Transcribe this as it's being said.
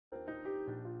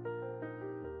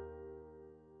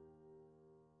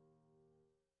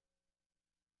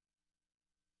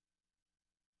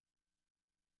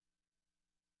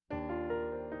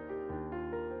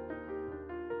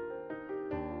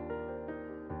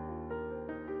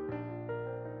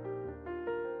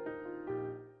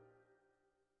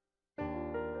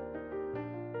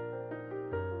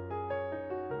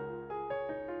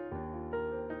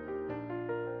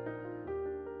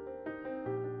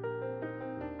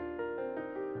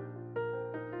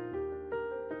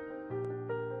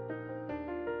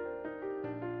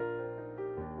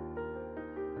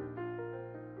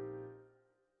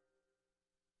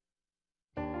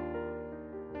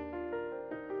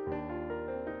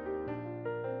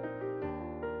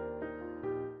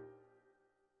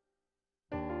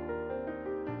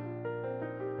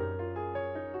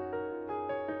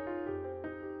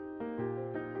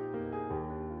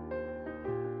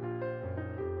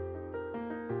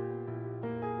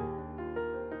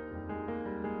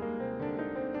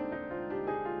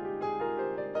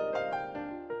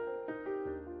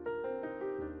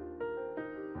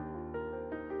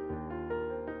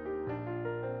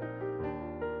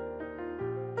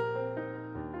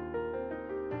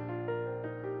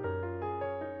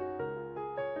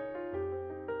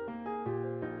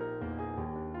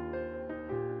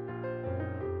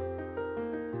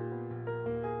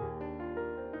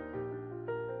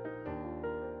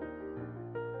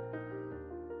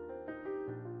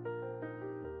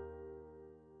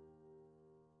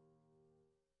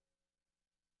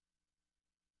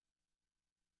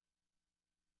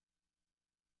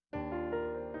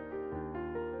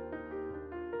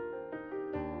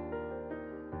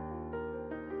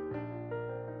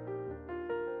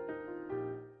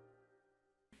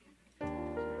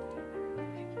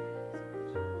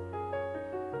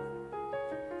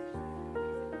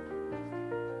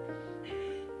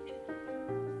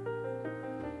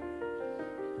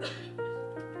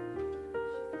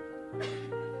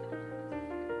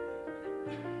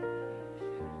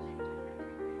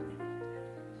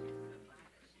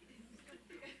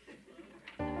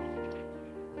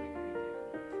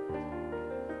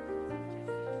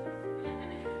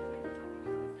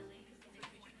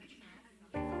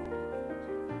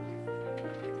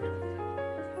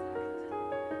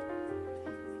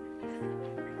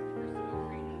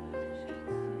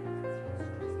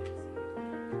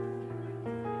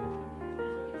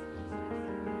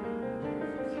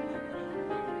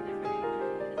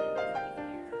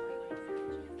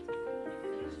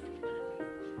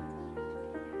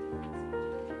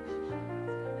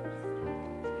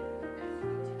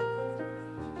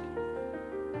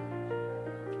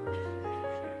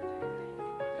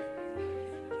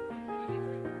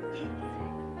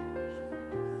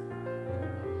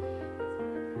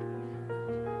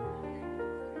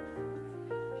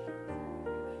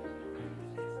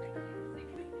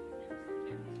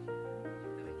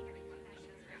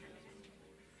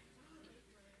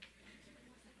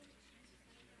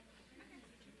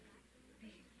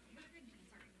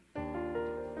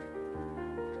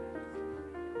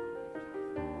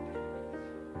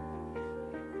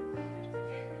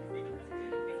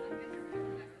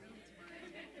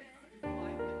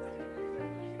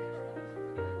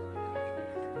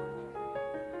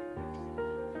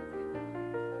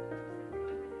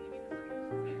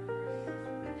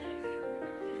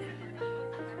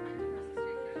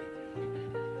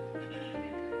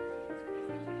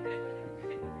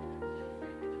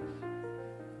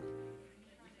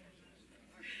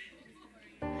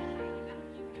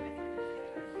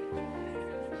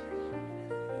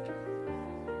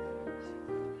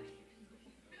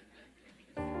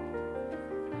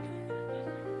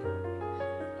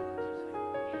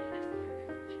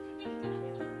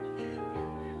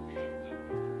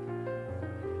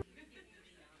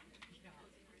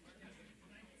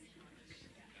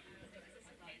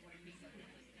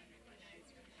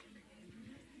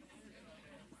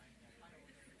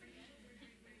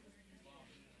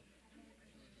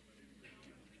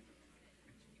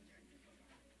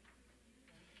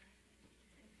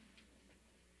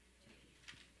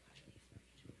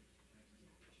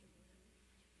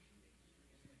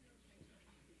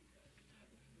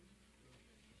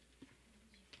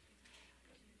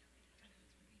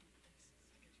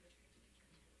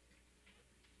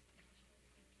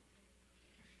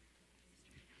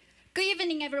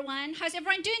evening, everyone. How's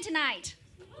everyone doing tonight?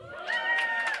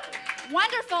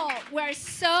 Wonderful. We're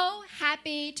so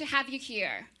happy to have you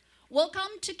here. Welcome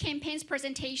to Campaign's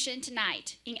presentation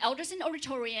tonight in Alderson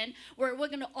Auditorium, where we're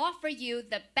going to offer you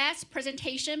the best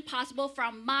presentation possible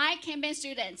from my campaign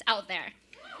students out there.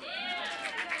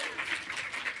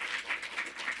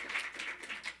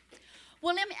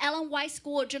 William Allen White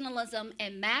School of Journalism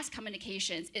and Mass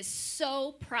Communications is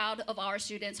so proud of our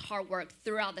students' hard work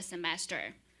throughout the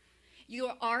semester. You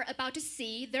are about to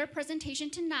see their presentation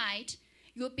tonight.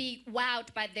 You'll be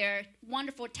wowed by their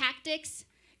wonderful tactics.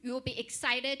 You will be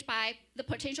excited by the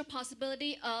potential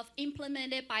possibility of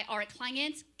implemented by our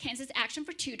clients, Kansas Action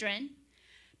for Children.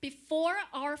 Before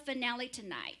our finale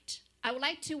tonight, I would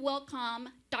like to welcome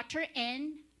Dr.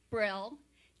 Ann Brill,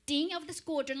 Dean of the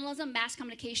School of Journalism and Mass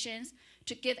Communications,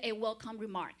 to give a welcome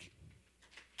remark.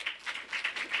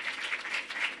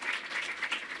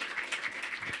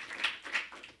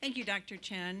 Thank you, Dr.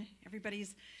 Chen.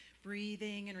 Everybody's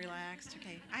breathing and relaxed.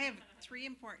 Okay, I have 3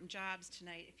 important jobs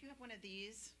tonight. If you have one of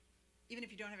these, even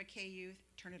if you don't have a KU,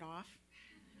 turn it off.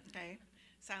 Okay,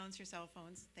 silence your cell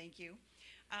phones. Thank you.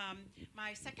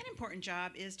 My second important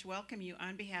job is to welcome you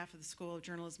on behalf of the School of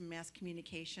Journalism and Mass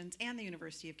Communications and the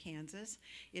University of Kansas.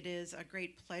 It is a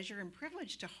great pleasure and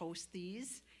privilege to host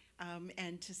these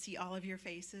and to see all of your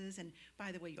faces. And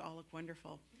by the way, you all look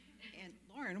wonderful. And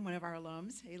Lauren, one of our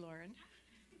alums. Hey, Lauren.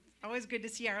 Always good to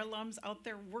see our alums out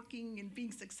there working and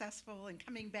being successful and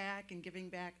coming back and giving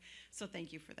back. So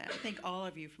thank you for that. Thank all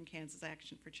of you from Kansas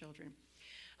Action for Children.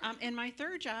 And my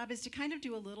third job is to kind of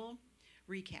do a little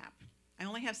recap. I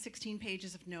only have 16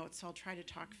 pages of notes, so I'll try to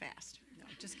talk fast. No,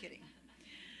 just kidding.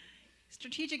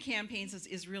 Strategic campaigns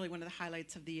is really one of the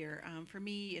highlights of the year. For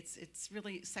me, it's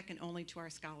really second only to our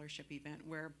scholarship event,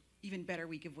 where even better,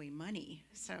 we give away money.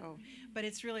 So, but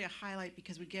it's really a highlight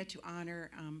because we get to honor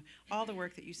all the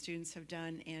work that you students have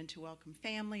done and to welcome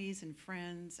families and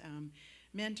friends,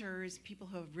 mentors, people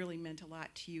who have really meant a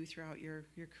lot to you throughout your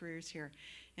careers here.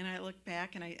 And I look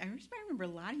back and I remember a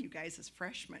lot of you guys as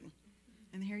freshmen.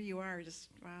 And here you are, just,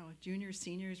 wow, juniors,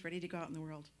 seniors, ready to go out in the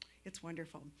world. It's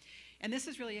wonderful. And this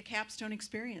is really a capstone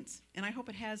experience. And I hope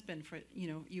it has been for,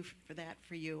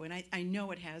 for you. And I know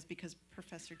it has because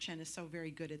Professor Chen is so very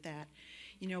good at that.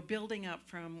 You know, building up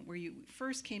from where you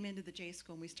first came into the J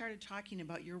School and we started talking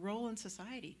about your role in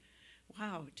society.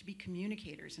 Wow, to be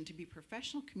communicators and to be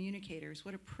professional communicators,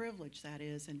 what a privilege that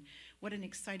is and what an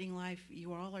exciting life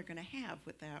you all are gonna have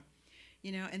with that.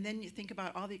 You know, and then you think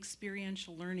about all the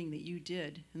experiential learning that you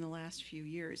did in the last few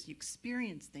years. You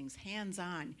experienced things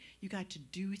hands-on. You got to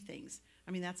do things.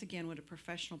 I mean, that's again what a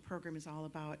professional program is all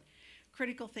about.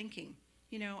 Critical thinking.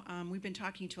 You know, we've been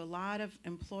talking to a lot of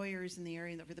employers in the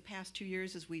area over the past 2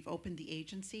 years as we've opened the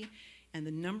agency. And the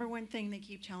number one thing they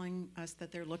keep telling us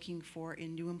that they're looking for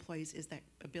in new employees is that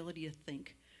ability to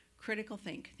think. Critical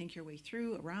think. Think your way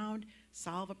through, around,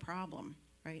 solve a problem,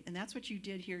 right? And that's what you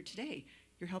did here today.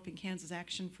 You're helping Kansas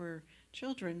Action for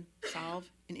Children solve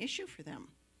an issue for them.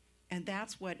 And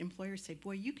that's what employers say,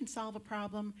 boy, you can solve a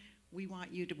problem, we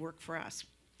want you to work for us.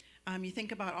 You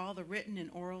think about all the written and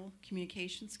oral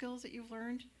communication skills that you've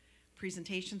learned,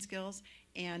 presentation skills,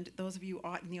 and those of you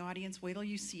in the audience, wait till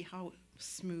you see how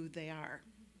smooth they are.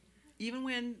 Even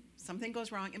when something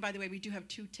goes wrong, and by the way, we do have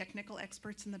 2 technical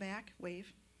experts in the back,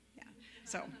 wave, yeah.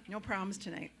 So no problems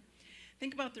tonight.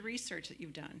 Think about the research that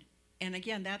you've done. And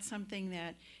again, that's something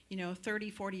that,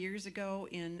 30, 40 years ago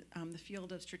in the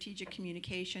field of strategic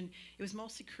communication, it was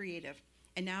mostly creative.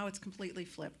 And now it's completely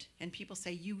flipped. And people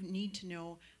say you need to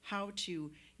know how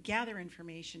to gather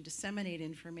information, disseminate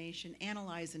information,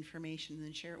 analyze information, and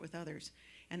then share it with others.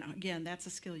 And again, that's a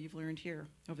skill you've learned here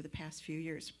over the past few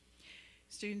years.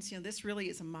 Students, this really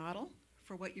is a model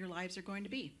for what your lives are going to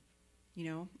be.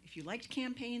 If you liked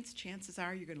campaigns, chances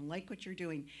are you're going to like what you're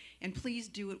doing. And please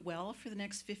do it well for the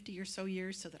next 50 or so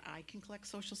years so that I can collect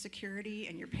Social Security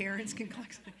and your parents can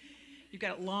collect. You've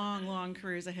got long, long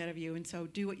careers ahead of you, and so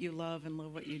do what you love and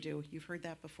love what you do. You've heard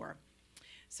that before.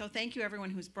 So thank you, everyone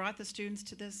who's brought the students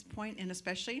to this point, and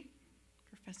especially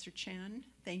Professor Chen.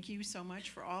 Thank you so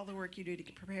much for all the work you do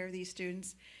to prepare these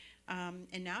students.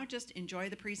 And now just enjoy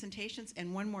the presentations,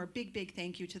 and one more big, big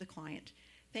thank you to the client.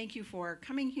 Thank you for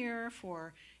coming here,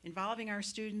 for involving our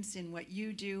students in what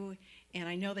you do, and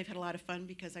I know they've had a lot of fun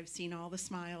because I've seen all the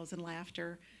smiles and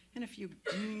laughter and a few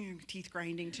teeth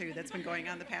grinding too that's been going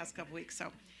on the past couple weeks.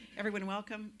 So everyone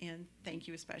welcome, and thank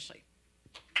you especially.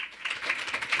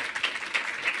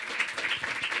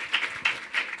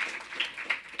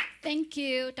 Thank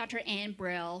you, Dr. Ann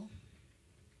Brill.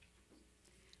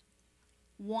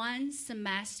 One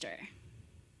semester,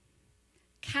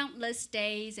 countless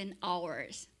days and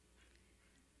hours,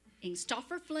 in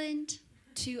Stopford Flint,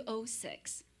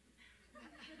 206.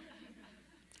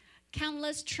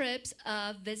 Countless trips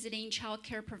of visiting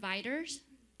childcare providers,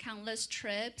 countless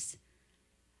trips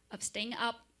of staying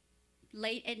up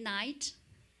late at night,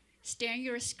 staring at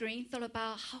your screen, thought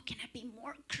about how can I be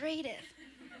more creative?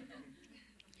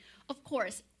 Of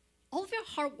course, all of your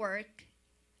hard work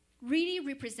really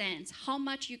represents how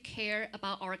much you care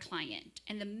about our client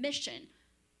and the mission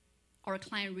our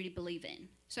client really believe in.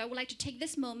 So I would like to take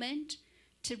this moment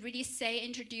to really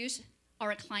introduce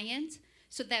our clients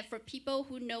so that for people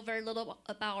who know very little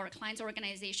about our client's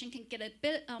organization can get a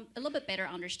little bit better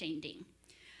understanding.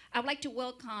 I would like to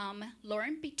welcome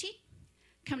Lauren Beatty,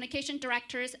 Communication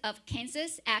Directors of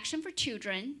Kansas Action for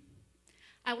Children.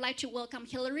 I would like to welcome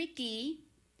Hillary Gee,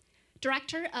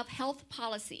 Director of Health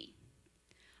Policy.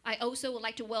 I also would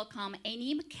like to welcome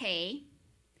Annie McKay,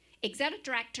 Executive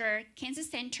Director, Kansas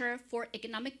Center for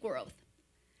Economic Growth.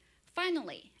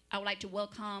 Finally, I would like to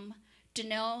welcome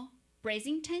Janelle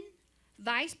Brasington,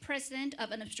 Vice President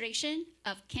of Administration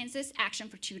of Kansas Action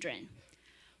for Children.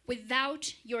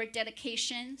 Without your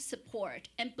dedication, support,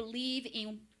 and belief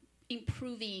in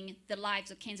improving the lives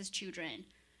of Kansas children,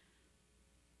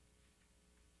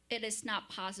 it is not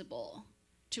possible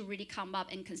to really come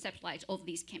up and conceptualize all of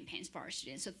these campaigns for our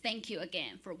students. So thank you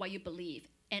again for what you believe.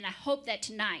 And I hope that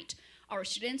tonight, our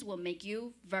students will make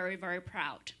you very, very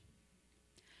proud.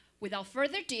 Without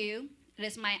further ado, it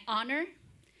is my honor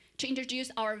to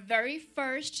introduce our very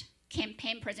first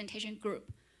campaign presentation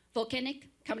group, Volcanic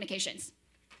Communications.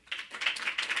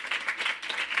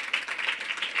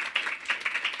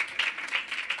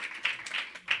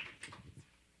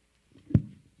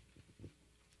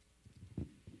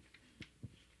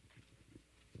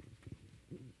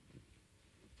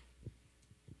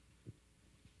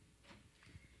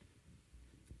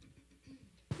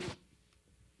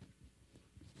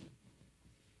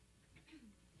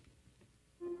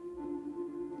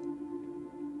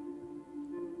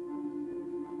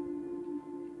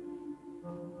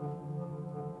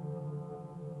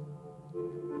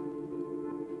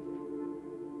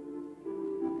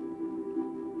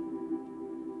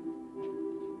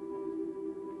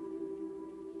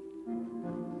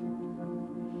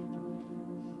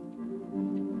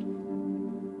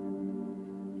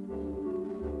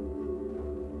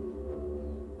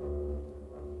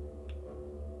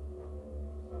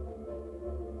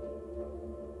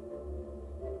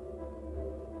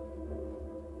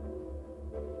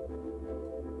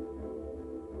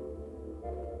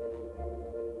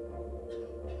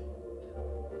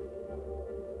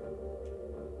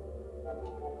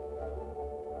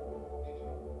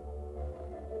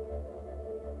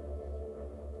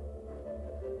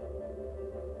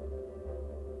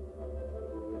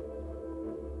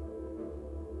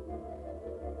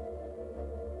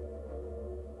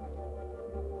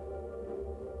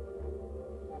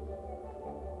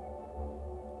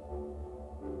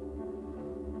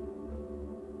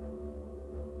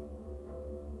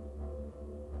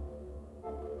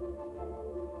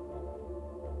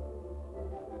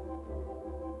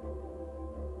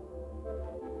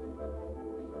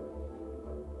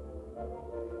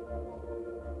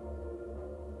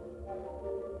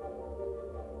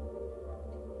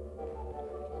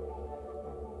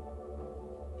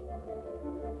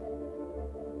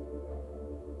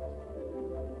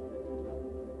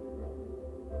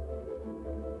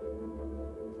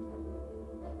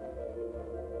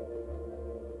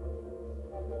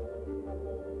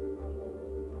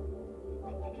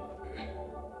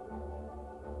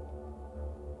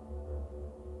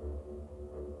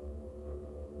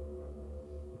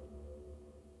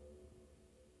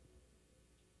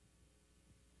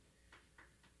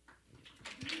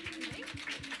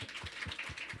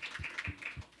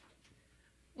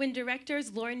 When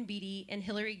directors Lauren Beatty and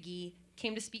Hillary Gee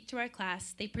came to speak to our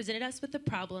class, they presented us with the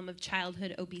problem of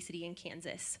childhood obesity in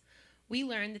Kansas. We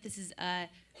learned that this is a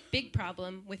big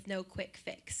problem with no quick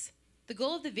fix. The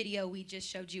goal of the video we just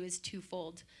showed you is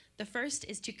twofold. The first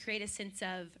is to create a sense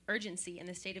of urgency in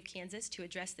the state of Kansas to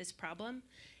address this problem,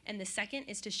 and the second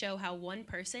is to show how one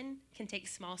person can take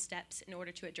small steps in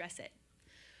order to address it.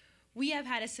 We have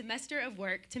had a semester of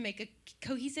work to make a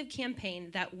cohesive campaign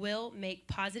that will make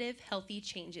positive, healthy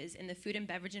changes in the food and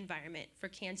beverage environment for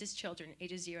Kansas children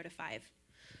ages 0 to 5.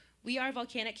 We are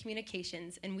Volcanic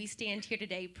Communications, and we stand here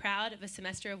today proud of a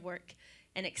semester of work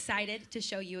and excited to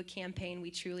show you a campaign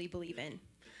we truly believe in.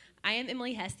 I am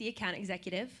Emily Hess, the account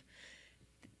executive.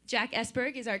 Jack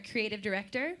Esberg is our creative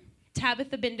director.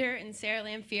 Tabitha Bender and Sarah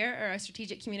Lamphere are our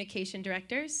strategic communication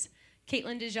directors.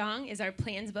 Caitlin DeJong is our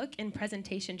plans book and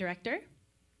presentation director.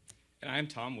 And I'm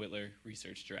Tom Whitler,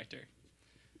 research director.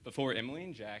 Before Emily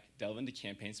and Jack delve into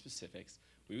campaign specifics,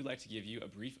 we would like to give you a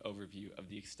brief overview of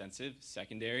the extensive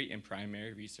secondary and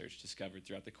primary research discovered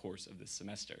throughout the course of this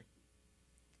semester.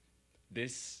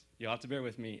 You'll have to bear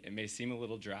with me, it may seem a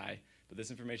little dry, but this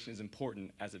information is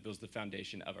important as it builds the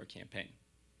foundation of our campaign.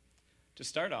 To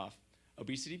start off,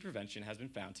 obesity prevention has been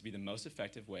found to be the most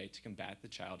effective way to combat the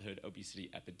childhood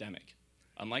obesity epidemic.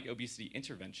 Unlike obesity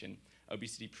intervention,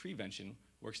 obesity prevention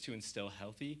works to instill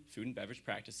healthy food and beverage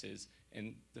practices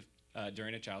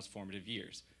during a child's formative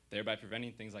years, thereby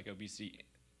preventing things like obesity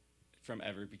from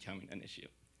ever becoming an issue.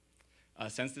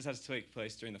 Since this has to take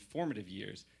place during the formative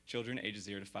years, children ages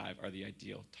 0 to 5 are the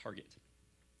ideal target.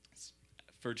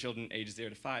 For children ages 0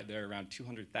 to 5, there are around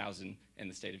 200,000 in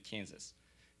the state of Kansas.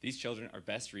 These children are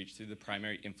best reached through the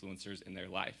primary influencers in their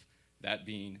life, that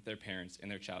being their parents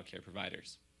and their child care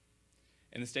providers.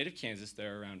 In the state of Kansas,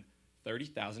 there are around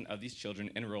 30,000 of these children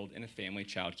enrolled in a family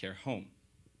child care home.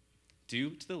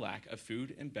 Due to the lack of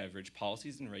food and beverage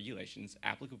policies and regulations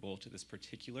applicable to this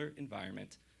particular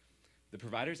environment, the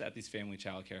providers at these family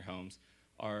child care homes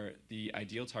are the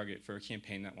ideal target for a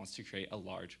campaign that wants to create a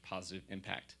large positive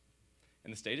impact.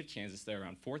 In the state of Kansas, there are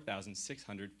around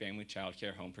 4,600 family child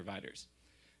care home providers.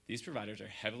 These providers are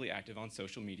heavily active on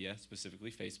social media,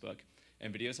 specifically Facebook,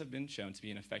 and videos have been shown to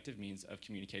be an effective means of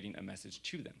communicating a message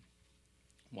to them.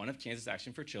 One of Kansas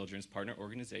Action for Children's partner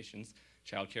organizations,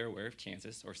 Child Care Aware of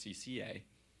Kansas, or CCA,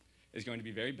 is going to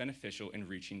be very beneficial in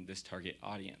reaching this target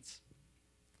audience.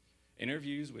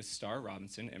 Interviews with Star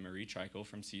Robinson and Marie Treichel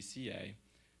from CCA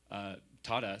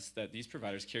taught us that these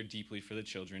providers care deeply for the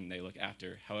children they look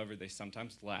after. However, they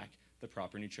sometimes lack the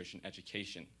proper nutrition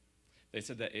education. They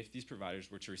said that if these providers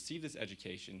were to receive this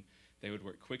education, they would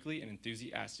work quickly and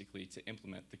enthusiastically to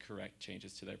implement the correct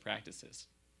changes to their practices.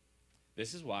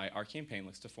 This is why our campaign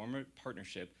looks to form a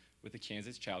partnership with the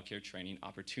Kansas Child Care Training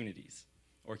Opportunities,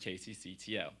 or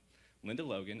KCCTO. Linda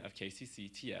Logan of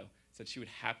KCCTO said she would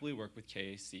happily work with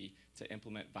KAC to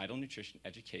implement vital nutrition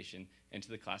education into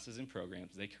the classes and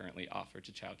programs they currently offer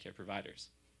to child care providers.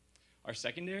 Our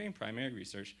secondary and primary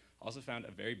research also found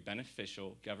a very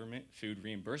beneficial government food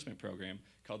reimbursement program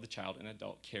called the Child and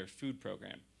Adult Care Food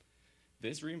Program.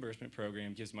 This reimbursement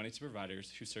program gives money to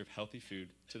providers who serve healthy food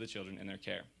to the children in their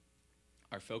care.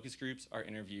 Our focus groups, our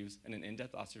interviews, and an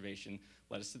in-depth observation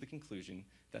led us to the conclusion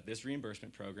that this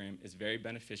reimbursement program is very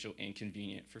beneficial and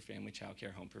convenient for family child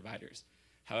care home providers.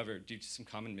 However, due to some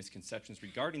common misconceptions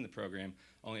regarding the program,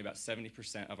 only about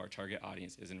 70% of our target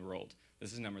audience is enrolled.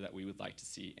 This is a number that we would like to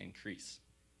see increase.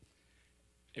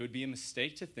 It would be a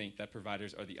mistake to think that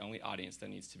providers are the only audience that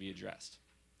needs to be addressed.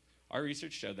 Our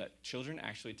research showed that children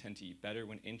actually tend to eat better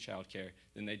when in childcare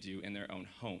than they do in their own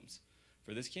homes.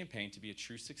 For this campaign to be a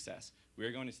true success, we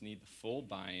are going to need the full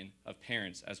buy-in of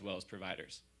parents as well as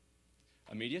providers.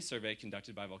 A media survey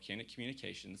conducted by Volcanic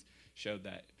Communications showed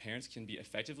that parents can be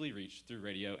effectively reached through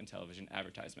radio and television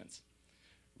advertisements.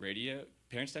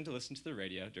 Parents tend to listen to the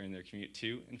radio during their commute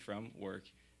to and from work,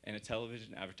 and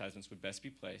television advertisements would best be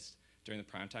placed during the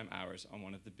primetime hours on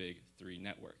one of the big 3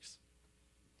 networks.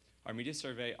 Our media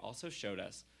survey also showed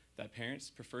us that parents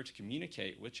prefer to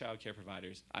communicate with child care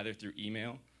providers either through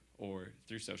email or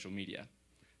through social media.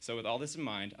 So with all this in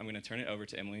mind, I'm going to turn it over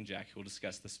to Emily and Jack, who will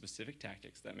discuss the specific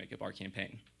tactics that make up our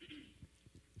campaign.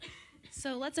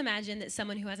 So let's imagine that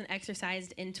someone who hasn't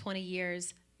exercised in 20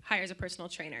 years hires a personal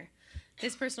trainer.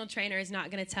 This personal trainer is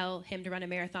not going to tell him to run a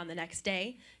marathon the next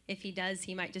day. If he does,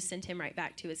 he might just send him right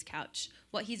back to his couch.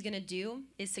 What he's going to do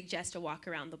is suggest a walk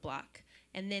around the block.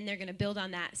 And then they're going to build on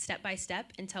that step by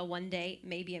step until one day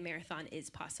maybe a marathon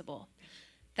is possible.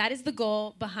 That is the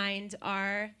goal behind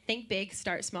our Think Big,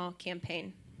 Start Small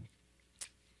campaign.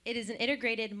 It is an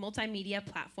integrated multimedia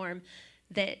platform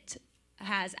that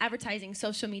has advertising,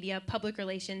 social media, public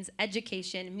relations,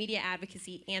 education, media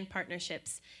advocacy, and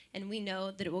partnerships. And we know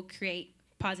that it will create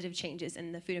positive changes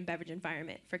in the food and beverage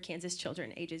environment for Kansas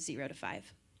children ages 0 to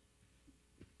 5.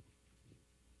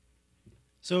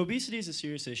 So obesity is a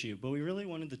serious issue, but we really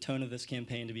wanted the tone of this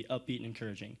campaign to be upbeat and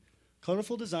encouraging.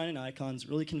 Colorful design and icons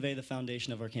really convey the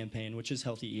foundation of our campaign, which is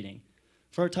healthy eating.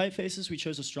 For our typefaces, we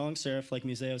chose a strong serif like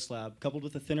Museo Slab, coupled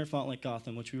with a thinner font like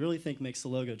Gotham, which we really think makes the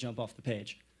logo jump off the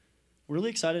page. We're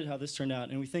really excited how this turned out,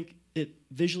 and we think it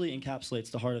visually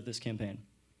encapsulates the heart of this campaign.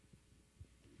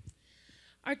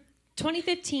 Our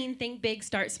 2015 Think Big,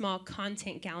 Start Small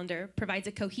content calendar provides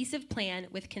a cohesive plan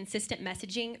with consistent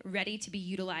messaging ready to be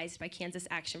utilized by Kansas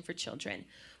Action for Children.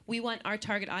 We want our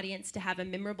target audience to have a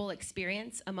memorable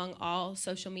experience among all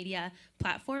social media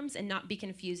platforms and not be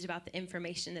confused about the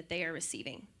information that they are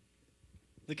receiving.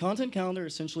 The content calendar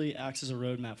essentially acts as a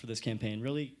roadmap for this campaign,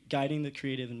 really guiding the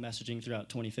creative and messaging throughout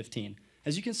 2015.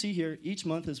 As you can see here, each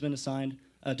month has been assigned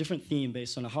a different theme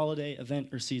based on a holiday, event,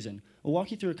 or season. We'll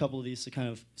walk you through a couple of these to kind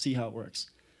of see how it works.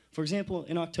 For example,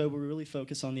 in October, we really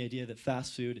focus on the idea that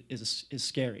fast food is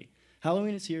scary.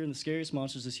 Halloween is here, and the scariest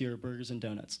monsters this year are burgers and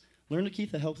donuts. Learn to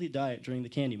keep a healthy diet during the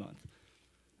candy month.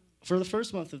 For the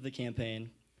first month of the campaign,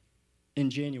 in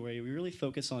January, we really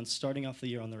focus on starting off the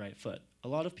year on the right foot. A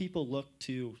lot of people look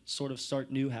to sort of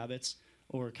start new habits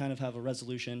or kind of have a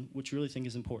resolution, which we really think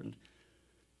is important.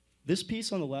 This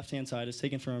piece on the left-hand side is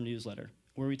taken from our newsletter,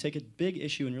 where we take a big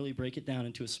issue and really break it down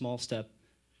into a small step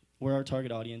where our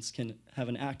target audience can have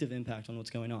an active impact on what's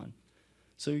going on.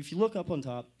 So if you look up on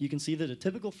top, you can see that a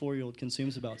typical 4-year-old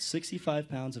consumes about 65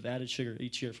 pounds of added sugar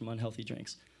each year from unhealthy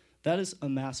drinks. That is a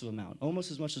massive amount,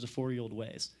 almost as much as a 4-year-old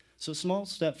weighs. So a small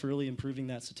step for really improving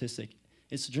that statistic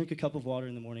is to drink a cup of water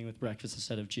in the morning with breakfast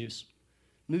instead of juice.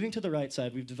 Moving to the right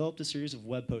side, we've developed a series of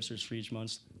web posters for each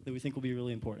month that we think will be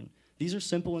really important. These are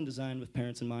simple and designed with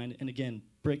parents in mind, and again,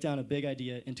 break down a big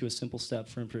idea into a simple step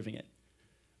for improving it.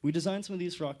 We designed some of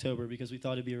these for October because we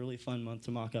thought it'd be a really fun month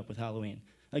to mock up with Halloween.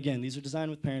 Again, these are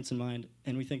designed with parents in mind,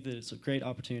 and we think that it's a great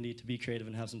opportunity to be creative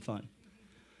and have some fun.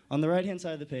 On the right-hand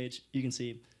side of the page, you can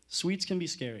see, sweets can be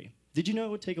scary. Did you know it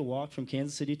would take a walk from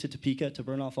Kansas City to Topeka to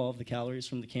burn off all of the calories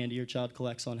from the candy your child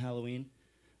collects on Halloween?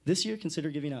 This year, consider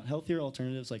giving out healthier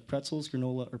alternatives like pretzels,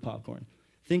 granola, or popcorn.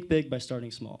 Think big by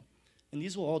starting small. And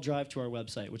these will all drive to our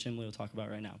website, which Emily will talk about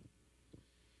right now.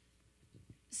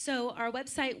 So our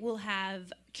website will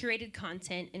have curated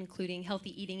content, including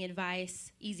healthy eating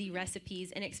advice, easy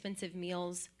recipes, inexpensive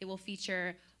meals. It will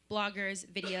feature bloggers,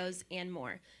 videos, and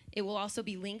more. It will also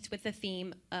be linked with the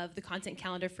theme of the content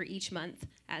calendar for each month,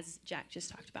 as Jack just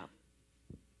talked about.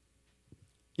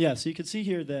 Yeah, so you can see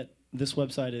here that this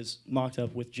website is mocked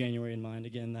up with January in mind.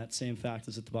 Again, that same fact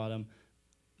is at the bottom.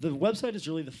 The website is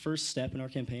really the first step in our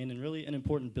campaign and really an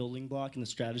important building block in the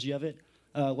strategy of it.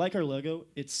 Like our logo,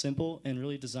 it's simple and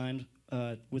really designed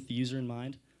with the user in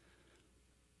mind.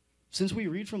 Since we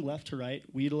read from left to right,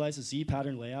 we utilize a Z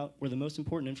pattern layout where the most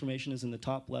important information is in the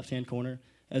top left-hand corner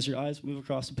as your eyes move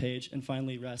across the page and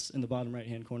finally rests in the bottom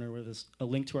right-hand corner where there's a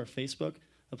link to our Facebook,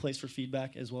 a place for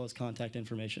feedback, as well as contact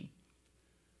information.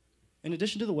 In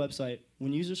addition to the website,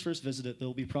 when users first visit it,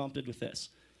 they'll be prompted with this.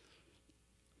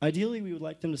 Ideally, we would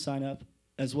like them to sign up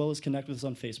as well as connect with us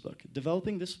on Facebook.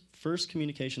 Developing this first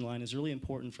communication line is really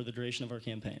important for the duration of our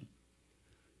campaign.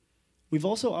 We've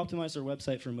also optimized our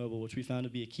website for mobile, which we found to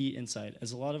be a key insight,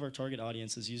 as a lot of our target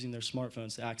audience is using their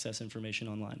smartphones to access information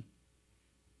online.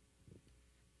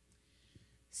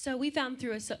 So we found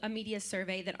through a media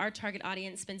survey that our target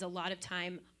audience spends a lot of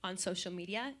time on social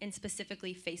media, and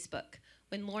specifically Facebook.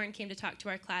 When Lauren came to talk to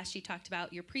our class, she talked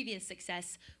about your previous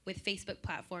success with Facebook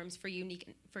platforms for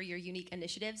your unique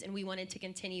initiatives, and we wanted to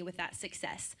continue with that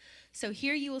success. So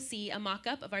here you will see a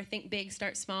mock-up of our Think Big,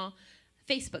 Start Small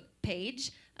Facebook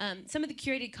page. Some of the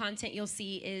curated content you'll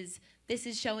see is this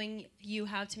is showing you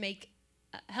how to make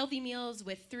healthy meals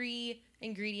with 3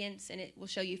 ingredients, and it will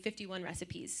show you 51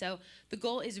 recipes. So the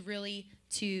goal is really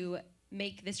to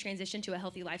make this transition to a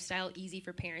healthy lifestyle easy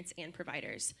for parents and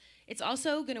providers. It's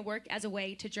also going to work as a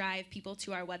way to drive people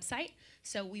to our website,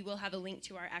 so we will have a link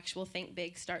to our actual Think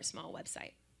Big, Start Small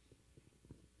website.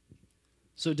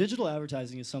 So digital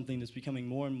advertising is something that's becoming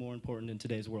more and more important in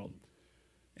today's world.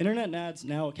 Internet ads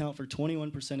now account for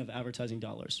 21% of advertising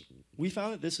dollars. We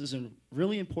found that this is a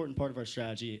really important part of our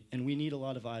strategy, and we need a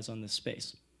lot of eyes on this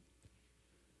space.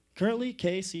 Currently,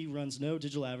 KAC runs no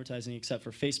digital advertising except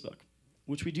for Facebook,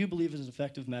 which we do believe is an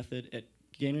effective method at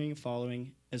gaining a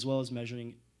following as well as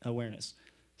measuring awareness.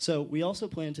 So we also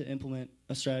plan to implement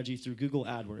a strategy through Google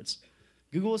AdWords.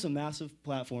 Google is a massive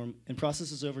platform and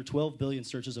processes over 12 billion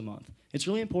searches a month. It's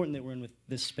really important that we're in with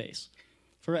this space.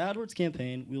 For our AdWords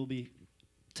campaign, we will be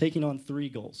taking on 3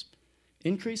 goals: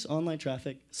 increase online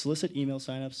traffic, solicit email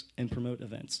signups, and promote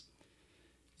events.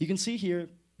 You can see here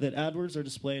that AdWords are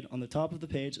displayed on the top of the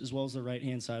page as well as the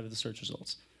right-hand side of the search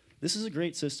results. This is a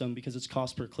great system because it's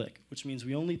cost per click, which means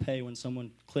we only pay when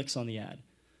someone clicks on the ad.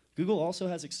 Google also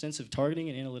has extensive targeting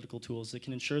and analytical tools that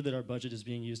can ensure that our budget is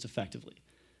being used effectively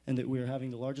and that we are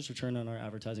having the largest return on our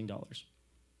advertising dollars.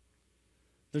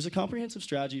 There's a comprehensive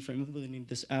strategy for implementing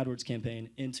this AdWords campaign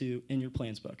in your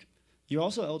plans book. You're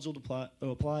also eligible to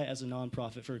apply as a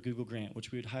nonprofit for a Google grant,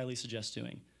 which we would highly suggest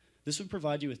doing. This would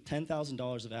provide you with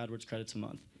 $10,000 of AdWords credits a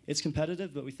month. It's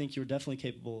competitive, but we think you're definitely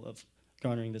capable of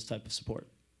garnering this type of support.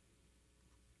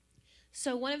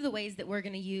 So one of the ways that we're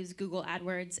going to use Google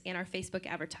AdWords and our Facebook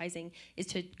advertising is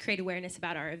to create awareness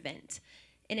about our event.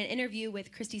 In an interview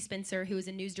with Christy Spencer, who is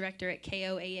a news director at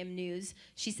KOAM News,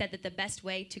 she said that the best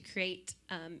way to create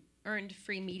earned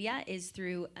free media is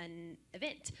through an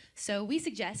event. So we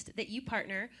suggest that you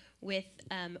partner with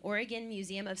Oregon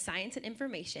Museum of Science and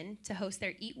Information to host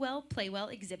their Eat Well, Play Well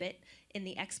exhibit in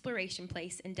the Exploration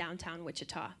Place in downtown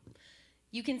Wichita.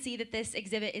 You can see that this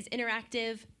exhibit is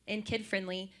interactive and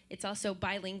kid-friendly. It's also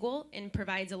bilingual and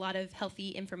provides a lot of healthy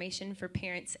information for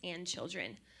parents and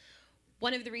children.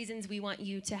 One of the reasons we want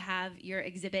you to have your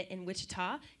exhibit in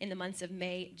Wichita in the months of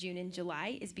May, June, and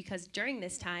July is because during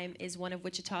this time is one of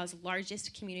Wichita's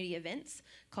largest community events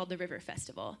called the River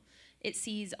Festival. It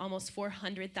sees almost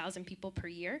 400,000 people per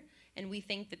year, and we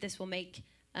think that this will make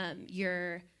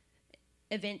your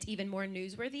event even more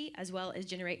newsworthy, as well as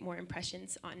generate more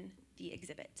impressions on the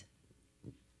exhibit.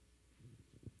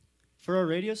 For our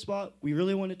radio spot, we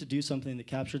really wanted to do something that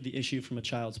captured the issue from a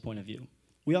child's point of view.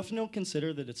 We often don't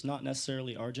consider that it's not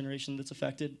necessarily our generation that's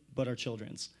affected, but our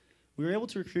children's. We were able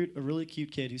to recruit a really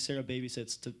cute kid who Sarah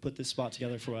babysits to put this spot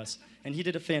together for us, and he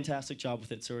did a fantastic job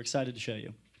with it, so we're excited to show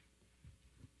you.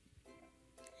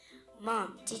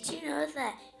 Mom, did you know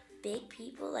that big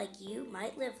people like you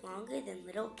might live longer than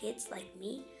little kids like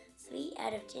me? 3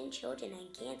 out of 10 children in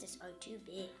Kansas are too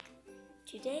big.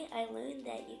 Today I learned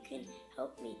that you can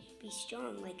help me be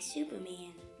strong like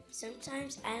Superman.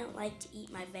 Sometimes I don't like to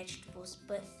eat my vegetables,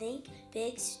 but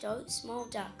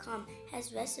ThinkBigStartSmall.com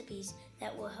has recipes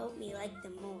that will help me like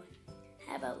them more.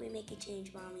 How about we make a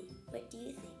change, Mommy? What do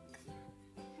you think?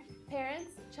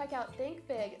 Parents, check out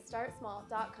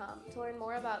ThinkBigStartSmall.com to learn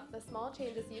more about the small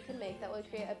changes you can make that will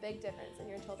create a big difference in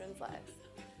your children's lives.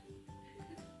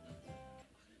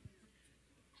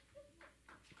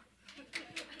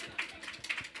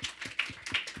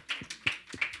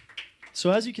 So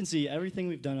as you can see, everything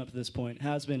we've done up to this point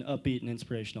has been upbeat and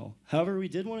inspirational. However, we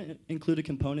did want to include a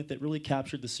component that really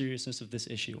captured the seriousness of this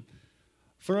issue.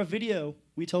 For our video,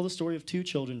 we tell the story of 2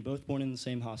 children, both born in the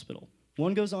same hospital.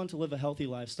 One goes on to live a healthy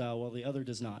lifestyle while the other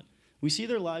does not. We see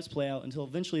their lives play out until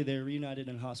eventually they are reunited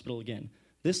in a hospital again.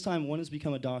 This time, one has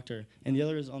become a doctor, and the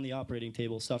other is on the operating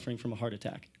table suffering from a heart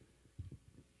attack.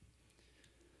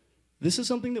 This is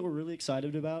something that we're really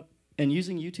excited about, and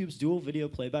using YouTube's dual video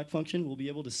playback function, we'll be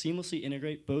able to seamlessly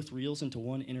integrate both reels into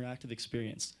one interactive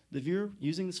experience. The viewer,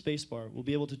 using the spacebar, will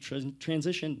be able to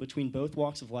transition between both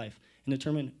walks of life and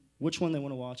determine which one they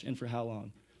want to watch and for how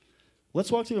long.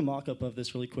 Let's walk through a mock-up of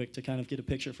this really quick to kind of get a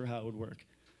picture for how it would work.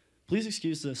 Please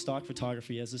excuse the stock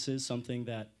photography, as this is something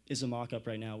that is a mock-up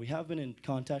right now. We have been in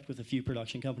contact with a few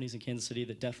production companies in Kansas City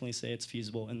that definitely say it's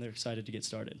feasible, and they're excited to get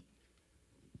started.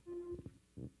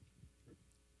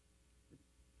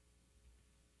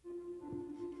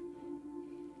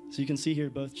 So you can see here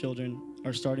both children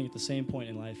are starting at the same point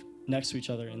in life, next to each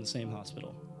other in the same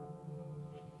hospital.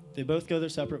 They both go their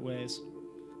separate ways,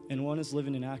 and one is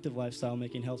living an active lifestyle,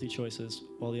 making healthy choices,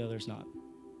 while the other's not.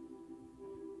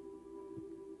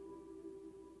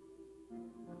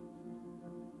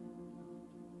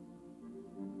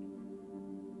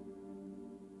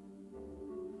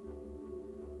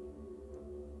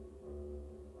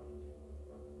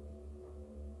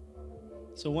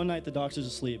 So one night the doctor's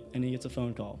asleep and he gets a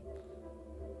phone call.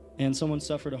 And someone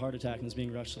suffered a heart attack and is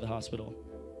being rushed to the hospital.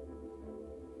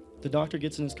 The doctor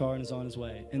gets in his car and is on his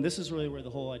way. And this is really where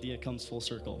the whole idea comes full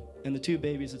circle. And the 2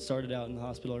 babies that started out in the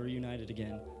hospital are reunited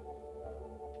again.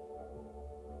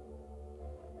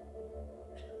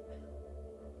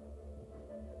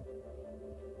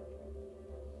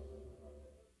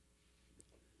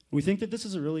 We think that this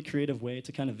is a really creative way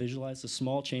to kind of visualize the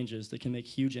small changes that can make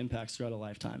huge impacts throughout a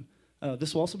lifetime.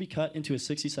 This will also be cut into a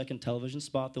 60-second television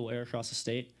spot that will air across the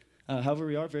state. However,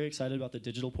 we are very excited about the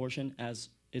digital portion, as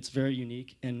it's very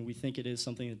unique, and we think it is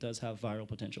something that does have viral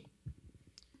potential.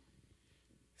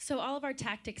 So all of our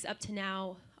tactics up to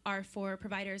now are for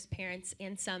providers, parents,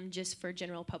 and some just for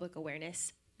general public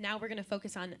awareness. Now we're going to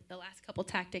focus on the last couple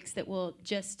tactics that will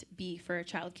just be for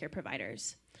child care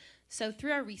providers. So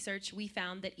through our research, we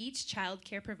found that each child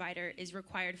care provider is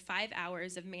required 5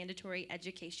 hours of mandatory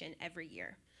education every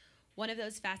year. One of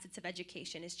those facets of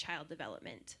education is child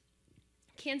development.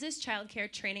 Kansas Child Care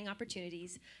Training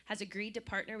Opportunities has agreed to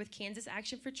partner with Kansas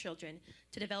Action for Children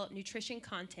to develop nutrition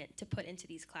content to put into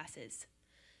these classes.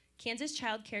 Kansas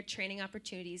Child Care Training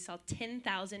Opportunities saw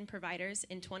 10,000 providers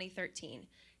in 2013,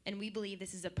 and we believe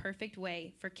this is a perfect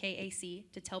way for KAC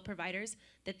to tell providers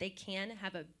that they can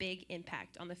have a big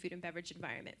impact on the food and beverage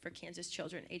environment for Kansas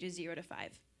children ages 0 to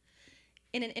 5.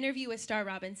 In an interview with Star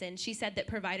Robinson, she said that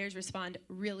providers respond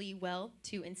really well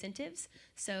to incentives.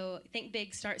 So Think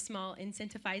Big, Start Small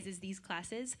incentivizes these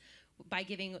classes by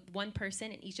giving one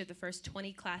person in each of the first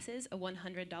 20 classes a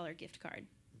 $100 gift card.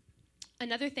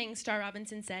 Another thing Star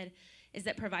Robinson said is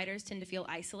that providers tend to feel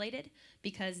isolated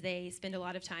because they spend a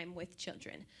lot of time with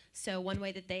children. So one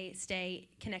way that they stay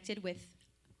connected with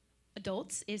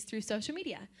adults is through social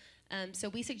media. So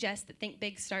we suggest that Think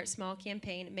Big, Start Small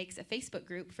campaign makes a Facebook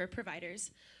group for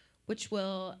providers, which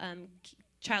will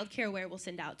Child Care Aware will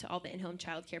send out to all the in-home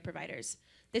child care providers.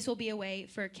 This will be a way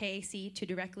for KAC to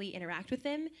directly interact with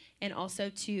them and also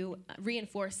to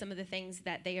reinforce some of the things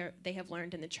that they have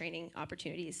learned in the training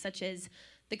opportunities, such as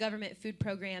the government food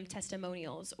program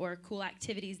testimonials or cool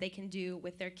activities they can do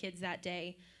with their kids that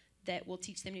day that will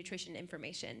teach them nutrition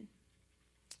information.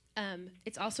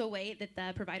 It's also a way that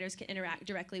the providers can interact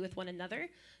directly with one another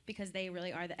because they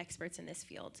really are the experts in this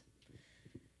field.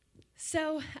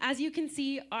 So as you can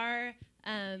see, our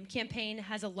campaign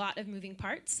has a lot of moving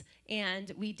parts,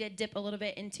 and we did dip a little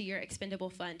bit into your expendable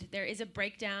fund. There is a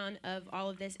breakdown of all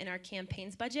of this in our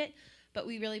campaign's budget, but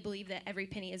we really believe that every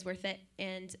penny is worth it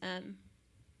and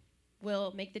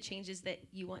will make the changes that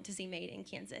you want to see made in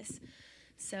Kansas.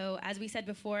 So as we said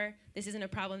before, this isn't a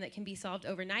problem that can be solved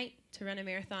overnight. To run a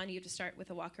marathon, you have to start with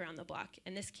a walk around the block.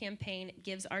 And this campaign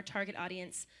gives our target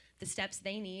audience the steps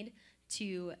they need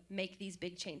to make these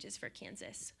big changes for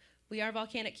Kansas. We are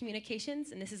Volcanic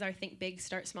Communications, and this is our Think Big,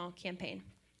 Start Small campaign.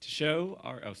 To show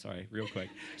our,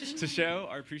 to show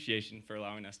our appreciation for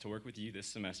allowing us to work with you this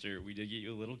semester, we did get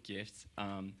you a little gift.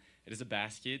 It is a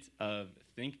basket of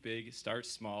Think Big, Start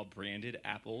Small branded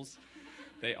apples.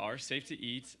 They are safe to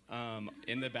eat.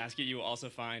 In the basket, you will also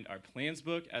find our plans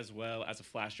book as well as a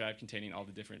flash drive containing all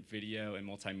the different video and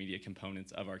multimedia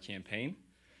components of our campaign.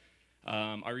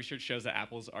 Our research shows that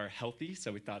apples are healthy,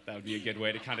 so we thought that would be a good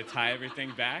way to kind of tie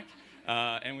everything back.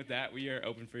 And with that, we are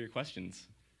open for your questions.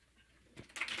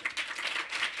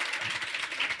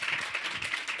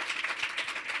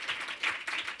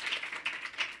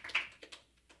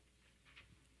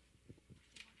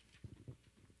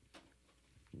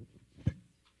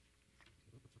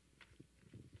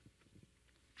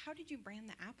 How did you brand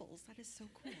the apples? That is so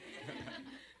cool.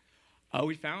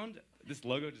 We found this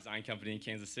logo design company in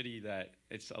Kansas City that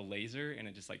it's a laser and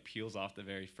it just like peels off the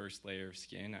very first layer of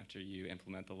skin after you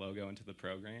implement the logo into the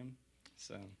program.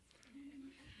 So,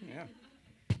 yeah.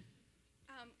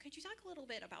 Could you talk a little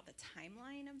bit about the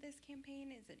timeline of this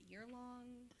campaign? Is it year-long,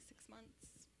 6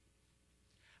 months?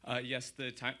 Yes,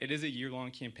 it is a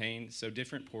year-long campaign, so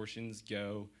different portions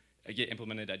get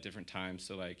implemented at different times.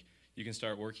 So like you can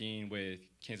start working with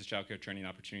Kansas Child Care Training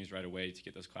Opportunities right away to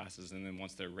get those classes, and then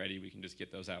once they're ready, we can just get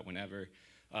those out whenever.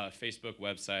 Facebook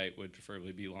website would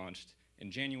preferably be launched in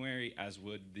January, as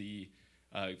would the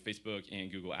Facebook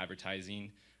and Google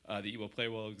advertising. The Eat Well Play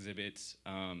Well exhibit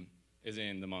is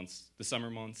in the summer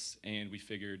months, and we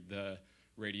figured the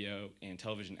radio and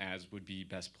television ads would be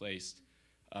best placed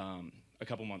a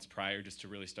couple months prior just to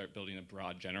really start building a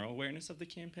broad general awareness of the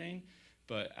campaign.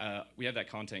 But we have that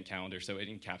content calendar, so it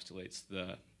encapsulates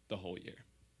the whole year.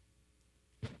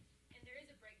 And there is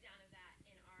a breakdown of that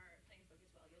in our plans book as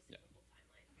well. You'll see the full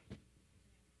timeline.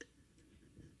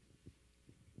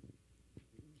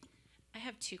 I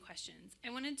have two questions.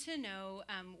 I wanted to know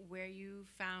where you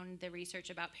found the research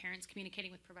about parents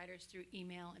communicating with providers through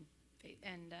email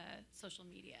and social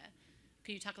media.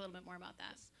 Could you talk a little bit more about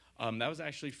that? That was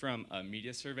actually from a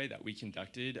media survey that we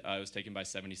conducted. It was taken by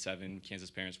 77 Kansas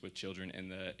parents with children in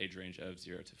the age range of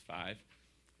 0 to 5,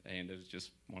 and it was just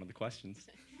one of the questions.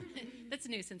 That's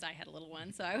new since I had a little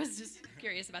one, so I was just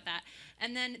curious about that.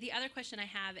 And then the other question I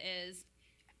have is,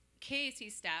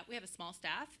 KAC staff, we have a small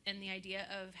staff, and the idea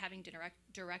of having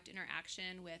direct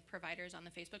interaction with providers on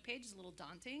the Facebook page is a little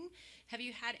daunting. Have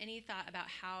you had any thought about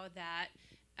how that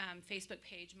Facebook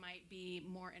page might be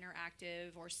more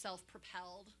interactive or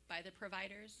self-propelled by the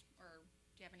providers, or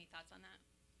do you have any thoughts on that?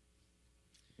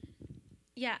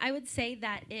 Yeah, I would say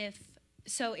that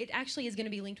so it actually is going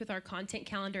to be linked with our content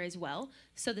calendar as well.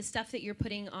 So the stuff that you're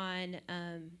putting on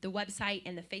the website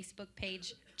and the Facebook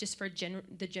page just for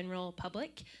the general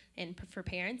public and for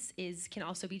parents can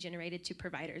also be generated to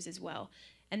providers as well.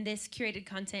 And this curated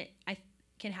content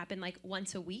can happen like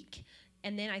once a week.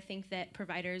 And then I think that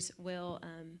providers will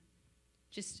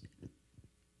just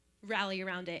rally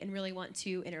around it and really want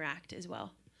to interact as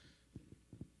well.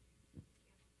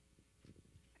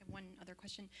 I have one other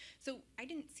question. So I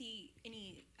didn't see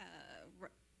any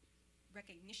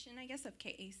recognition, I guess, of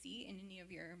KAC in any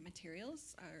of your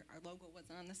materials. Our logo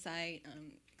wasn't on the site,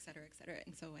 et cetera, et cetera.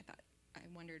 And so I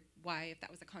wondered why, if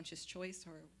that was a conscious choice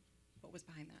or what was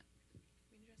behind that.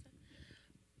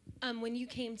 When you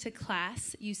came to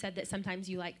class, you said that sometimes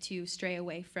you like to stray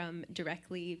away from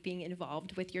directly being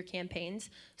involved with your campaigns.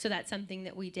 So that's something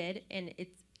that we did, and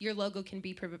your logo can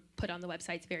be put on the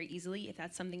websites very easily if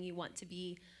that's something you want to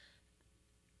be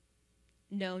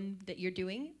known that you're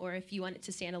doing, or if you want it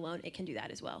to stand alone, it can do that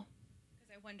as well.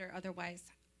 Because I wonder otherwise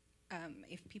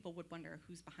if people would wonder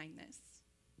who's behind this.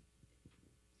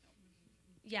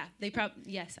 Yeah,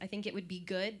 yes, I think it would be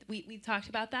good. We talked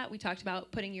about that. We talked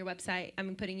about putting your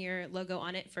putting your logo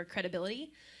on it for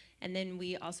credibility. And then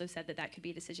we also said that that could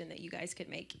be a decision that you guys could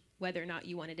make, whether or not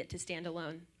you wanted it to stand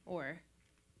alone or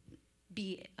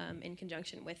be in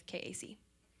conjunction with KAC.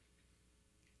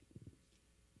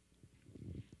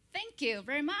 Thank you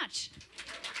very much.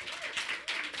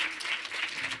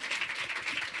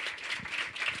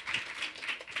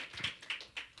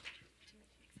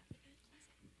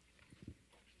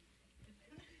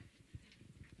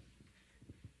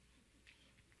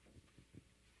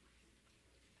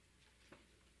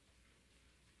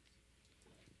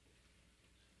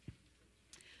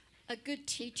 A good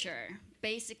teacher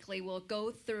basically will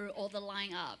go through all the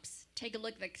lineups, take a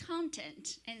look at the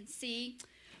content, and see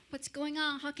what's going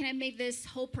on. How can I make this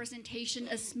whole presentation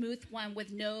a smooth one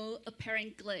with no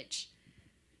apparent glitch?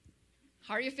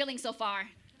 How are you feeling so far?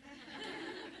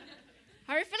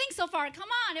 How are you feeling so far? Come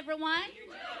on, everyone.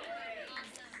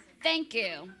 Thank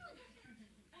you.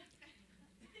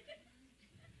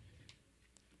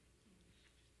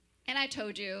 And I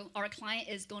told you, our client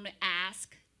is going to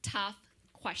ask tough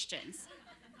questions.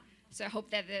 So I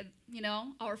hope that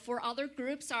our 4 other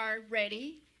groups are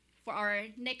ready for our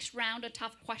next round of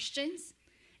tough questions.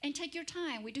 And take your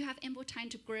time. We do have ample time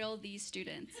to grill these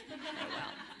students very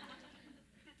well.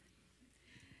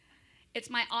 It's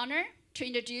my honor to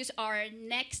introduce our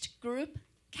next group,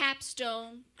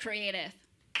 Capstone Creative.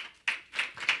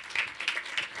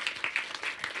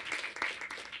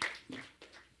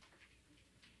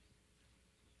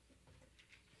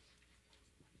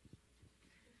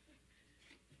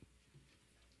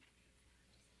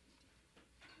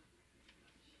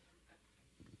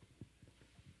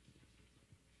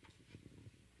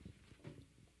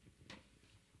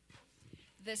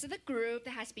 This is the group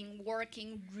that has been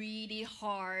working really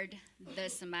hard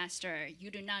this semester.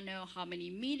 You do not know how many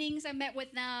meetings I met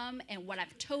with them and what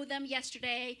I've told them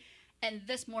yesterday. And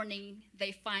this morning,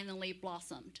 they finally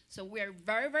blossomed. So we're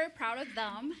very, very proud of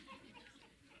them.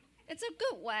 It's a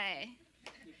good way.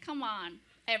 Come on,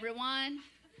 everyone.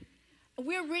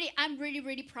 I'm really,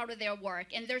 really proud of their work.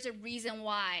 And there's a reason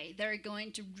why they're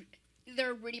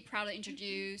really proud to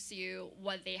introduce you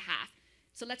what they have.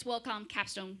 So let's welcome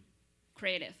Capstone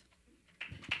Creative.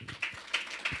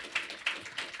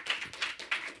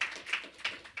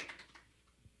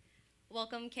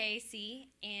 Welcome, KAC,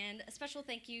 and a special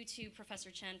thank you to Professor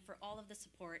Chen for all of the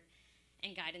support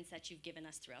and guidance that you've given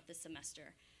us throughout this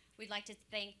semester. We'd like to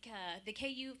thank the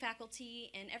KU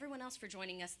faculty and everyone else for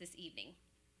joining us this evening.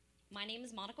 My name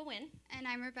is Monica Nguyen. And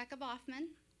I'm Rebecca Boffman.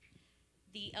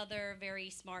 The other very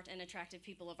smart and attractive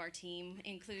people of our team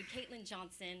include Caitlin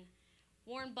Johnson,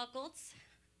 Warren Buckles,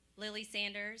 Lily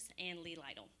Sanders, and Lee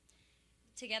Lytle.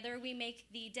 Together, we make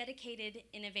the dedicated,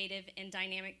 innovative, and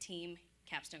dynamic team,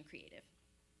 Capstone Creative.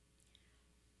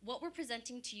 What we're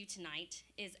presenting to you tonight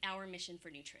is our mission for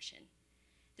nutrition.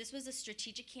 This was a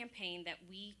strategic campaign that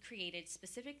we created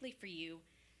specifically for you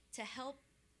to help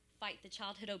fight the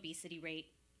childhood obesity rate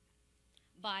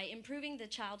by improving the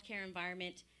child care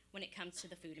environment when it comes to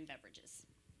the food and beverages.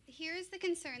 Here is the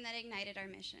concern that ignited our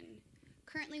mission.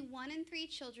 Currently, 1 in 3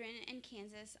 children in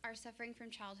Kansas are suffering from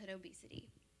childhood obesity.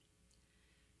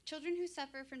 Children who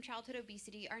suffer from childhood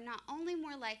obesity are not only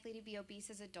more likely to be obese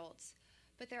as adults,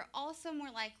 but they're also more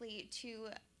likely to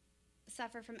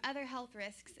suffer from other health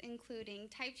risks, including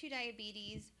type 2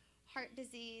 diabetes, heart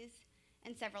disease,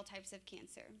 and several types of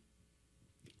cancer.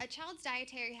 A child's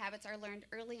dietary habits are learned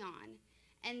early on,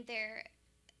 and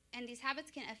these habits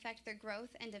can affect their growth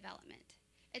and development.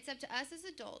 It's up to us as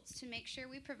adults to make sure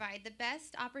we provide the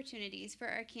best opportunities for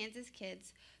our Kansas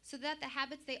kids so that the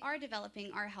habits they are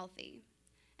developing are healthy.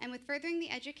 And with furthering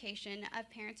the education of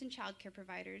parents and child care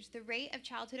providers, the rate of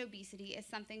childhood obesity is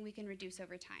something we can reduce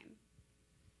over time.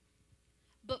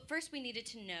 But first, we needed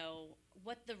to know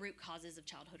what the root causes of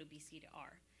childhood obesity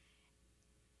are.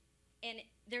 And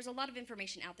there's a lot of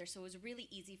information out there, so it was really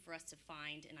easy for us to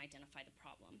find and identify the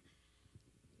problem.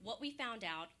 What we found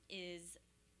out is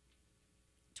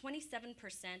 27%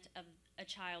 of a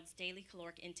child's daily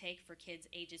caloric intake for kids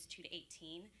ages 2 to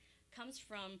 18 comes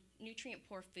from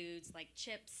nutrient-poor foods like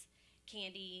chips,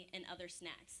 candy, and other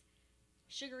snacks.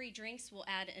 Sugary drinks will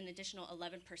add an additional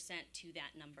 11% to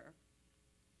that number.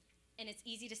 And it's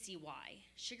easy to see why.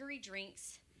 Sugary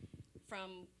drinks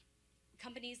from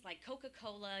companies like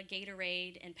Coca-Cola,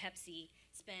 Gatorade, and Pepsi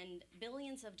spend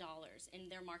billions of dollars in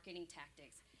their marketing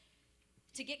tactics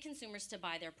to get consumers to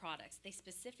buy their products. They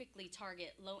specifically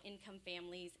target low-income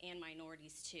families and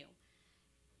minorities too.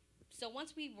 So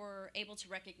once we were able to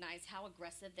recognize how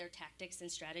aggressive their tactics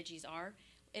and strategies are,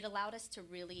 it allowed us to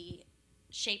really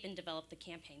shape and develop the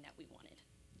campaign that we wanted.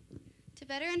 To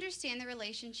better understand the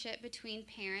relationship between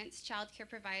parents, child care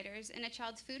providers, and a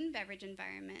child's food and beverage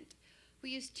environment, we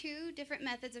used 2 different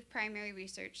methods of primary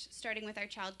research, starting with our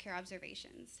child care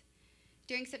observations.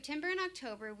 During September and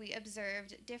October, we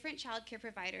observed different child care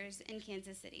providers in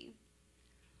Kansas City.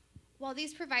 While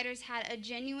these providers had a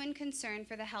genuine concern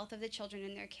for the health of the children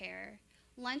in their care,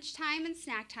 lunchtime and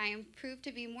snack time proved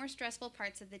to be more stressful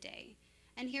parts of the day,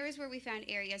 and here is where we found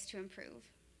areas to improve.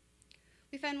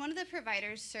 We found one of the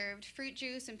providers served fruit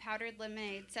juice and powdered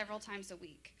lemonade several times a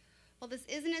week. While this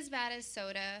isn't as bad as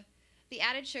soda, the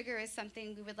added sugar is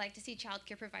something we would like to see child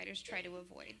care providers try to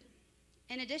avoid.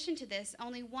 In addition to this,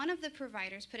 only one of the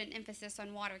providers put an emphasis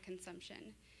on water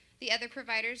consumption. The other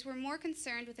providers were more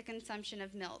concerned with the consumption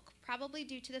of milk, probably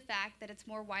due to the fact that it's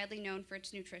more widely known for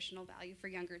its nutritional value for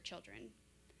younger children.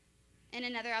 In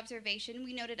another observation,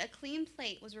 we noted a clean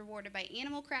plate was rewarded by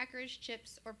animal crackers,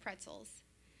 chips, or pretzels.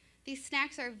 These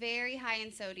snacks are very high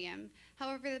in sodium.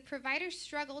 However, the providers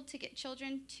struggled to get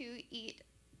children to eat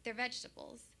their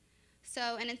vegetables.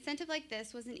 So an incentive like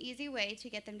this was an easy way to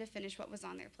get them to finish what was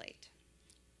on their plate.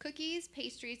 Cookies,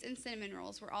 pastries, and cinnamon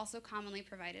rolls were also commonly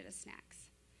provided as snacks.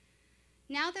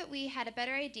 Now that we had a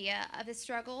better idea of the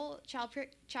struggle child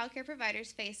care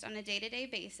providers faced on a day-to-day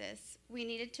basis, we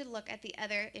needed to look at the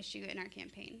other issue in our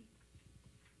campaign.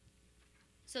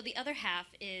 So the other half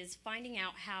is finding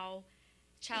out how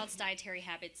child's dietary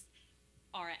habits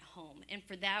are at home. And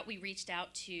for that, we reached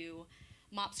out to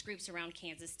MOPS groups around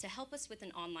Kansas to help us with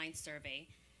an online survey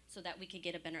so that we could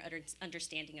get a better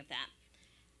understanding of that.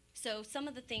 So some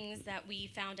of the things that we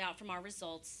found out from our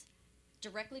results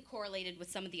directly correlated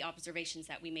with some of the observations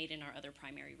that we made in our other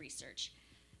primary research.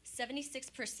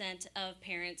 76% of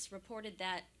parents reported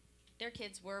that their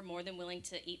kids were more than willing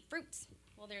to eat fruits.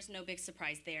 Well, there's no big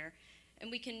surprise there. And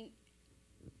we can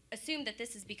assume that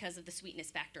this is because of the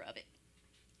sweetness factor of it.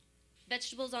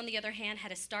 Vegetables, on the other hand,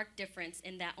 had a stark difference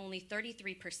in that only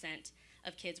 33%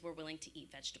 of kids were willing to eat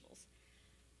vegetables.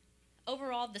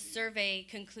 Overall, the survey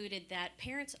concluded that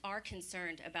parents are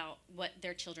concerned about what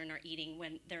their children are eating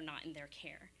when they're not in their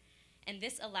care. And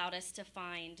this allowed us to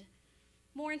find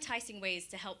more enticing ways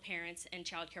to help parents and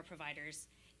child care providers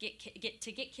get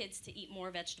kids to eat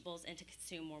more vegetables and to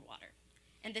consume more water.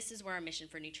 And this is where our mission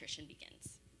for nutrition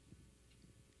begins.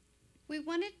 We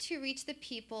wanted to reach the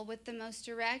people with the most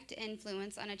direct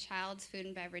influence on a child's food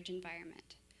and beverage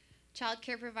environment. Child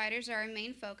care providers are our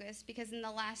main focus because in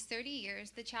the last 30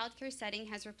 years, the child care setting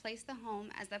has replaced the home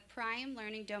as the prime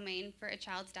learning domain for a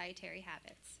child's dietary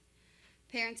habits.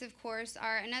 Parents, of course,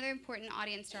 are another important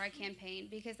audience to our campaign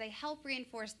because they help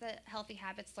reinforce the healthy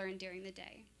habits learned during the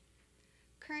day.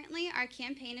 Currently, our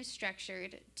campaign is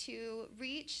structured to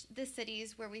reach the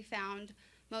cities where we found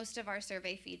most of our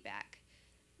survey feedback.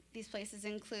 These places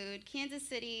include Kansas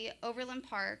City, Overland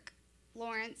Park,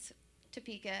 Lawrence,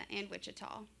 Topeka, and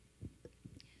Wichita.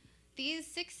 These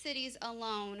 6 cities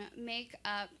alone make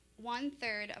up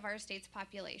 1/3 of our state's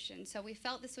population, so we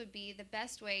felt this would be the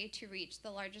best way to reach the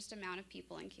largest amount of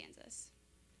people in Kansas.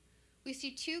 We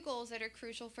see 2 goals that are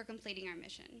crucial for completing our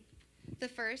mission. The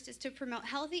first is to promote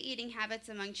healthy eating habits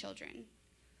among children.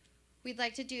 We'd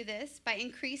like to do this by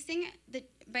increasing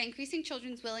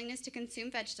children's willingness to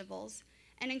consume vegetables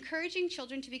and encouraging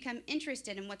children to become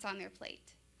interested in what's on their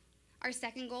plate. Our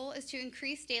second goal is to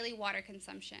increase daily water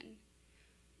consumption.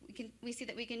 We see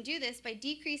that we can do this by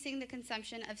decreasing the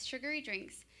consumption of sugary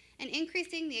drinks and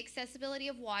increasing the accessibility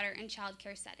of water in child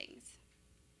care settings.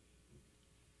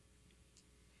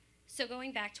 So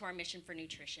going back to our mission for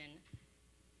nutrition,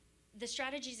 the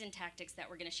strategies and tactics that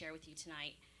we're going to share with you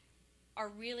tonight are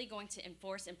really going to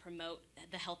enforce and promote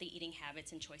the healthy eating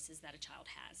habits and choices that a child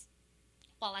has,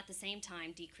 while at the same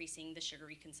time decreasing the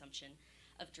sugary consumption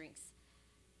of drinks.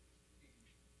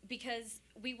 Because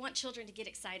we want children to get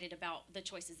excited about the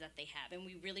choices that they have, and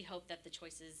we really hope that the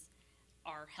choices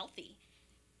are healthy.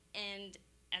 And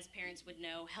as parents would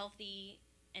know, healthy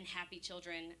and happy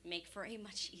children make for a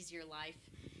much easier life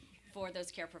for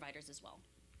those care providers as well.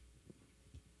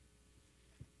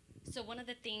 So one of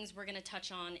the things we're going to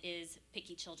touch on is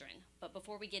picky children. But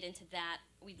before we get into that,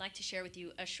 we'd like to share with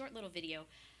you a short little video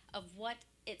of what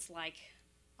it's like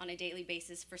on a daily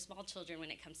basis for small children when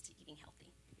it comes to eating healthy.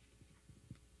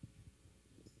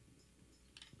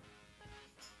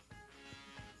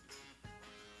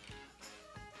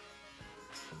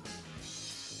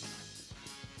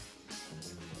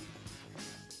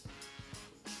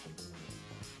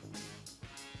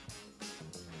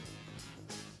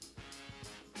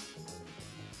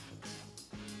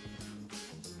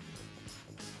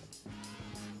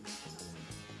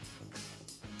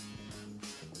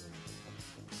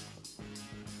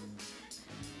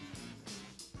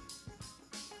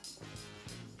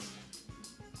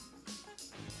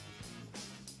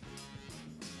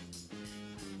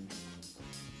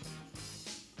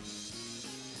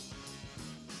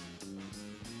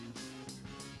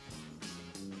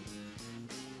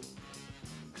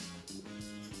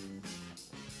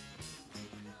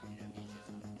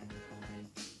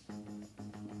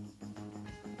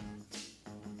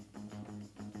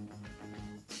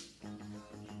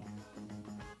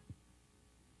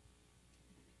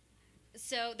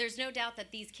 So there's no doubt that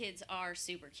these kids are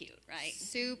super cute, right?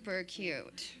 Super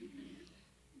cute.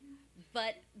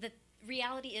 But the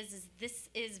reality is this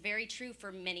is very true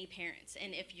for many parents.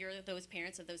 And if you're those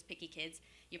parents of those picky kids,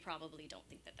 you probably don't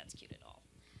think that that's cute at all.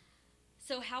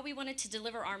 So how we wanted to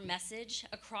deliver our message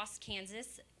across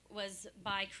Kansas was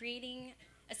by creating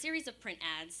a series of print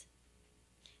ads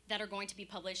that are going to be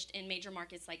published in major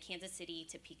markets like Kansas City,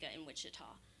 Topeka, and Wichita.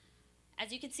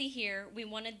 As you can see here, we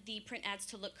wanted the print ads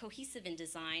to look cohesive in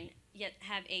design, yet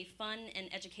have a fun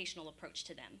and educational approach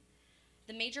to them.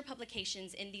 The major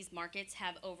publications in these markets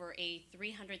have over a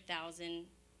 300,000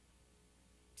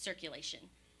 circulation.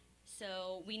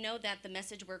 So we know that the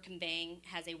message we're conveying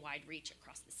has a wide reach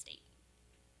across the state.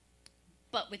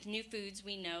 But with new foods,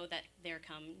 we know that there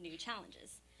come new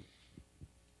challenges.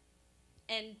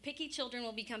 And picky children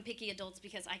will become picky adults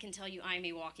because I can tell you I'm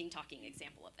a walking, talking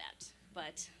example of that.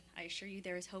 But I assure you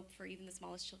there is hope for even the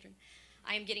smallest children.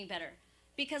 I am getting better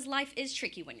because life is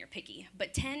tricky when you're picky,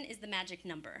 but 10 is the magic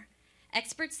number.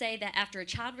 Experts say that after a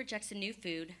child rejects a new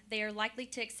food, they are likely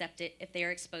to accept it if they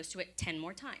are exposed to it 10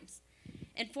 more times.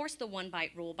 Enforce the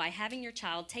one-bite rule by having your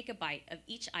child take a bite of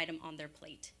each item on their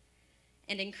plate.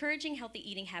 And encouraging healthy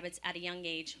eating habits at a young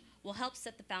age will help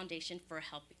set the foundation for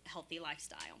a healthy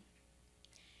lifestyle.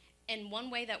 And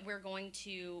one way that we're going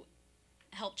to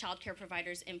help child care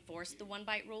providers enforce the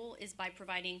one-bite rule is by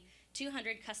providing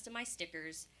 200 customized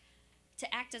stickers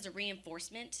to act as a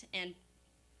reinforcement and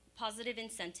positive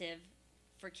incentive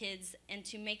for kids and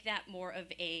to make that more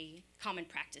of a common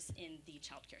practice in the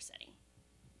child care setting.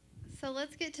 So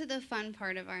let's get to the fun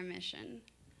part of our mission.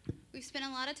 We've spent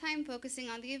a lot of time focusing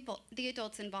on the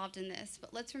adults involved in this,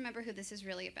 but let's remember who this is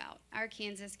really about, our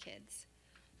Kansas kids.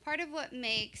 Part of what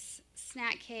makes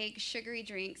snack cakes, sugary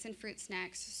drinks, and fruit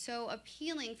snacks so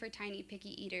appealing for tiny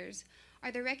picky eaters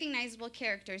are the recognizable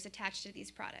characters attached to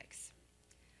these products.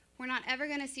 We're not ever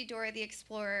going to see Dora the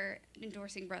Explorer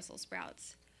endorsing Brussels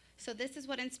sprouts, so this is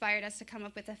what inspired us to come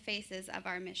up with the faces of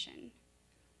our mission.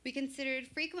 We considered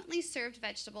frequently served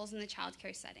vegetables in the child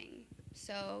care setting,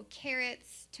 so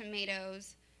carrots,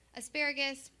 tomatoes,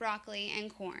 asparagus, broccoli,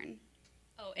 and corn.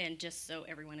 Oh, and just so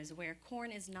everyone is aware,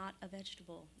 corn is not a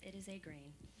vegetable. It is a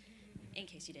grain, in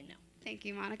case you didn't know. Thank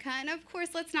you, Monica. And of course,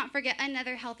 let's not forget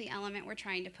another healthy element we're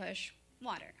trying to push,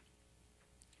 water.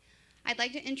 I'd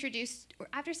like to introduce,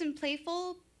 after some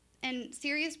playful and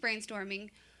serious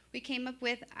brainstorming, we came up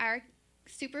with our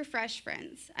super fresh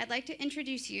friends. I'd like to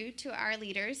introduce you to our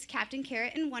leaders, Captain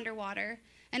Carrot and Wonder Water,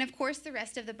 and of course the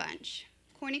rest of the bunch,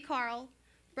 Corny Carl,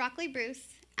 Broccoli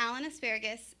Bruce, Alan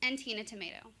Asparagus, and Tina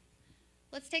Tomato.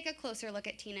 Let's take a closer look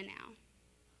at Tina now.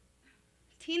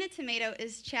 Tina Tomato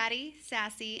is chatty,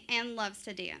 sassy, and loves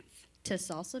to dance. To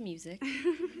salsa music.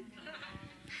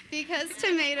 Because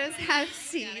tomatoes have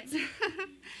seeds.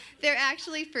 They're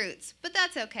actually fruits, but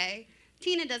that's okay.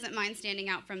 Tina doesn't mind standing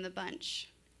out from the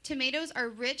bunch. Tomatoes are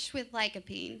rich with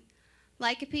lycopene.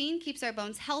 Lycopene keeps our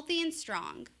bones healthy and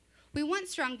strong. We want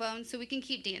strong bones so we can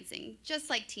keep dancing, just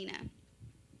like Tina.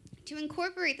 To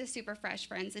incorporate the Super Fresh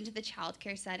Friends into the child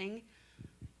care setting,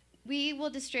 we will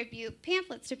distribute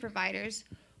pamphlets to providers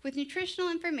with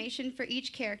nutritional information for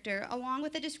each character, along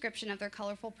with a description of their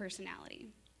colorful personality.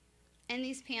 In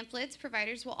these pamphlets,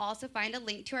 providers will also find a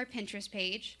link to our Pinterest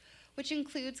page, which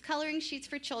includes coloring sheets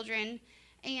for children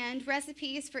and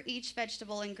recipes for each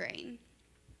vegetable and grain.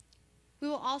 We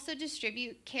will also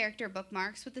distribute character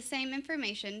bookmarks with the same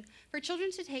information for children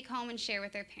to take home and share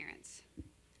with their parents.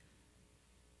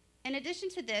 In addition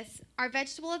to this, our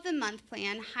Vegetable of the Month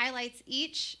plan highlights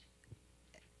each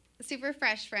Super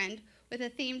Fresh Friend with a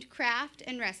themed craft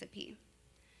and recipe.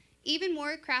 Even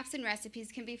more crafts and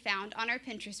recipes can be found on our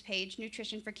Pinterest page,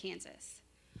 Nutrition for Kansas.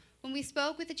 When we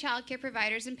spoke with the child care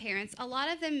providers and parents, a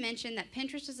lot of them mentioned that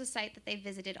Pinterest is a site that they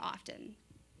visited often.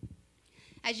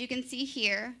 As you can see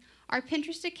here, our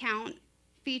Pinterest account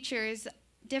features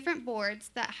different boards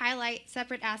that highlight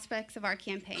separate aspects of our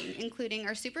campaign, including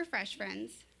our Super Fresh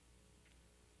Friends,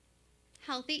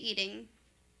 healthy eating,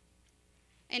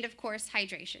 and of course,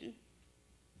 hydration.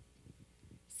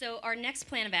 So our next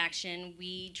plan of action,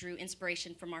 we drew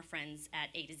inspiration from our friends at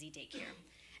A to Z Daycare.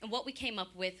 And what we came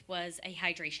up with was a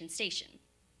hydration station.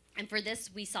 And for this,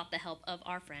 we sought the help of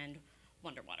our friend,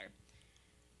 Wonder Water.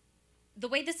 The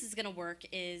way this is gonna work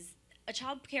is a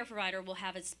child care provider will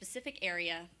have a specific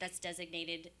area that's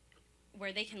designated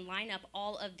where they can line up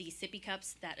all of the sippy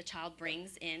cups that a child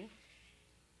brings in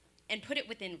and put it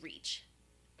within reach.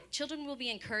 Children will be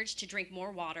encouraged to drink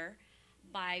more water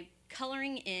by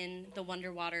coloring in the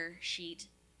Wonder Water sheet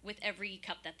with every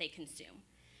cup that they consume.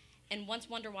 And once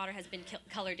Wonder Water has been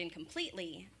colored in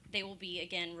completely, they will be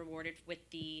again rewarded with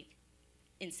the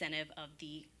incentive of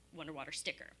the Wonder Water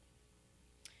sticker.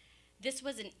 This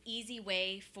was an easy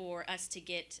way for us to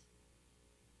get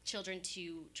children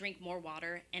to drink more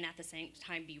water and at the same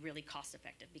time be really cost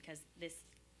effective, because this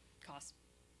costs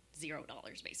 $0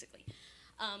 basically.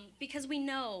 Because we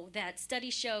know that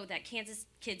studies show that Kansas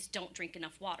kids don't drink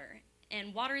enough water,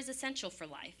 and water is essential for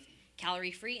life,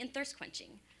 calorie-free and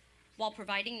thirst-quenching, while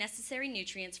providing necessary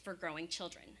nutrients for growing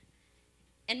children.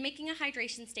 And making a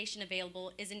hydration station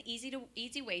available is an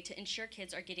easy way to ensure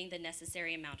kids are getting the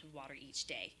necessary amount of water each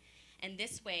day. And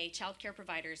this way, child care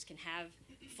providers can have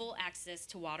full access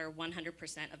to water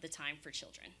 100% of the time for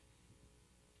children.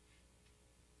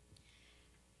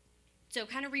 So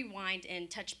kind of rewind and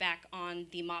touch back on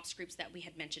the MOPS groups that we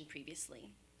had mentioned previously.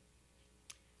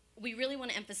 We really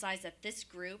want to emphasize that this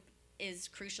group is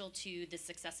crucial to the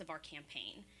success of our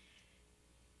campaign,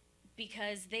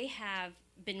 because they have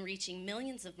been reaching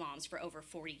millions of moms for over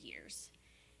 40 years.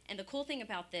 And the cool thing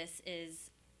about this is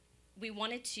we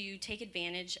wanted to take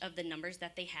advantage of the numbers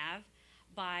that they have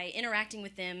by interacting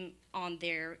with them on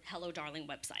their Hello Darling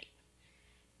website.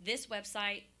 This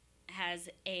website has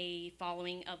a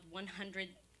following of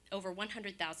over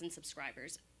 100,000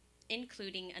 subscribers,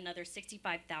 including another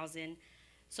 65,000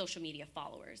 social media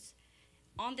followers.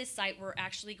 On this site, we're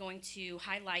actually going to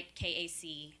highlight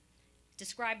KAC,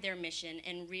 describe their mission,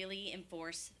 and really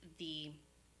enforce the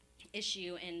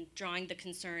issue and drawing the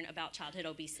concern about childhood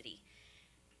obesity.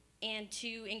 And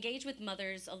to engage with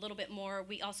mothers a little bit more,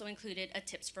 we also included a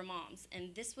tips for moms.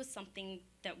 And this was something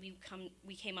that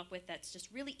we came up with that's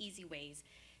just really easy ways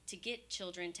to get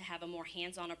children to have a more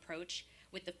hands-on approach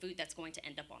with the food that's going to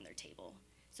end up on their table.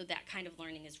 So that kind of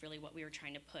learning is really what we were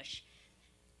trying to push.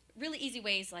 Really easy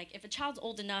ways, like if a child's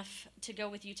old enough to go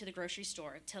with you to the grocery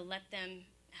store, to let them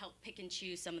help pick and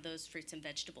choose some of those fruits and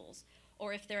vegetables.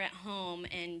 Or if they're at home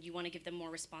and you want to give them more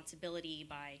responsibility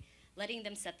by letting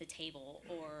them set the table,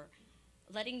 or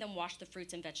letting them wash the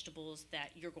fruits and vegetables that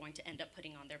you're going to end up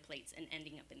putting on their plates and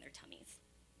ending up in their tummies.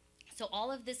 So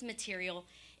all of this material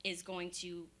is going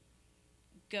to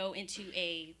go into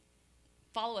a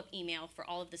follow-up email for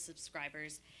all of the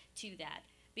subscribers to that,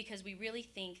 because we really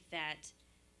think that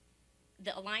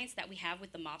the alliance that we have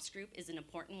with the MOPS group is an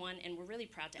important one, and we're really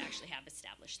proud to actually have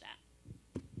established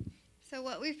that. So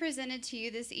what we've presented to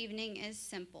you this evening is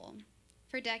simple.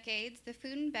 For decades, the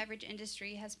food and beverage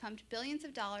industry has pumped billions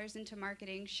of dollars into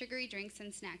marketing sugary drinks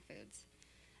and snack foods.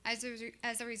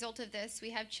 As a result of this, we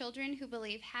have children who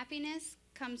believe happiness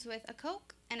comes with a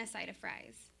Coke and a side of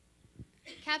fries.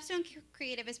 Capstone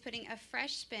Creative is putting a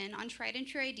fresh spin on tried and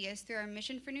true ideas through our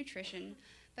mission for nutrition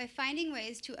by finding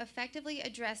ways to effectively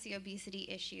address the obesity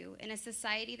issue in a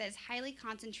society that is highly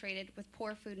concentrated with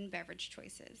poor food and beverage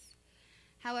choices.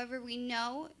 However, we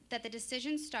know that the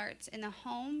decision starts in the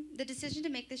home. The decision to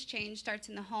make this change starts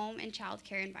in the home and child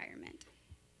care environment.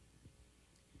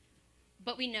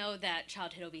 But we know that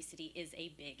childhood obesity is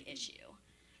a big issue.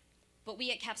 But we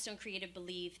at Capstone Creative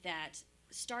believe that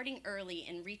starting early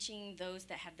and reaching those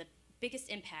that have the biggest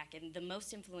impact and the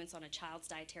most influence on a child's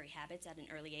dietary habits at an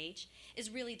early age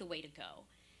is really the way to go.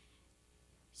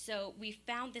 So we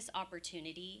found this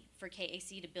opportunity for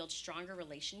KAC to build stronger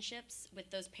relationships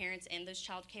with those parents and those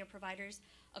child care providers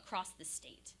across the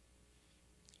state.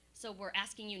 So we're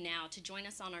asking you now to join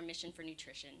us on our mission for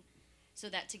nutrition so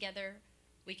that together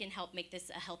we can help make this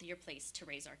a healthier place to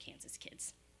raise our Kansas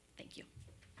kids. Thank you.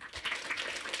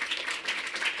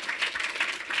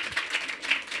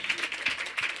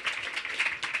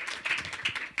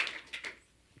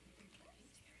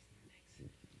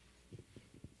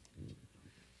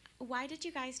 Why did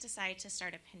you guys decide to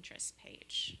start a Pinterest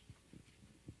page?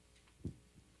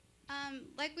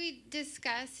 Like we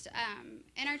discussed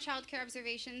in our child care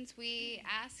observations, we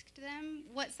asked them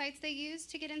what sites they used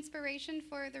to get inspiration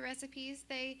for the recipes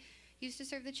they used to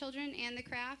serve the children and the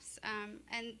crafts,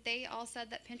 and they all said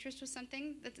that Pinterest was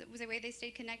something that was a way they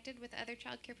stayed connected with other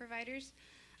child care providers,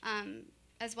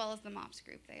 as well as the MOPS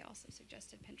group. They also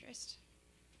suggested Pinterest.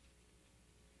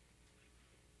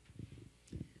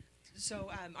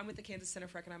 So I'm with the Kansas Center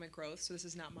for Economic Growth, so this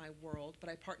is not my world, but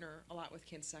I partner a lot with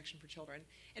Kansas Action for Children.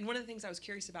 And one of the things I was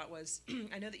curious about was,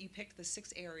 I know that you picked the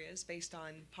 6 areas based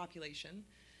on population,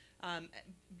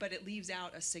 but it leaves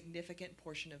out a significant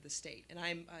portion of the state. And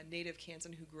I'm a native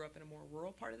Kansan who grew up in a more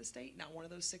rural part of the state, not one of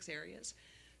those 6 areas.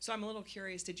 So I'm a little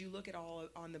curious, did you look at all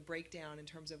on the breakdown in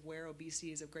terms of where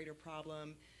obesity is a greater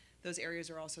problem? Those areas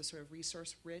are also sort of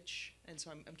resource rich, and so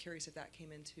I'm curious if that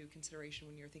came into consideration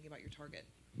when you were thinking about your target.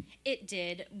 It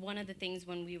did. One of the things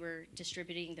when we were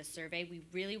distributing the survey, we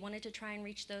really wanted to try and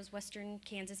reach those Western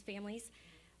Kansas families.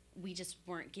 we just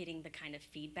weren't getting the kind of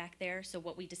feedback there. So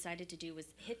what we decided to do was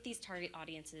hit these target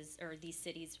audiences or these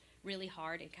cities really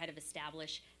hard and kind of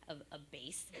establish a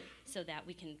base so that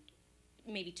we can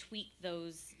maybe tweak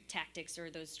those tactics or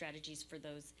those strategies for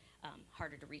those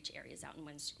harder to reach areas out in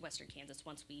Western Kansas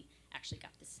once we actually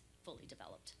got this fully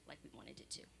developed like we wanted it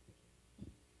to.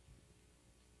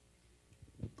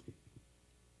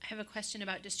 I have a question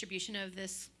about distribution of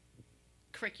this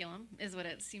curriculum, is what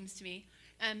it seems to me.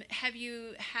 Do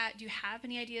you have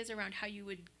any ideas around how you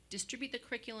would distribute the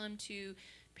curriculum to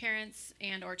parents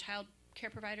and or child care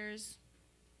providers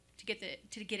to get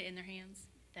it in their hands?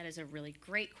 That is a really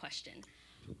great question.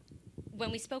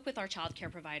 When we spoke with our child care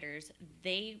providers,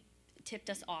 they tipped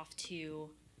us off to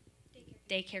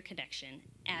Daycare Connection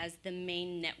as the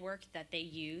main network that they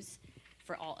use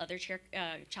for all other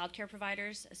child care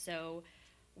providers. So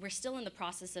we're still in the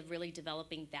process of really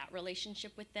developing that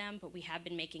relationship with them, but we have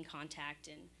been making contact,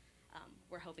 and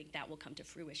we're hoping that will come to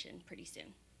fruition pretty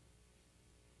soon.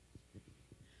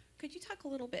 Could you talk a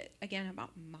little bit again about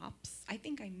MOPS? I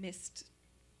think I missed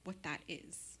what that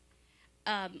is.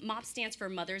 MOPS stands for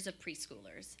Mothers of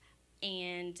Preschoolers,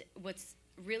 and what's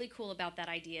really cool about that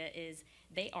idea is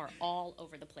they are all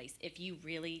over the place. If you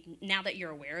really, now that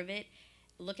you're aware of it,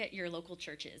 look at your local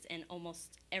churches, and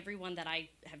almost everyone that I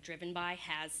have driven by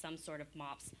has some sort of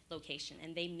MOPS location,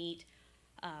 and they meet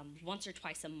once or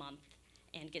twice a month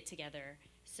and get together.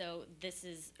 So this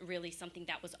is really something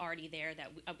that was already there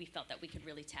that we felt that we could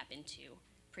really tap into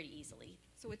pretty easily.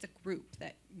 So it's a group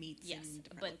that meets Yes, in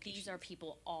different but locations. these are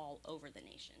people all over the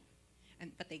nation.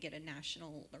 But they get a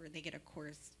national, or they get a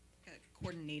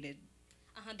coordinated.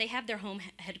 They have their home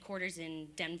headquarters in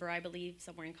Denver, I believe,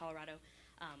 somewhere in Colorado.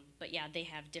 But yeah, they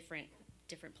have different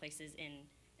places in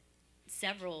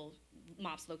several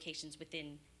MOPS locations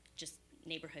within just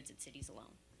neighborhoods and cities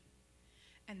alone.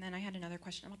 And then I had another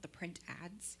question about the print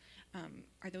ads.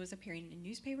 Are those appearing in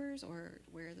newspapers, or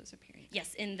where are those appearing?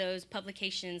 Yes, in those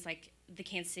publications like the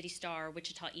Kansas City Star,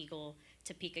 Wichita Eagle,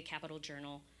 Topeka Capital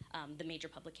Journal, the major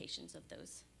publications of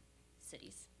those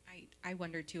cities. I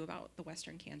wondered too about the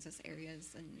Western Kansas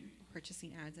areas and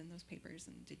purchasing ads in those papers,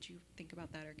 and did you think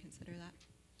about that or consider that?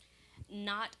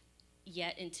 Not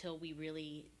yet, until we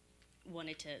really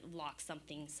wanted to lock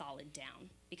something solid down,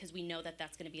 because we know that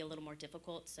that's going to be a little more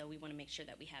difficult, so we want to make sure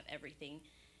that we have everything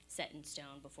set in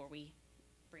stone before we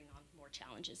bring on more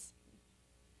challenges.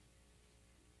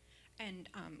 And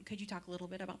could you talk a little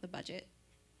bit about the budget?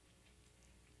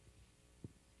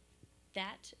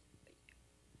 That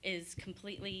is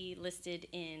completely listed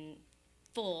in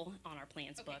full on our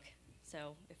plans book,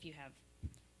 so if you have,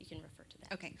 you can refer to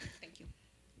that. Okay, thank you.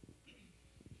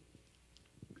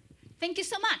 Thank you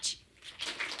so much.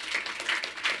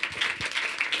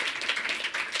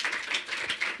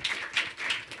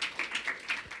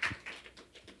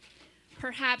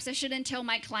 Perhaps I shouldn't tell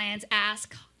my clients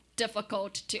ask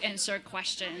difficult to answer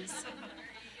questions.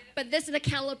 But this is the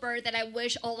caliber that I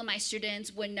wish all of my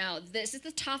students would know. This is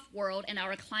the tough world, and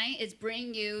our client is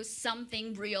bringing you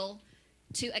something real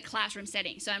to a classroom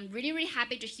setting. So I'm really, really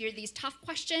happy to hear these tough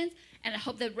questions, and I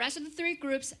hope the rest of the three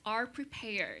groups are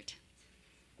prepared.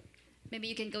 Maybe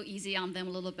you can go easy on them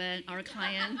a little bit, our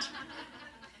client.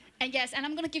 And yes, and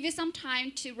I'm going to give you some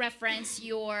time to reference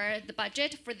the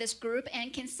budget for this group.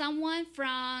 And can someone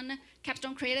from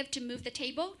Capstone Creative to move the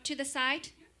table to the side?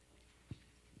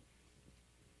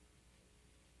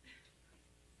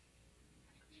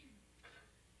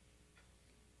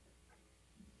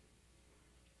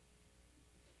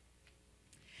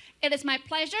 It is my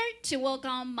pleasure to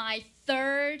welcome my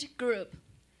third group,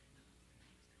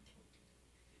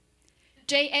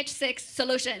 JH6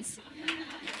 Solutions.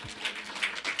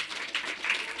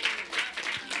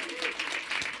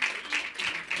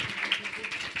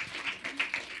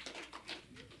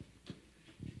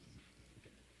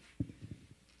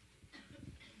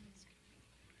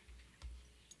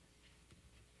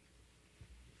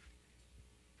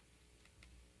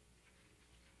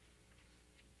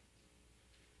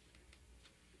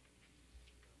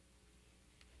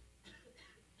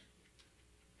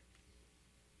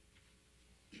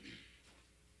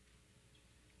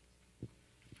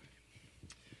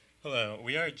 Hello,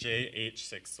 we are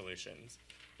JH6 Solutions.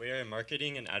 We are a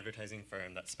marketing and advertising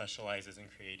firm that specializes in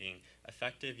creating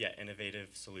effective yet innovative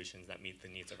solutions that meet the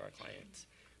needs of our clients.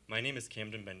 My name is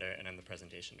Camden Bender, and I'm the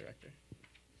presentation director.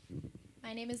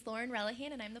 My name is Lauren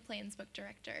Relihan, and I'm the plans book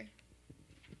director.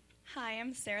 Hi,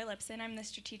 I'm Sarah Lipson. I'm the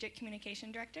strategic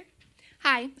communication director.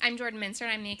 Hi, I'm Jordan Minster,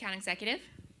 and I'm the account executive.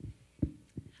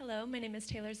 Hello, my name is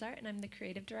Taylor Zart, and I'm the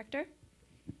creative director.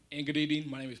 And good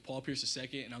evening, my name is Paul Pierce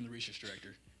II, and I'm the research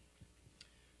director.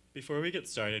 Before we get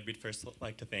started, we'd first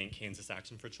like to thank Kansas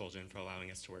Action for Children for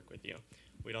allowing us to work with you.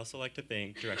 We'd also like to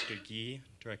thank Director Gee,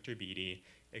 Director Beatty,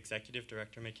 Executive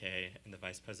Director McKay, and the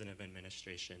Vice President of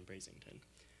Administration, Brazington.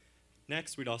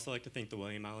 Next, we'd also like to thank the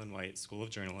William Allen White School of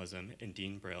Journalism and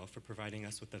Dean Brill for providing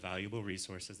us with the valuable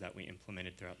resources that we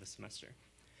implemented throughout the semester.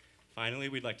 Finally,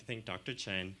 we'd like to thank Dr.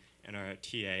 Chen and our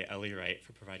TA, Ellie Wright,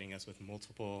 for providing us with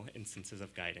multiple instances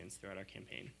of guidance throughout our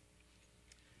campaign.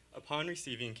 Upon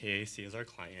receiving KAC as our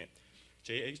client,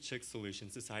 JH6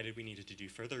 Solutions decided we needed to do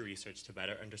further research to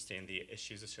better understand the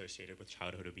issues associated with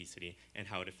childhood obesity and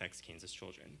how it affects Kansas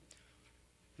children.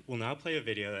 We'll now play a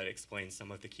video that explains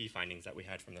some of the key findings that we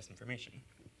had from this information.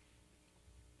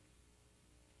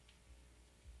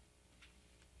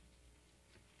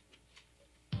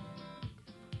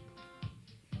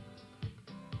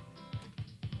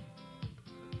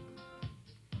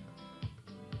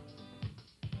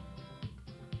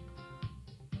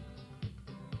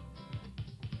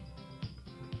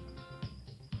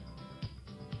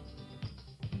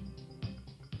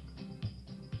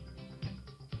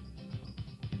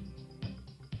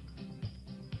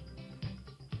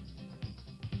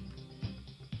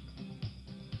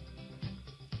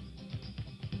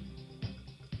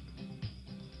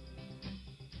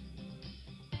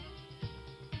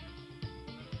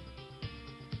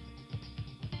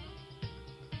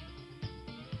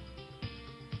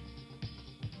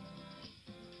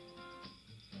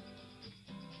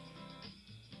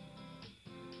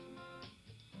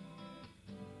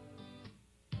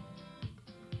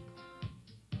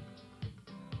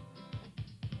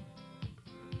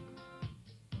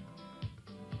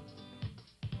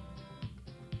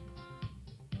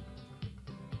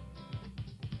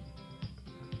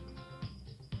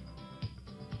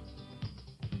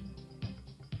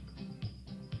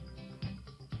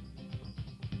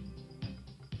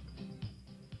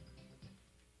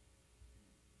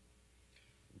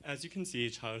 As you can see,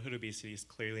 childhood obesity is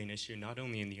clearly an issue not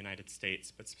only in the United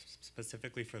States, but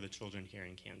specifically for the children here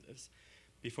in Kansas.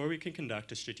 Before we could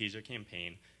conduct a strategic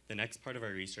campaign, the next part of our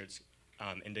research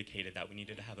indicated that we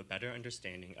needed to have a better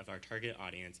understanding of our target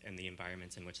audience and the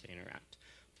environments in which they interact.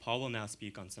 Paul will now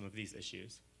speak on some of these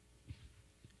issues.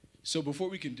 So before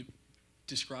we can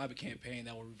describe a campaign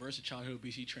that will reverse the childhood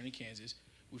obesity trend in Kansas,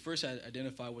 we first had to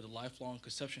identify what the lifelong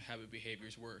consumption habit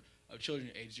behaviors were of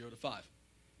children aged 0 to 5.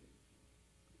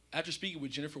 After speaking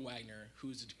with Jennifer Wagner, who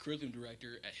is the curriculum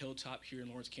director at Hilltop here in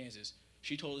Lawrence, Kansas,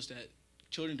 she told us that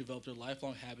children develop their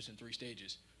lifelong habits in 3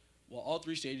 stages. While all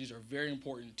 3 stages are very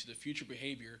important to the future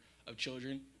behavior of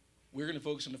children, we're going to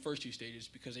focus on the first 2 stages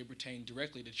because they pertain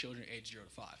directly to children aged 0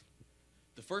 to 5.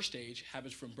 The first stage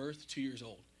happens from birth to 2 years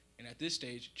old, and at this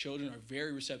stage, children are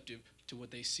very receptive to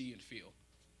what they see and feel.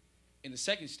 In the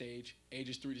second stage,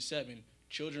 ages 3 to 7,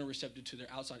 children are receptive to their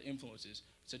outside influences,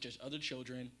 such as other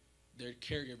children, their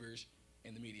caregivers,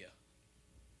 and the media.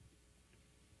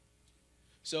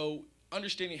 So,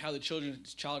 understanding how the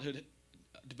children's childhood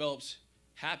develops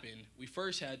happen, we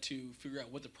first had to figure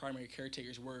out what the primary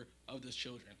caretakers were of those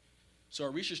children. So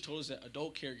our research told us that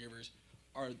adult caregivers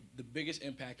are the biggest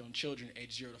impact on children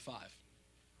aged 0 to 5.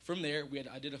 From there, we had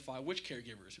to identify which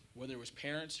caregivers, whether it was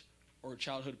parents or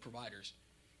childhood providers.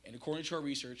 And according to our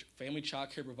research, family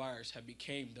child care providers have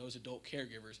become those adult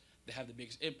caregivers that have the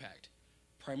biggest impact,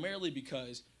 primarily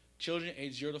because children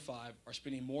aged 0 to 5 are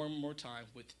spending more and more time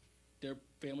with their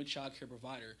family child care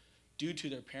provider due to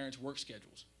their parents' work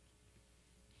schedules.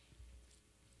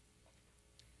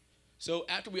 So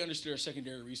after we understood our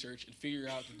secondary research and figured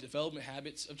out the development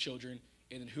habits of children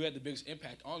and then who had the biggest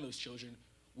impact on those children,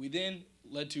 we then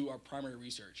led to our primary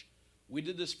research. We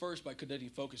did this first by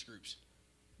conducting focus groups.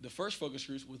 The first focus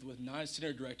group was with 9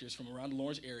 center directors from around the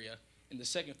Lawrence area, and the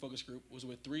second focus group was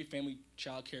with 3 family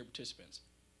child care participants.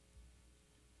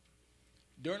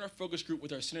 During our focus group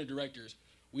with our center directors,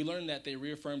 we learned that they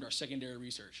reaffirmed our secondary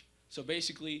research. So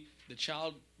basically,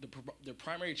 the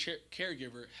primary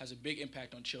caregiver has a big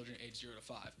impact on children aged 0 to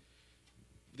 5.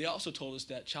 They also told us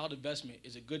that child investment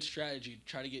is a good strategy to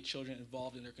try to get children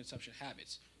involved in their consumption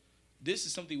habits. This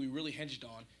is something we really hinged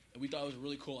on, and we thought it was a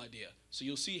really cool idea. So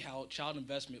you'll see how child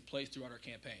investment plays throughout our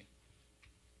campaign.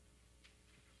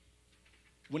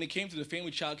 When it came to the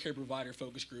family child care provider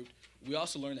focus group, we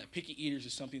also learned that picky eaters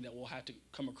is something that we'll have to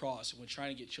come across when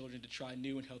trying to get children to try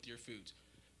new and healthier foods.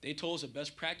 They told us the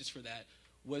best practice for that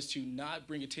was to not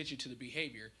bring attention to the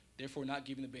behavior, therefore not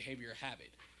giving the behavior a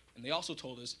habit. And they also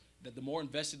told us that the more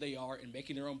invested they are in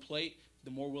making their own plate, the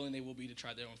more willing they will be to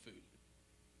try their own food.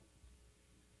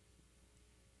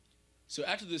 So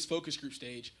after this focus group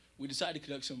stage, we decided to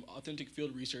conduct some authentic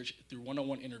field research through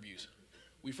one-on-one interviews.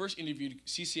 We first interviewed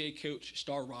CCA coach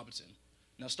Star Robinson.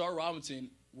 Now, Star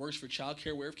Robinson works for Child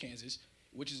Care Aware of Kansas,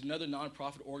 which is another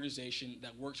nonprofit organization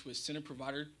that works with center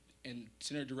provider and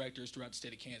center directors throughout the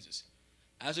state of Kansas.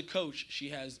 As a coach, she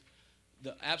has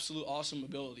the absolute awesome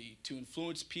ability to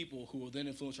influence people who will then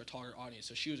influence our target audience,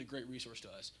 so she was a great resource to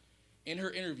us. In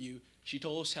her interview, she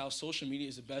told us how social media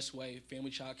is the best way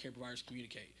family child care providers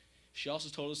communicate. She also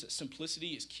told us that simplicity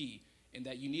is key and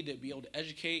that you need to be able to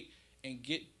educate and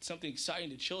get something exciting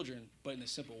to children, but in a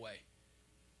simple way.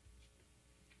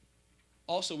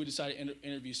 Also, we decided to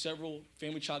interview several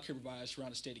family child care providers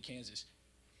around the state of Kansas.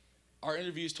 Our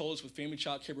interviews told us with family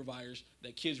child care providers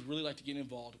that kids really like to get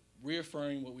involved,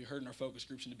 reaffirming what we heard in our focus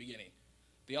groups in the beginning.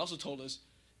 They also told us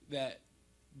that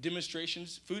food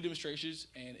demonstrations,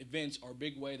 and events are a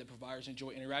big way that providers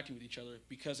enjoy interacting with each other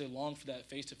because they long for that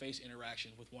face-to-face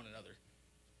interaction with one another.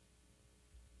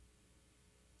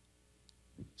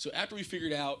 So after we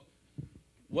figured out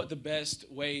what the best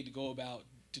way to go about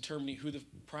determining who the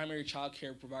primary child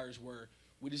care providers were,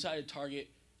 we decided to target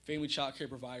family child care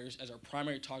providers as our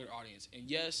primary target audience. And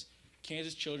yes,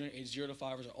 Kansas children aged 0 to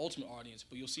 5 is our ultimate audience,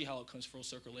 but you'll see how it comes full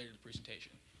circle later in the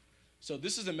presentation. So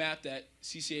this is a map that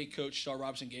CCA coach Star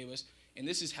Robinson gave us, and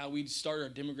this is how we started our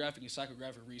demographic and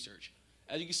psychographic research.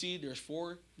 As you can see, there's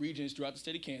 4 regions throughout the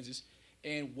state of Kansas,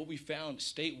 and what we found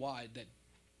statewide that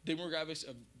demographics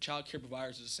of child care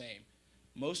providers is the same.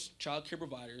 Most child care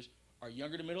providers are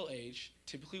younger to middle age,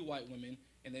 typically white women,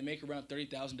 and they make around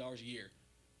 $30,000 a year.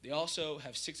 They also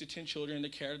have 6 to 10 children in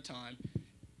their care at a time,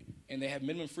 and they have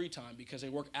minimum free time because they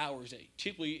work hours that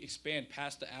typically expand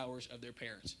past the hours of their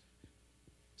parents.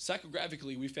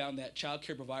 Psychographically, we found that child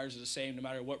care providers are the same no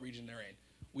matter what region they're in.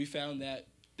 We found that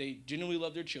they genuinely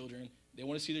love their children, they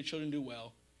want to see their children do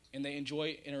well, and they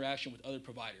enjoy interaction with other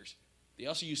providers. They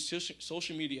also use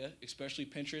social media, especially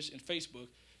Pinterest and Facebook,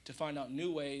 to find out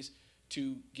new ways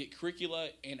to get curricula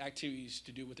and activities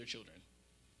to do with their children.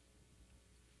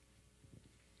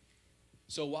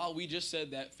 So while we just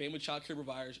said that family child care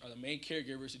providers are the main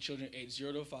caregivers of children aged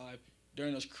 0 to 5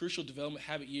 during those crucial development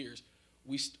habit years,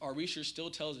 our research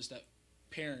still tells us that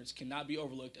parents cannot be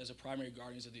overlooked as the primary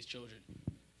guardians of these children.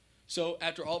 So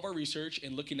after all of our research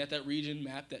and looking at that region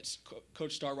map that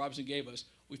Coach Star Robinson gave us,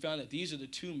 we found that these are the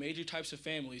 2 major types of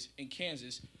families in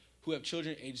Kansas who have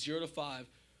children aged 0 to 5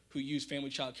 who use family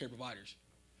child care providers.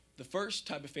 The first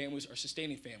type of families are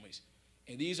sustaining families,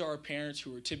 and these are parents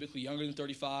who are typically younger than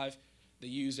 35. They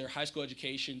use their high school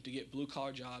education to get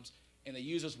blue-collar jobs, and they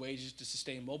use those wages to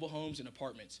sustain mobile homes and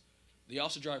apartments. They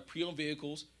also drive pre-owned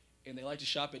vehicles, and they like to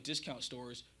shop at discount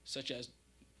stores such as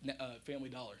Family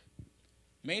Dollar.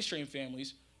 Mainstream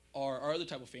families are our other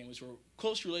type of families who are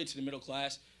closely related to the middle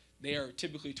class. They are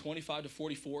typically 25 to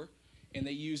 44, and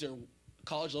they use their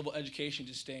college-level education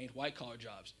to sustain white-collar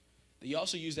jobs. They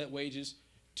also use their wages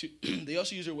to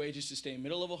sustain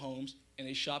middle-level homes, and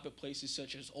they shop at places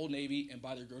such as Old Navy and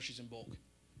buy their groceries in bulk.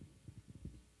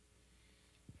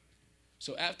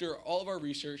 So after all of our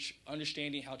research,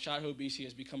 understanding how childhood obesity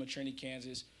has become a trend in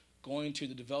Kansas, going to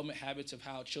the development habits of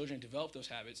how children develop those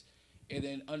habits, and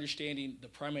then understanding the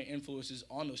primary influences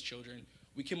on those children,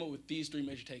 we came up with these 3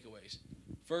 major takeaways.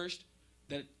 First,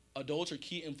 that adults are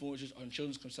key influencers on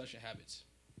children's consumption habits.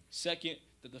 Second,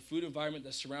 that the food environment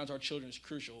that surrounds our children is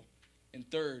crucial. And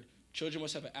third, children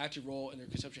must have an active role in their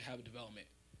consumption habit development.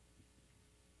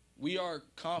 We are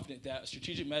confident that a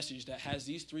strategic message that has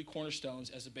these 3 cornerstones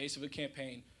as the base of a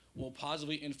campaign will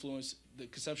positively influence the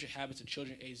consumption habits of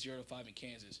children aged 0 to 5 in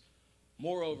Kansas.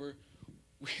 Moreover,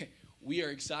 we are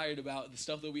excited about the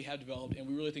stuff that we have developed, and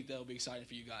we really think that will be exciting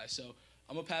for you guys. So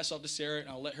I'm going to pass off to Sarah, and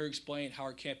I'll let her explain how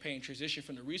our campaign transitioned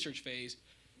from the research phase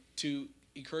to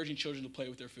encouraging children to play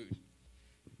with their food.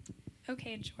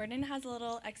 Okay, Jordan has a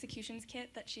little executions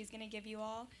kit that she's going to give you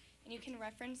all, and you can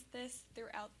reference this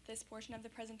throughout this portion of the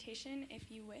presentation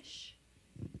if you wish.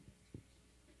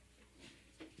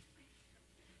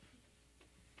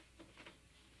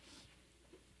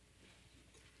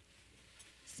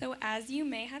 So as you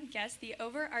may have guessed, the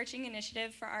overarching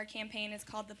initiative for our campaign is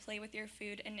called the Play With Your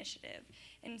Food Initiative.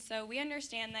 And so we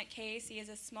understand that KAC is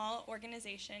a small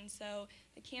organization, so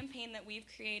the campaign that we've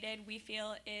created we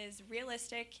feel is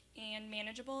realistic and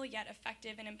manageable, yet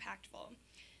effective and impactful.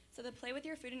 So the Play With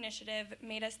Your Food Initiative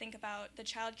made us think about the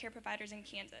child care providers in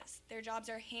Kansas. Their jobs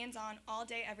are hands-on all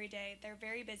day, every day. They're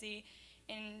very busy,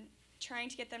 and trying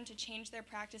to get them to change their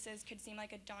practices could seem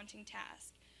like a daunting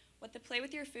task. What the Play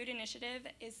With Your Food Initiative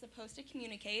is supposed to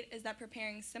communicate is that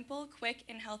preparing simple, quick,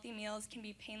 and healthy meals can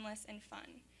be painless and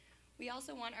fun. We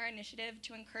also want our initiative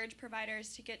to encourage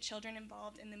providers to get children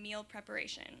involved in the meal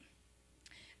preparation.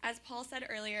 As Paul said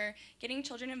earlier, getting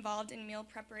children involved in meal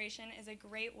preparation is a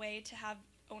great way to have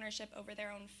ownership over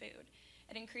their own food.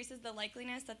 It increases the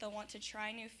likeliness that they'll want to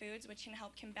try new foods, which can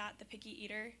help combat the picky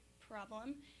eater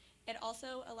problem. It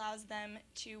also allows them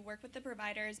to work with the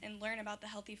providers and learn about the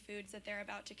healthy foods that they're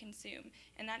about to consume.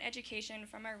 And that education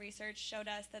from our research showed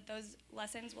us that those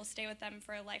lessons will stay with them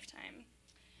for a lifetime.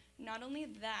 Not only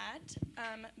that,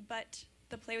 but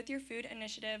the Play With Your Food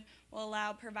initiative will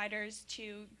allow providers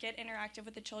to get interactive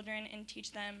with the children and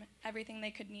teach them everything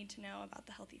they could need to know about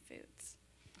the healthy foods.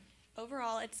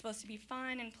 Overall, it's supposed to be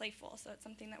fun and playful, so it's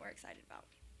something that we're excited about.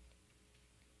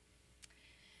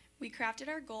 We crafted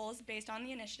our goals based on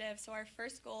the initiative, so our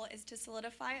first goal is to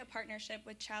solidify a partnership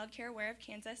with Child Care Aware of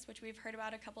Kansas, which we've heard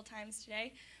about a couple times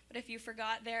today. But if you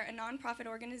forgot, they're a nonprofit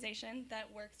organization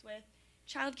that works with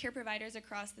child care providers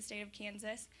across the state of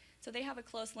Kansas. So they have a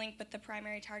close link with the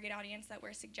primary target audience that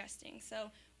we're suggesting.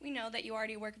 So we know that you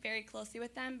already work very closely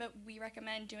with them, but we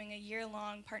recommend doing a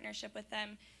year-long partnership with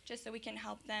them just so we can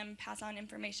help them pass on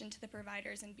information to the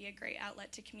providers and be a great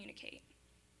outlet to communicate.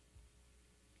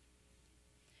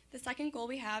 The second goal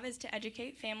we have is to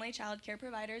educate family child care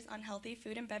providers on healthy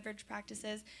food and beverage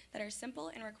practices that are simple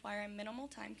and require a minimal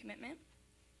time commitment.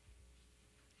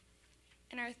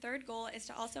 And our third goal is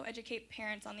to also educate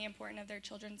parents on the importance of their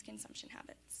children's consumption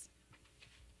habits.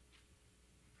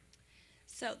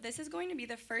 So this is going to be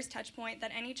the first touch point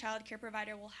that any child care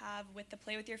provider will have with the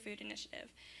Play With Your Food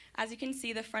initiative. As you can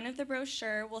see, the front of the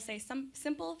brochure will say some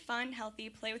simple, fun, healthy,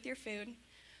 play with your food.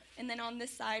 And then on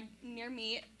this side, near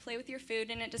me, Play With Your Food,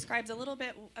 and it describes a little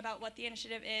bit about what the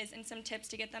initiative is and some tips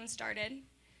to get them started.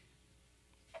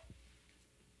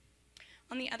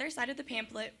 On the other side of the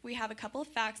pamphlet, we have a couple of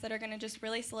facts that are going to just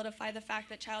really solidify the fact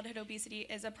that childhood obesity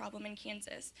is a problem in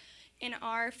Kansas. In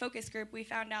our focus group, we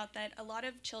found out that a lot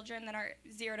of children that are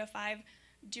 0 to 5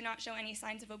 do not show any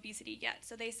signs of obesity yet.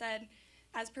 So they said,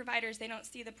 as providers, they don't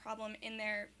see the problem in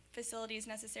their facilities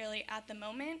necessarily at the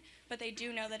moment, but they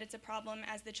do know that it's a problem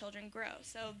as the children grow.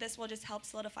 So this will just help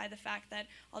solidify the fact that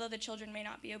although the children may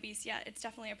not be obese yet, it's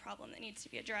definitely a problem that needs to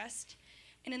be addressed.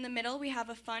 And in the middle, we have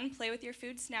a fun Play With Your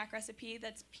Food snack recipe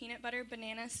that's peanut butter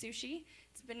banana sushi.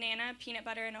 It's banana, peanut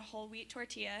butter, and a whole wheat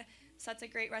tortilla. So that's a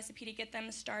great recipe to get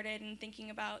them started and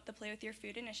thinking about the Play With Your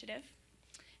Food initiative.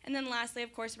 And then lastly,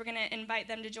 of course, we're going to invite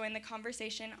them to join the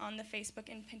conversation on the Facebook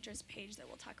and Pinterest page that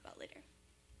we'll talk about later.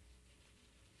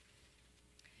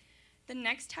 The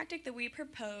next tactic that we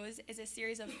propose is a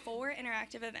series of 4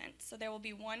 interactive events. So there will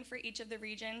be one for each of the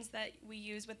regions that we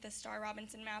use with the Star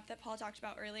Robinson map that Paul talked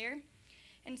about earlier.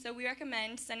 And so we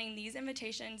recommend sending these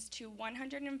invitations to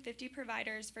 150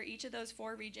 providers for each of those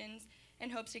 4 regions in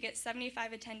hopes to get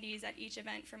 75 attendees at each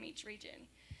event from each region.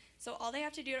 So all they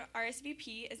have to do to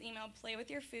RSVP is email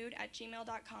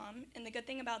playwithyourfood@gmail.com. And the good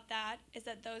thing about that is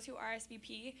that those who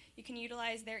RSVP, you can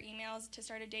utilize their emails to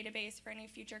start a database for any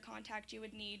future contact you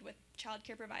would need with child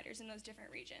care providers in those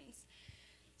different regions.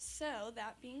 So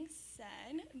that being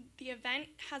said, the event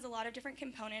has a lot of different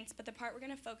components, but the part we're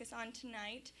going to focus on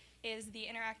tonight is the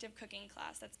interactive cooking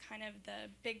class. That's kind of the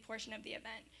big portion of the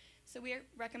event. So we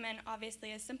recommend,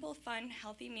 obviously, a simple, fun,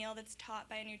 healthy meal that's taught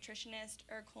by a nutritionist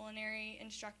or culinary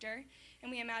instructor.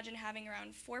 And we imagine having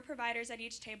around 4 providers at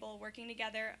each table working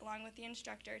together along with the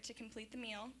instructor to complete the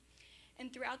meal.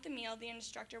 And throughout the meal, the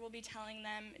instructor will be telling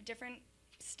them different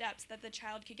steps that the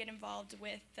child could get involved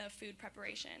with the food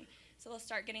preparation. So they'll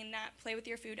start getting that Play With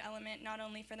Your Food element, not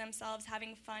only for themselves,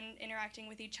 having fun interacting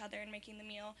with each other and making the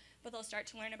meal, but they'll start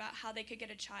to learn about how they could get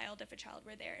a child, if a child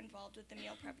were there, involved with the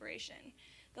meal preparation.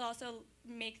 They'll also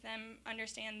make them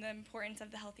understand the importance of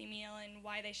the healthy meal and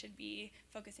why they should be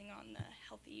focusing on the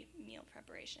healthy meal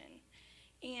preparation.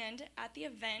 And at the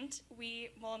event,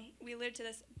 we alluded to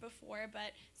this before,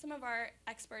 but some of our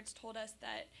experts told us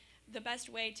that the best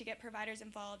way to get providers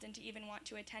involved and to even want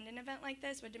to attend an event like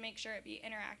this would to make sure it be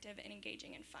interactive and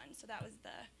engaging and fun. So that was the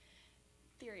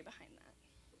theory behind that.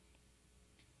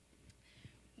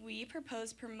 We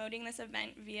propose promoting this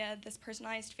event via this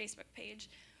personalized Facebook page.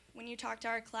 When you talked to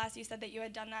our class, you said that you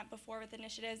had done that before with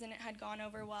initiatives and it had gone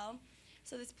over well.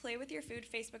 So this Play With Your Food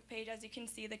Facebook page, as you can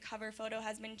see, the cover photo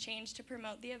has been changed to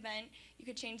promote the event. You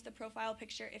could change the profile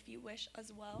picture if you wish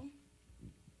as well.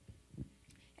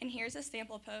 And here's a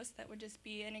sample post that would just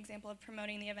be an example of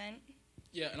promoting the event.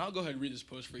 Yeah, and I'll go ahead and read this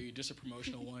post for you, just a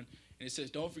promotional one. And it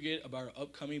says, don't forget about our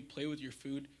upcoming Play With Your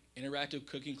Food interactive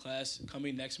cooking class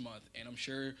coming next month. And I'm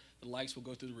sure the likes will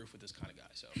go through the roof with this kind of guy.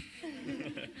 So.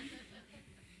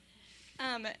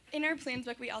 In our plans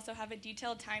book, we also have a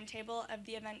detailed timetable of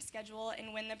the event schedule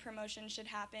and when the promotion should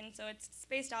happen. So it's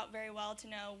spaced out very well to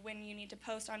know when you need to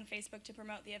post on Facebook to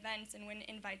promote the events and when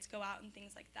invites go out and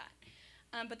things like that.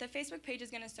 But the Facebook page is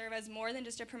going to serve as more than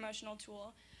just a promotional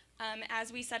tool.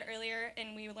 As we said earlier,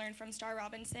 and we learned from Star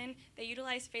Robinson, they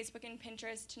utilize Facebook and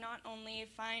Pinterest to not only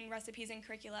find recipes and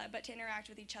curricula, but to interact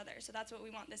with each other. So that's what we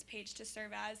want this page to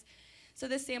serve as. So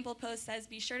this sample post says,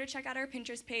 be sure to check out our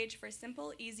Pinterest page for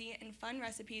simple, easy, and fun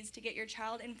recipes to get your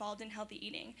child involved in healthy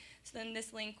eating. So then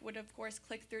this link would, of course,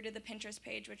 click through to the Pinterest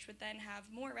page, which would then have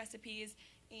more recipes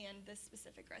and this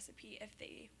specific recipe if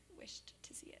they wished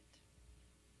to see it.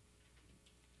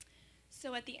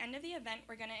 So at the end of the event,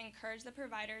 we're going to encourage the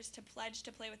providers to pledge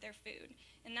to play with their food.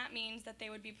 And that means that they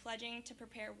would be pledging to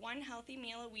prepare one healthy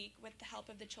meal a week with the help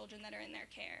of the children that are in their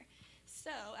care.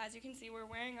 So as you can see, we're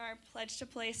wearing our Pledge to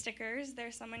Play stickers.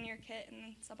 There's some in your kit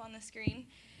and it's up on the screen.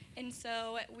 And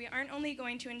so we aren't only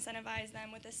going to incentivize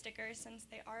them with a sticker since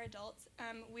they are adults,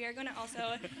 we are going to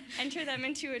also enter them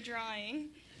into a drawing.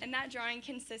 And that drawing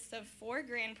consists of 4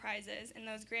 grand prizes, and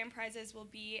those grand prizes will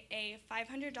be a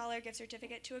 $500 gift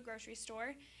certificate to a grocery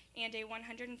store and a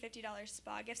 $150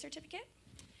 spa gift certificate.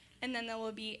 And then there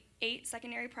will be 8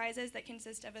 secondary prizes that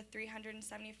consist of a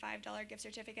 $375 gift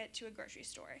certificate to a grocery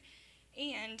store.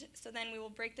 And so then we will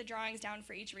break the drawings down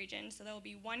for each region. So there will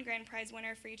be 1 grand prize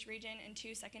winner for each region and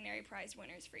 2 secondary prize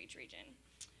winners for each region.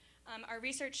 Our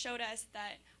research showed us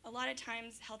that a lot of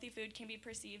times healthy food can be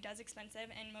perceived as expensive,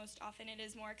 and most often it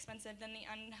is more expensive than the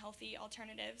unhealthy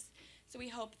alternatives. So we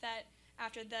hope that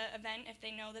after the event, if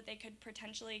they know that they could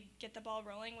potentially get the ball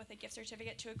rolling with a gift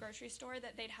certificate to a grocery store,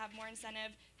 that they'd have more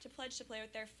incentive to pledge to play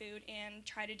with their food and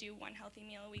try to do one healthy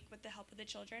meal a week with the help of the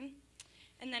children.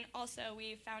 And then also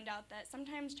we found out that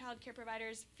sometimes child care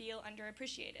providers feel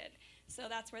underappreciated. So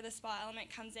that's where the spa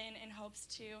element comes in hopes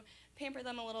to pamper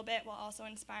them a little bit while also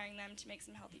inspiring them to make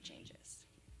some healthy changes.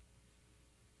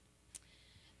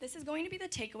 This is going to be the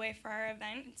takeaway for our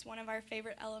event. It's one of our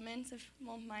favorite elements,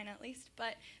 well, mine at least,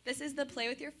 but this is the Play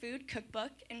With Your Food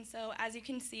cookbook. And so as you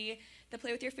can see, the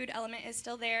Play With Your Food element is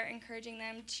still there, encouraging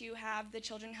them to have the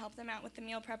children help them out with the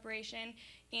meal preparation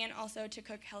and also to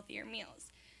cook healthier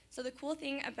meals. So the cool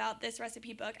thing about this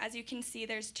recipe book, as you can see,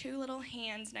 there's 2 little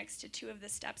hands next to 2 of the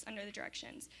steps under the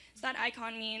directions. So that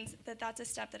icon means that that's a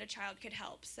step that a child could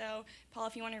help. So Paul,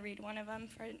 if you want to read one of them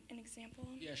for an example.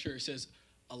 Yeah, sure. It says,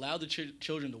 allow the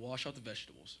children to wash off the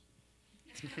vegetables.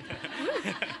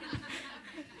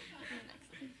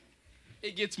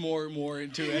 It gets more and more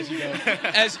into it as you go.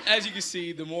 As you can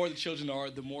see, the more the children are,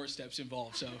 the more steps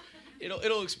involved. So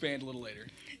it'll expand a little later.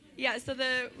 Yeah, so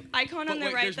the icon on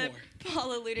the right that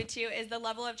Paul alluded to is the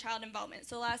level of child involvement.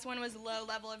 So the last one was low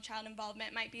level of child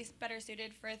involvement, might be better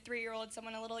suited for a 3-year-old,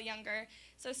 someone a little younger.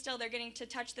 So still they're getting to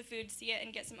touch the food, see it,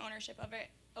 and get some ownership of it,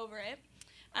 over it.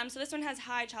 So this one has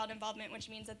high child involvement, which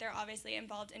means that they're obviously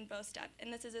involved in both steps.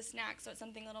 And this is a snack, so it's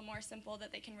something a little more simple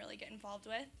that they can really get involved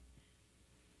with.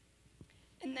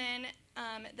 And then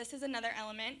this is another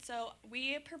element. So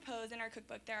we propose in our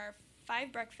cookbook there are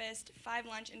 5 breakfast, 5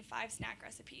 lunch, and 5 snack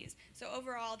recipes. So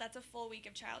overall, that's a full week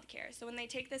of childcare. So when they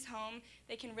take this home,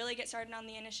 they can really get started on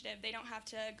the initiative. They don't have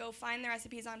to go find the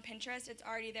recipes on Pinterest. It's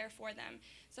already there for them.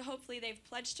 So hopefully they've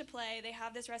pledged to play, they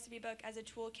have this recipe book as a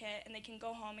toolkit, and they can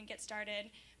go home and get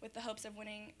started with the hopes of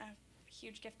winning a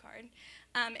huge gift card.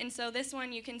 And so this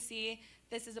one, you can see,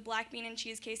 this is a black bean and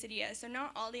cheese quesadilla. So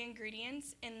not all the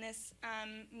ingredients in this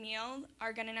meal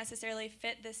are going to necessarily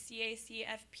fit the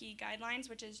CACFP guidelines,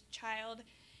 which is Child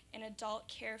and Adult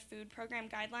Care Food Program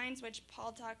guidelines, which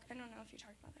Paul talked, I don't know if you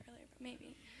talked about that earlier, but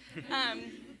maybe.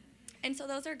 And so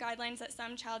those are guidelines that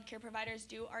some child care providers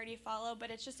do already follow, but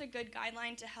it's just a good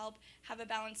guideline to help have a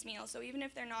balanced meal. So even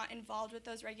if they're not involved with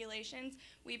those regulations,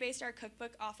 we based our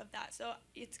cookbook off of that. So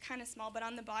it's kind of small, but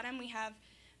on the bottom we have,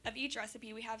 of each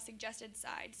recipe, we have suggested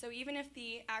sides. So even if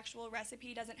the actual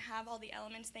recipe doesn't have all the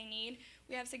elements they need,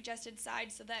 we have suggested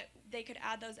sides so that they could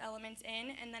add those elements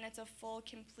in, and then it's a full,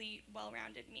 complete,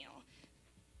 well-rounded meal.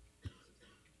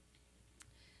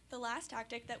 The last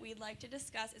tactic that we'd like to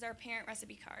discuss is our parent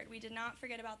recipe card. We did not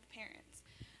forget about the parents.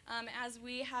 As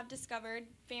we have discovered,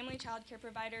 family child care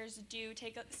providers do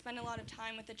spend a lot of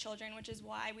time with the children, which is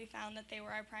why we found that they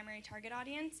were our primary target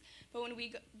audience. But when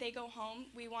they go home,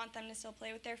 we want them to still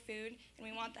play with their food, and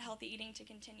we want the healthy eating to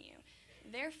continue.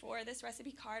 Therefore, this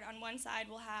recipe card on one side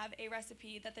will have a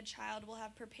recipe that the child will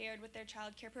have prepared with their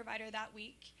child care provider that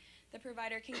week. The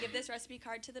provider can give this recipe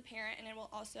card to the parent, and it will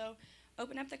also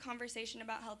open up the conversation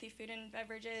about healthy food and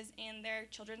beverages and their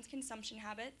children's consumption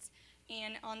habits.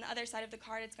 And on the other side of the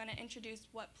card, it's going to introduce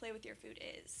what Play With Your Food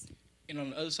is. And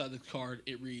on the other side of the card,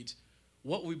 it reads,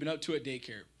 what we've been up to at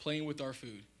daycare, playing with our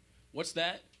food. What's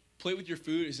that? Play With Your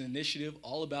Food is an initiative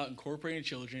all about incorporating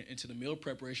children into the meal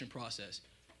preparation process.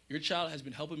 Your child has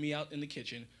been helping me out in the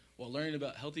kitchen while learning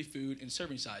about healthy food and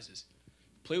serving sizes.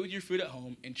 Play with your food at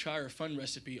home and try our fun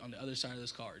recipe on the other side of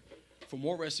this card. For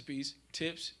more recipes,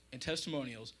 tips, and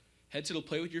testimonials, head to the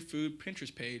Play With Your Food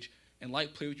Pinterest page and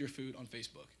like Play With Your Food on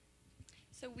Facebook.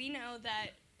 So we know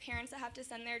that parents that have to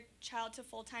send their child to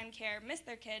full-time care miss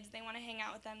their kids. They want to hang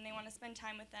out with them. They want to spend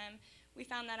time with them. We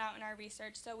found that out in our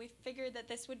research. So we figured that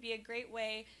this would be a great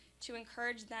way to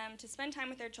encourage them to spend time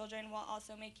with their children while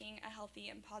also making a healthy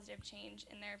and positive change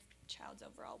in their child's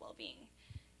overall well-being.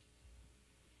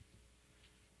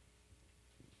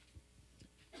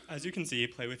 As you can see,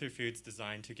 Play With Your Food is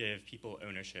designed to give people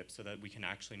ownership so that we can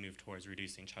actually move towards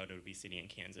reducing childhood obesity in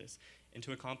Kansas. And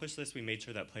to accomplish this, we made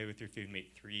sure that Play With Your Food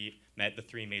met the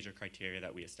three major criteria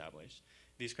that we established.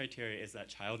 These criteria is that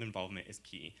child involvement is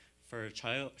key. For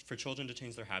children to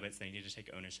change their habits, they need to take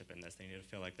ownership in this. They need to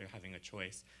feel like they're having a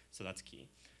choice, so that's key.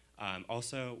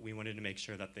 Also, we wanted to make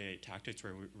sure that the tactics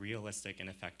were realistic and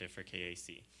effective for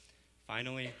KAC.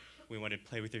 Finally, we wanted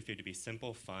Play With Your Food to be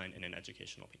simple, fun, and an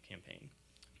educational campaign.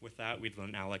 With that, we'd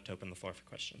now like to open the floor for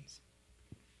questions.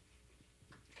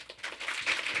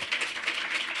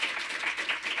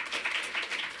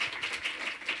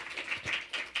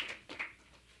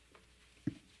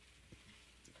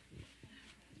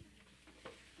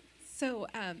 So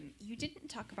you didn't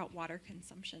talk about water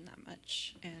consumption that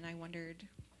much, and I wondered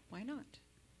why not?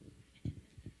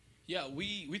 Yeah,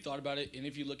 we thought about it, and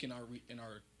if you look in our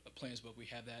plans book, we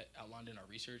have that outlined in our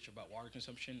research about water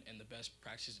consumption and the best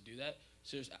practices to do that.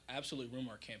 So there's absolutely room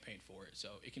in our campaign for it,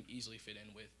 so it can easily fit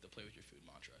in with the Play With Your Food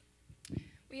mantra.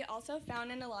 We also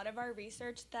found in a lot of our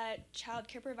research that child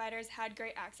care providers had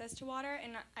great access to water,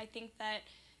 and I think that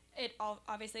it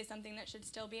obviously is something that should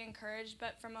still be encouraged,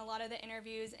 but from a lot of the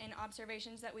interviews and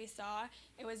observations that we saw,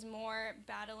 it was more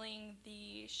battling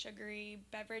the sugary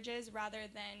beverages rather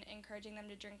than encouraging them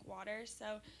to drink water.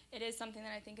 So it is something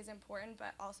that I think is important,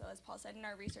 but also, as Paul said, in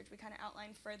our research, we kind of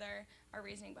outlined further our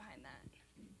reasoning behind that.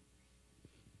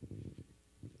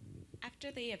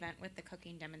 After the event with the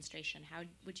cooking demonstration, how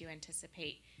would you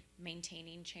anticipate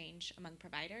maintaining change among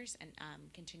providers and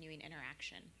continuing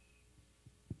interaction?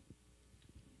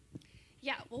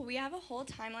 Yeah, well, we have a whole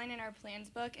timeline in our plans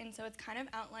book, and so it's kind of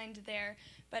outlined there.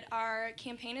 But our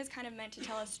campaign is kind of meant to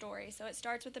tell a story. So it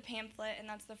starts with the pamphlet, and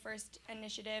that's the first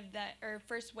initiative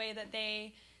first way that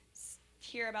they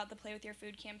hear about the Play With Your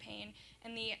Food campaign.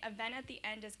 And the event at the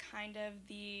end is kind of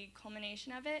the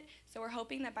culmination of it. So we're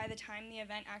hoping that by the time the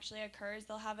event actually occurs,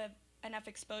 they'll have enough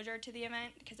exposure to the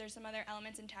event, because there's some other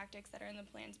elements and tactics that are in the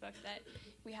plans book that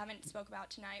we haven't spoke about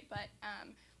tonight. But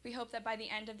we hope that by the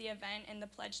end of the event and the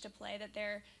pledge to play, that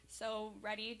they're so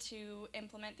ready to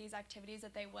implement these activities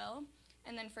that they will.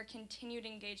 And then for continued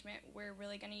engagement, we're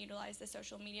really going to utilize the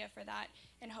social media for that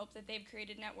and hope that they've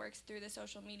created networks through the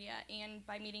social media and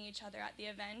by meeting each other at the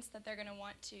events that they're going to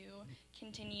want to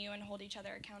continue and hold each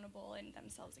other accountable and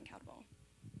themselves accountable.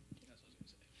 That's what I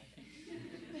was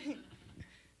going to say.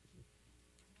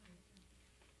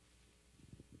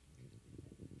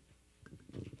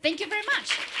 Thank you very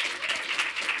much.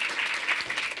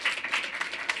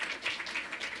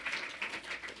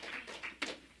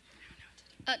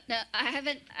 No, I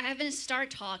haven't started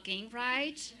talking,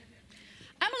 right?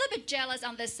 I'm a little bit jealous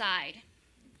on this side.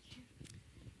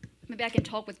 Maybe I can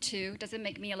talk with two. Does it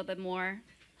make me a little bit more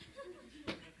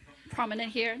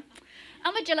prominent here?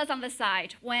 I'm a bit jealous on this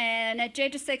side. When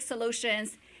J6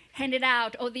 Solutions handed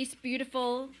out all these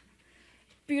beautiful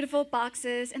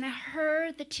boxes, and I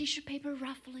heard the tissue paper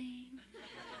ruffling,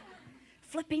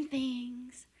 flipping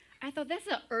things. I thought that's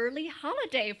an early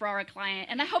holiday for our client,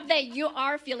 and I hope that you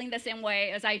are feeling the same way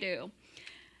as I do.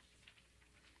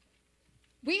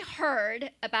 We heard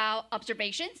about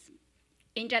observations,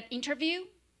 in-depth interview,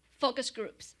 focus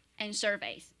groups, and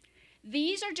surveys.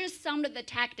 These are just some of the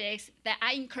tactics that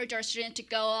I encourage our students to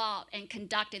go out and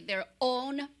conduct their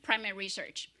own primary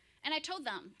research. And I told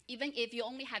them, even if you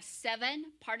only have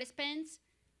 7 participants,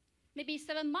 maybe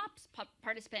 7 MOPS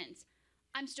participants,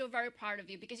 I'm still very proud of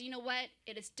you, because you know what?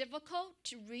 It is difficult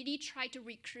to really try to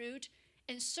recruit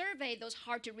and survey those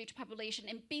hard-to-reach population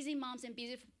and busy moms and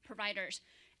busy providers.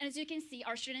 And as you can see,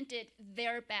 our students did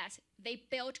their best. They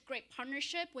built great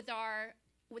partnership with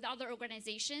other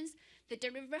organizations. They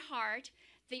did really hard.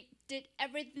 They did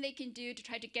everything they can do to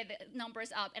try to get the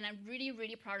numbers up, and I'm really,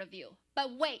 really proud of you.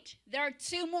 But wait, there are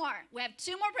 2 more. We have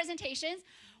 2 more presentations.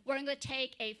 We're going to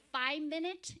take a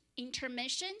 5-minute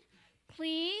intermission.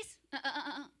 Please.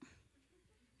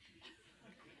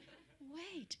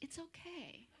 Wait, it's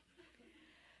okay.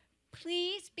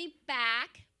 Please be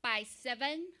back by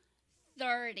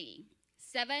 7:30.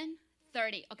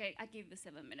 7:30. Okay, I'll give you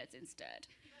 7 minutes instead.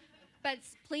 But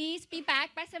please be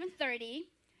back by 7:30.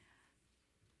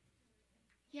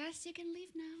 Yes, you can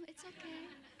leave now. It's okay.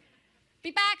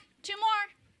 Be back. 2 more.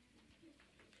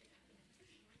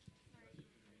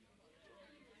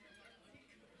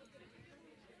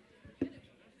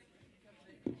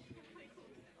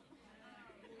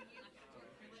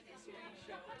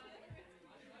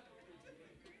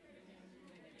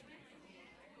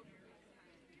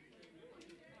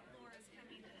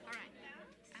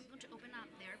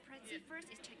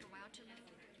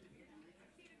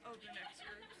 Oh, the next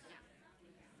groups.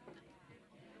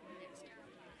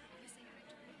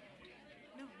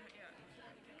 No, not yet.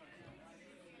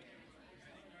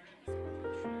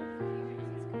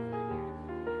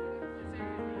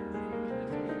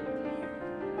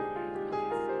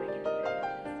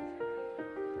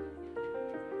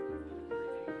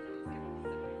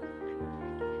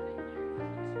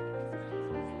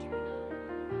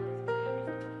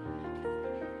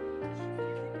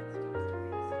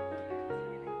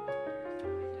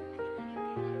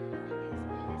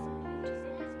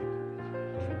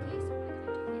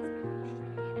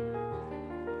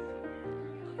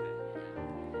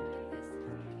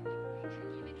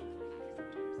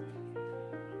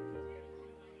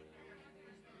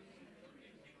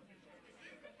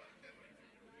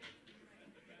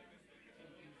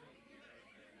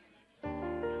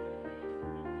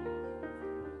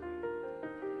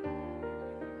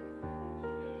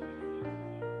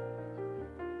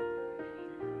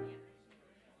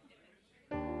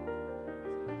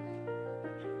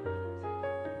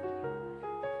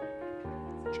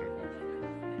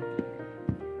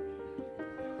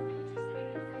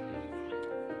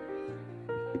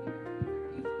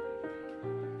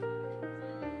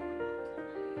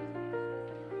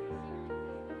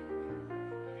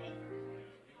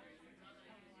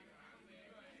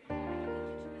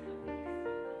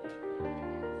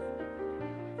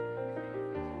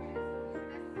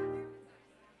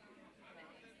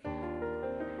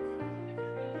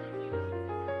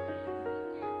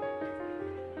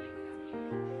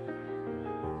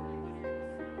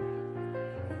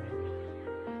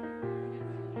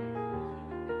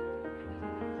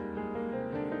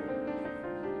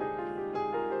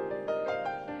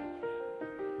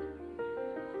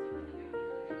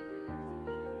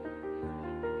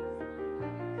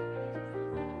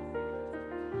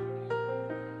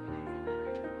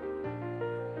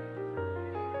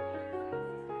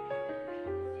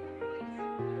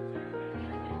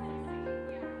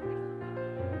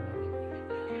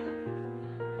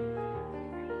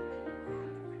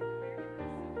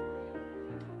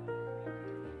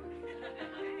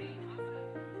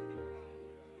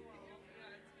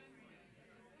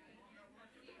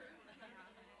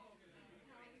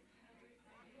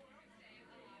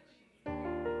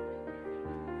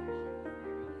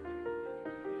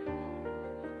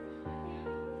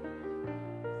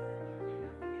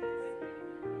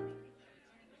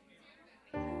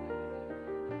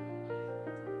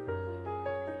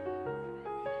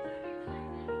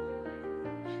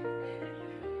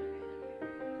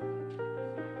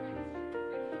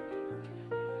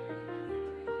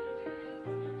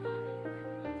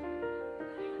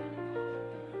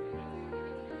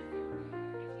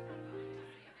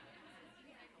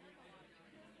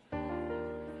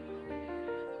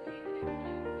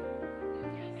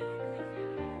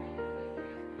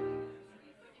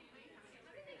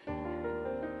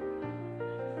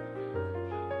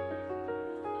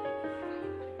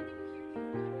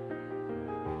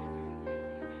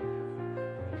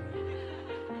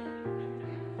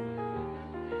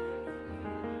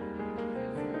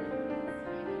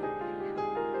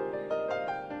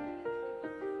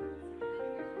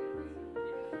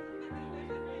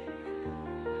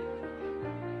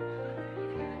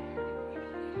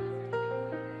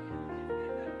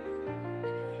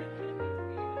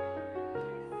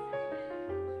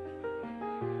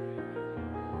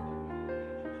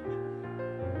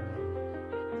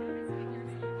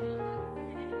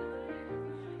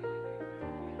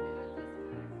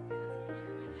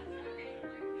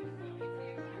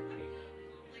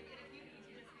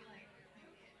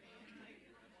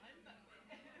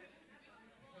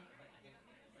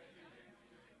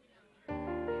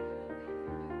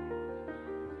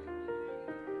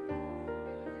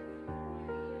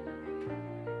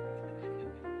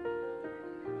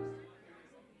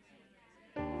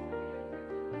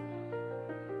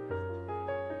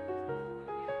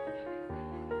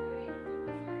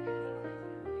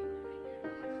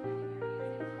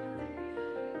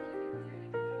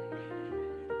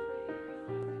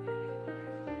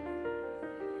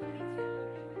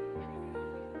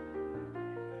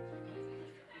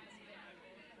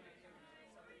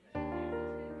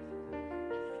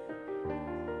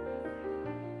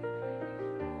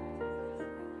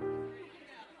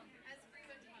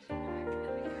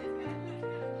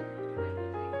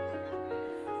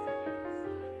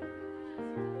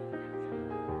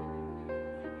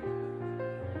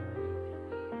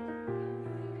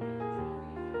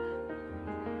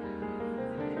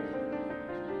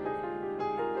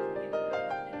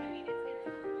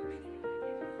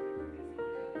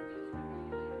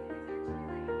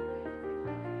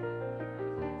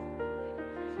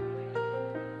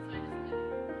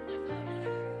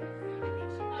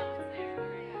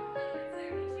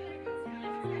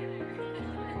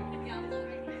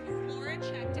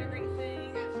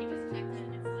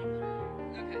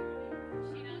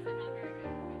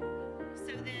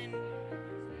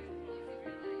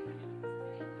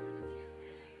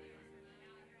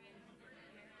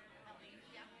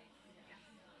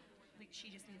 she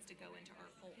just needs to go into our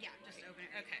folder. Yeah, just right? open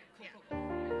it. Okay, cool, Yeah. cool,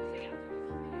 cool. So, yeah.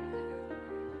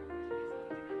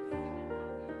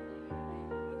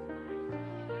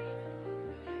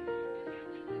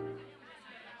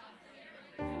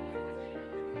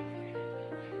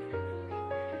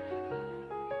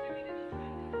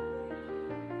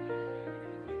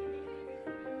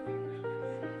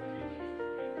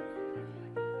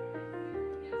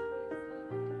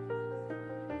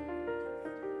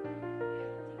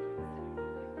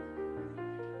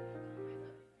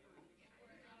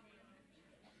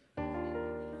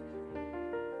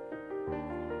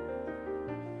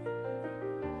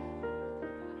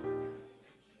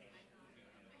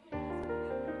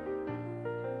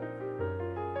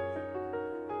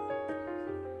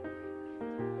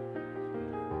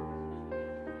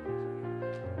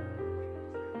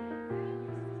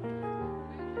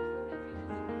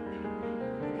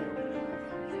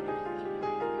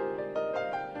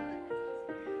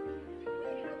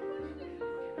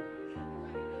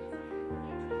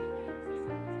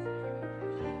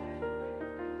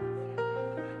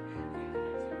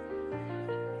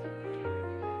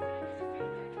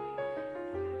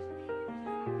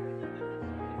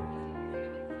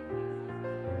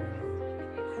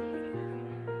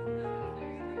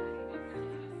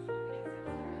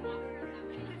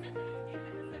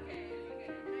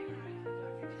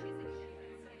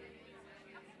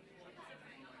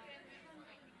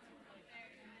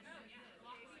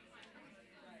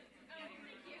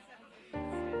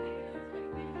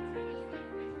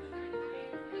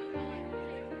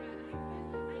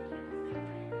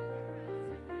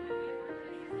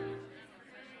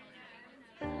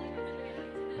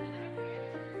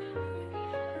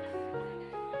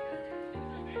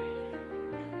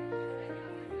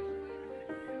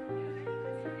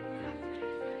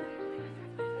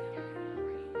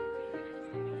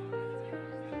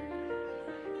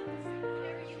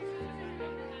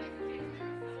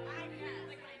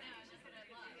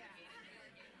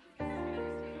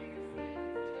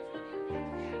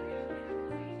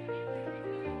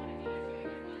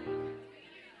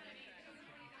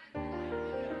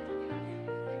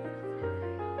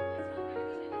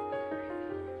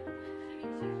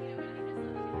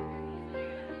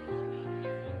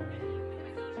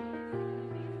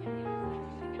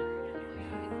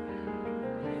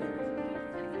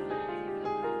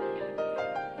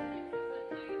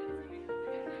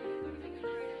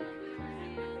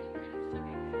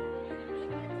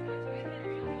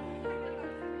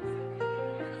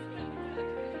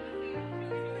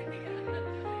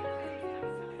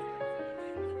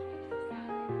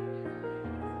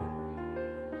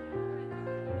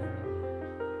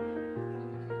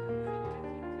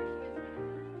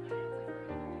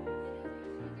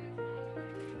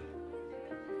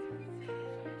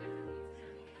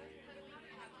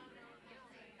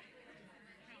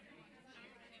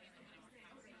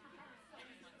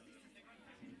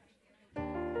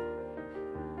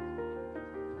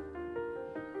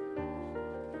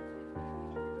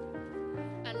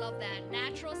 I love that.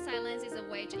 Natural silence is a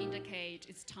way to indicate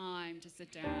it's time to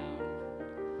sit down.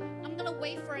 I'm gonna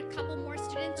wait for a couple more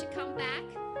students to come back.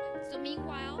 So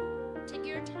meanwhile, take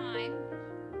your time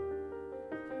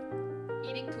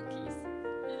eating cookies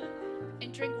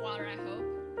and drink water, I hope.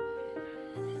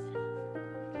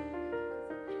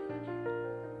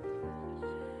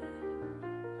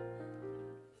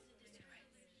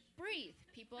 Breathe,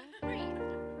 people, breathe.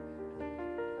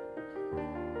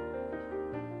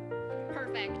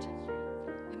 Perfect.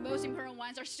 The most important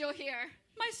ones are still here.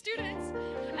 My students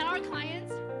and our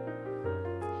clients.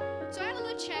 So I had a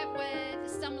little chat with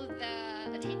some of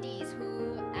the attendees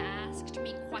who asked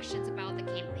me questions about the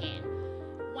campaign.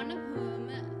 One of whom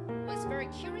was very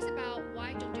curious about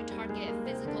why don't you target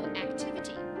physical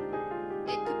activity?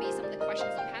 It could be some of the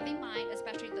questions you have in mind,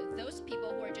 especially those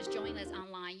people who are just joining us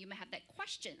online. You may have that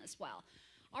question as well.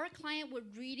 Our client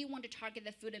would really want to target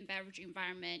the food and beverage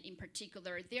environment in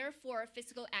particular. Therefore,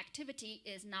 physical activity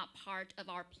is not part of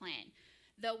our plan,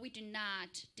 though we do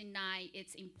not deny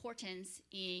its importance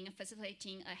in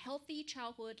facilitating a healthy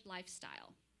childhood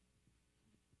lifestyle.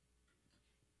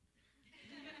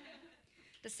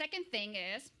 The second thing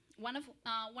is, one of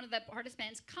the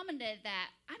participants commented that,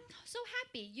 I'm so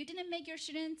happy you didn't make your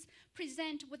students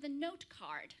present with a note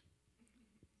card.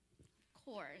 Of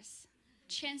course.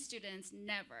 Chen students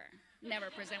never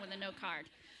present with a note card.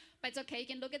 But it's okay, you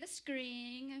can look at the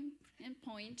screen and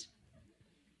point.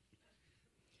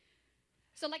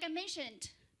 So like I mentioned,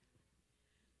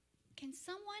 can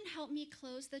someone help me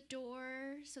close the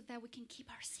door so that we can keep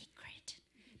our secret?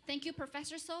 Thank you,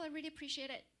 Professor Sol, I really appreciate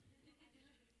it.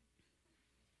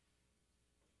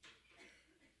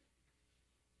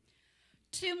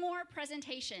 two more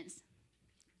presentations.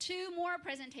 Two more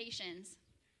presentations.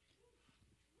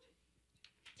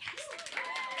 Yes.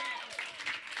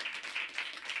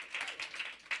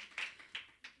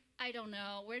 I don't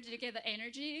know. Where did you get the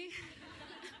energy?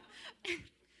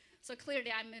 So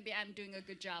clearly, maybe I'm doing a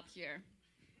good job here.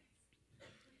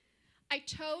 I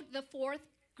told the fourth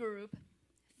group,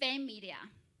 fan media,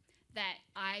 that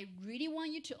I really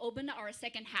want you to open our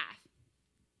second half.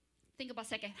 Think about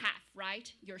second half,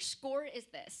 right? Your score is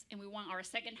this, and we want our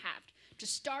second half to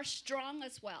start strong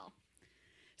as well.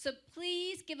 So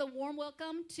please give a warm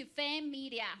welcome to fan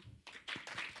media.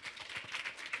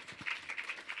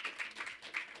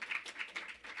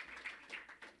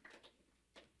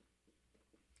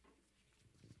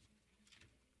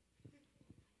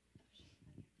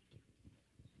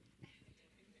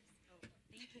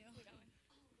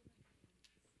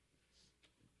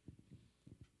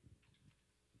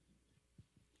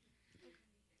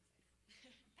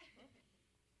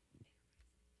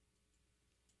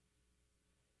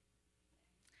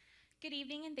 Good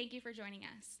evening, and thank you for joining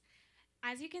us.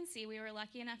 As you can see, we were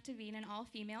lucky enough to be in an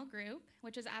all-female group,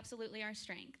 which is absolutely our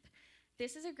strength.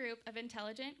 This is a group of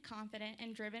intelligent, confident,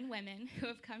 and driven women who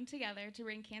have come together to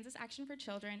bring Kansas Action for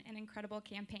Children an incredible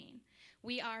campaign.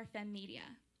 We are Fem Media.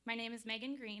 My name is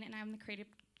Megan Green, and I'm the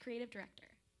creative director.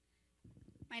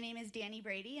 My name is Danny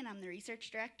Brady, and I'm the research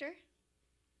director.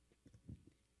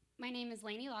 My name is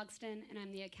Lainey Logston, and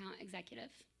I'm the account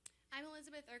executive. I'm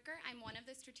Elizabeth Erker. I'm one of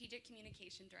the strategic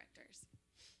communication directors.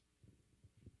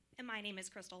 And my name is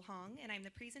Crystal Hong, and I'm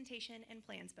the presentation and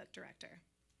plans book director.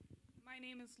 My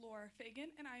name is Laura Fagan,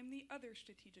 and I'm the other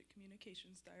strategic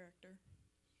communications director.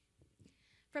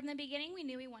 From the beginning, we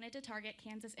knew we wanted to target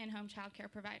Kansas in-home child care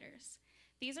providers.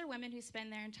 These are women who spend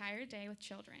their entire day with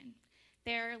children.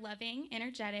 They're loving,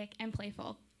 energetic, and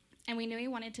playful, and we knew we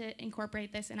wanted to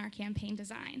incorporate this in our campaign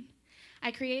design. I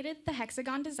created the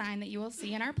hexagon design that you will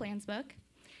see in our plans book.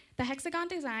 The hexagon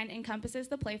design encompasses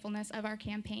the playfulness of our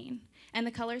campaign, and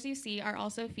the colors you see are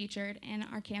also featured in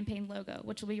our campaign logo,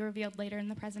 which will be revealed later in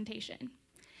the presentation.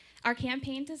 Our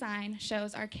campaign design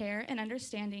shows our care and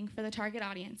understanding for the target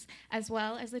audience, as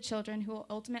well as the children who will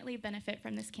ultimately benefit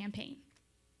from this campaign.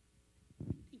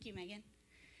 Thank you, Megan.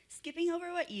 Skipping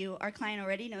over what you, our client,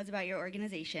 already knows about your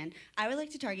organization, I would like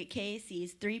to target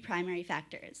KAC's 3 primary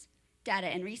factors: data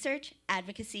and research,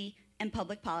 advocacy, and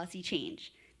public policy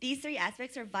change. These 3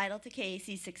 aspects are vital to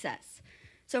KAC's success.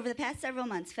 So over the past several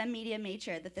months, Fem Media made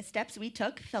sure that the steps we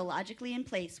took fell logically in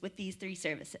place with these 3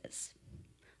 services.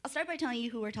 I'll start by telling you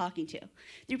who we're talking to.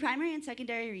 Through primary and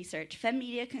secondary research, Fem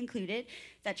Media concluded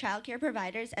that child care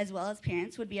providers as well as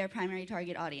parents would be our primary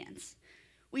target audience.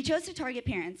 We chose to target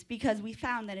parents because we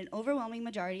found that an overwhelming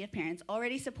majority of parents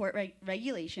already support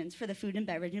regulations for the food and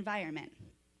beverage environment.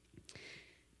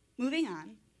 Moving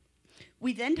on,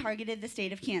 we then targeted the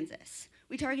state of Kansas.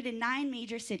 We targeted 9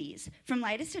 major cities. From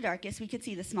lightest to darkest, we could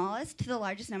see the smallest to the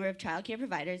largest number of child care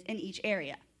providers in each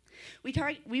area.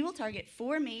 We will target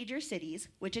 4 major cities: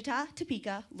 Wichita,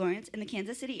 Topeka, Lawrence, and the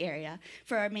Kansas City area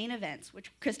for our main events,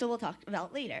 which Crystal will talk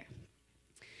about later.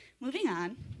 Moving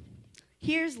on,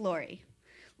 here's Lori.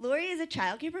 Lori is a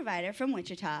child care provider from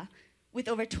Wichita with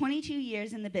over 22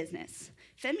 years in the business.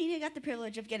 Fem Media got the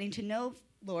privilege of getting to know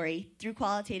Lori through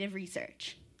qualitative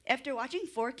research. After watching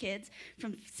 4 kids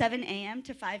from 7 a.m.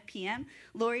 to 5 p.m.,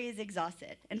 Lori is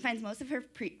exhausted and finds most of her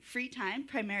free time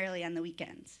primarily on the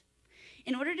weekends.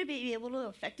 In order to be able to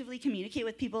effectively communicate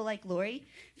with people like Lori,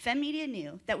 Fem Media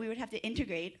knew that we would have to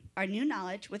integrate our new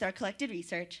knowledge with our collected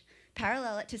research,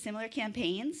 parallel it to similar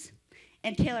campaigns,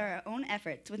 and tailor our own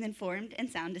efforts with informed and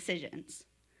sound decisions.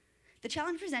 The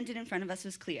challenge presented in front of us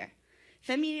was clear.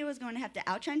 Fem Media was going to have to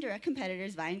outshine direct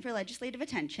competitors vying for legislative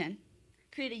attention,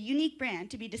 create a unique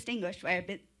brand to be distinguished by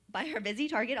our busy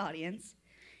target audience,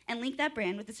 and link that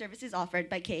brand with the services offered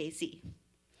by KAC.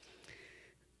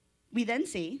 We then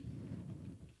see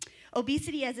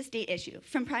obesity as a state issue.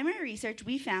 From primary research,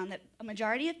 we found that a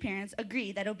majority of parents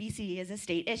agree that obesity is a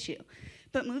state issue.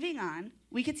 But moving on,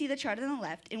 we could see the chart on the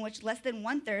left in which less than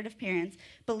 1/3 of parents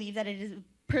believe that it is a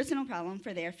personal problem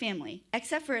for their family,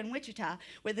 except for in Wichita,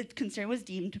 where the concern was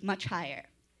deemed much higher.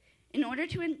 In order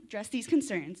to address these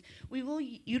concerns, we will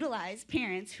utilize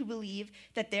parents who believe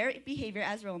that their behavior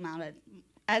as role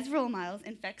models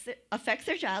affects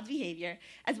their child's behavior,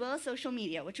 as well as social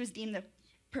media, which was deemed the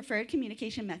preferred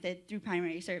communication method through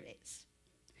primary surveys.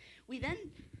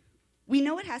 We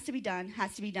know what has to be done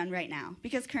right now,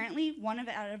 because currently 1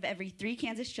 out of every 3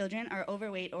 Kansas children are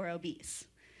overweight or obese.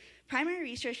 Primary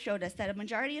research showed us that a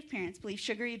majority of parents believe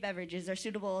sugary beverages are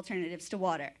suitable alternatives to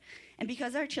water, And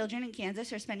because our children in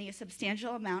Kansas are spending a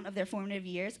substantial amount of their formative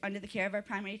years under the care of our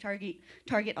primary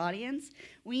target audience,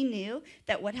 we knew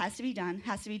that what has to be done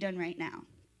right now.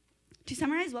 To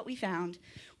summarize what we found,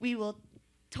 we will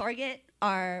target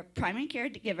our primary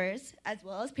caregivers as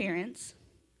well as parents,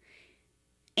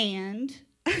 and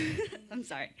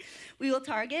we will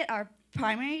target our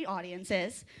primary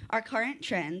audiences, our current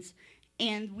trends,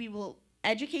 and we will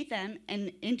educate them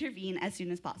and intervene as soon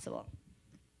as possible.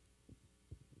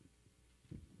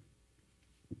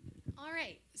 All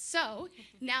right, so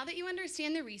now that you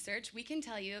understand the research, we can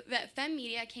tell you that Fem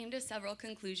Media came to several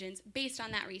conclusions based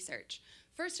on that research.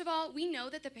 First of all, we know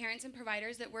that the parents and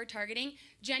providers that we're targeting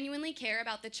genuinely care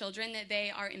about the children that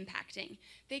they are impacting.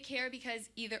 They care because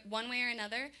either one way or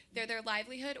another, they're their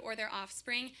livelihood or their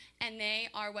offspring, and they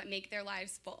are what make their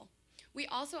lives full. We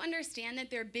also understand that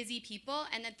they're busy people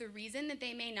and that the reason that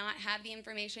they may not have the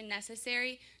information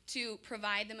necessary to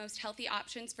provide the most healthy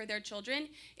options for their children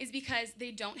is because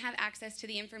they don't have access to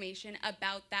the information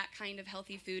about that kind of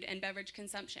healthy food and beverage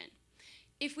consumption.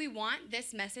 If we want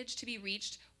this message to be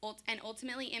reached and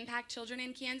ultimately impact children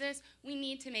in Kansas, we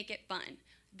need to make it fun.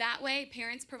 That way,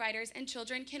 parents, providers, and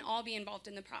children can all be involved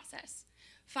in the process.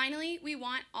 Finally, we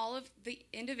want all of the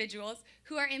individuals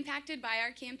who are impacted by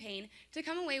our campaign to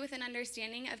come away with an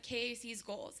understanding of KAC's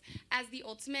goals as the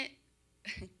ultimate,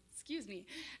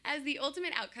 as the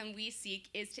ultimate outcome we seek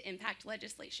is to impact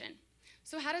legislation.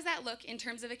 So how does that look in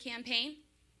terms of a campaign?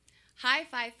 High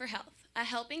Five for Health, a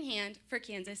helping hand for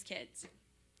Kansas kids.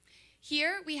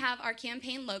 Here we have our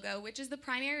campaign logo, which is the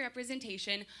primary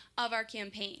representation of our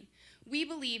campaign. We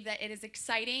believe that it is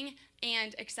exciting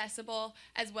and accessible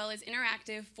as well as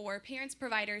interactive for parents,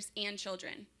 providers, and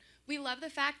children. We love the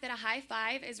fact that a high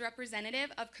five is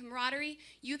representative of camaraderie,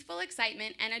 youthful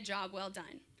excitement, and a job well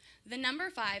done. The number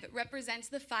 5 represents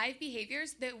the 5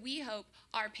 behaviors that we hope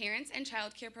our parents and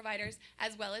child care providers,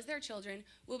 as well as their children,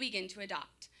 will begin to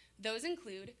adopt. Those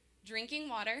include drinking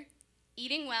water,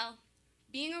 eating well,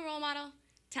 being a role model,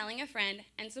 telling a friend,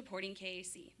 and supporting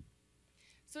KAC.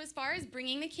 So as far as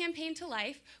bringing the campaign to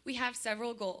life, we have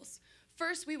several goals.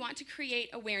 First, we want to create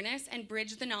awareness and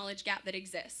bridge the knowledge gap that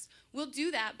exists. We'll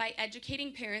do that by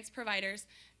educating parents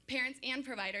and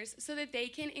providers so that they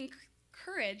can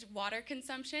encourage water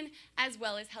consumption as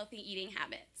well as healthy eating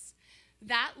habits.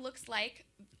 That looks like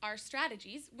our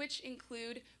strategies, which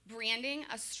include branding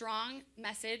a strong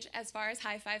message as far as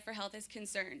High Five for Health is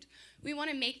concerned. We want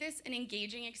to make this an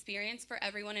engaging experience for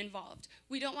everyone involved.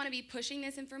 We don't want to be pushing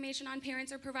this information on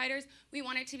parents or providers. We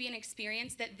want it to be an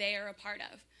experience that they are a part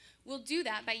of. We'll do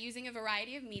that by using a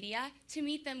variety of media to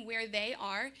meet them where they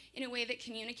are in a way that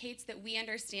communicates that we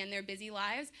understand their busy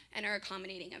lives and are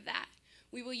accommodating of that.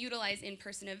 We will utilize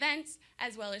in-person events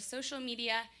as well as social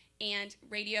media and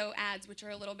radio ads, which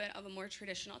are a little bit of a more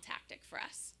traditional tactic for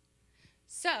us.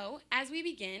 So, as we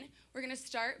begin, we're going to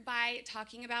start by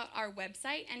talking about our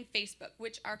website and Facebook,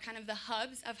 which are kind of the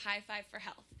hubs of High Five for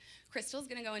Health. Crystal's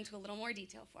going to go into a little more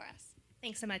detail for us.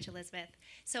 Thanks so much, Elizabeth.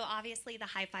 So obviously the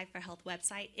High Five for Health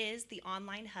website is the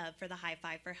online hub for the High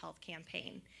Five for Health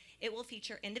campaign. It will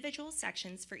feature individual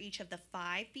sections for each of the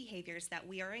 5 behaviors that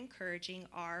we are encouraging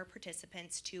our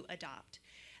participants to adopt.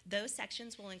 Those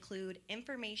sections will include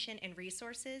information and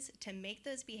resources to make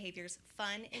those behaviors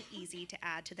fun and easy to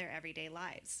add to their everyday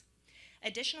lives.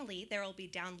 Additionally, there will be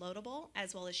downloadable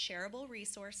as well as shareable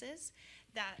resources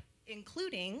that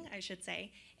including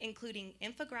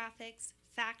infographics,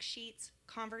 fact sheets,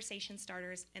 conversation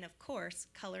starters, and of course,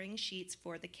 coloring sheets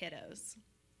for the kiddos.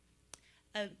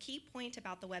 A key point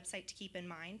about the website to keep in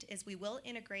mind is we will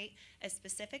integrate a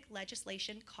specific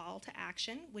legislation call to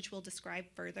action, which we'll describe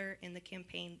further in the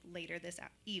campaign later this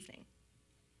evening.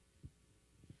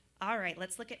 All right,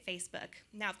 let's look at Facebook.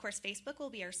 Now, of course, Facebook will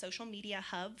be our social media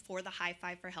hub for the High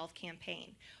Five for Health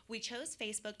campaign. We chose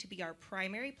Facebook to be our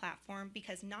primary platform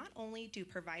because not only do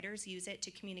providers use it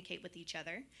to communicate with each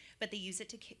other, but they use it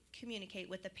to communicate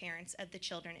with the parents of the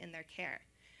children in their care.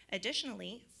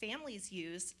 Additionally, families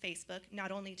use Facebook not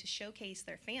only to showcase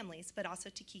their families, but also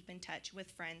to keep in touch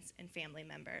with friends and family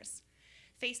members.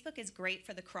 Facebook is great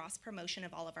for the cross-promotion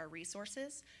of all of our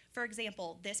resources. For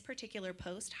example, this particular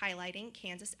post highlighting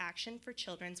Kansas Action for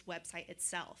Children's website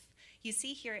itself. You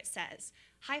see here it says,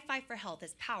 High Five for Health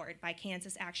is powered by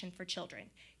Kansas Action for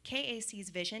Children. KAC's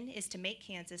vision is to make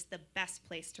Kansas the best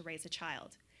place to raise a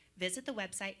child. Visit the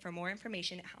website for more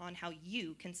information on how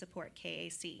you can support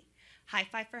KAC. High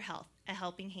Five for Health, a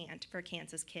helping hand for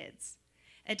Kansas kids.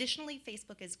 Additionally,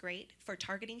 Facebook is great for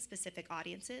targeting specific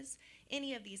audiences.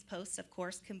 Any of these posts, of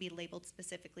course, can be labeled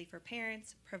specifically for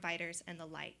parents, providers, and the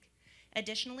like.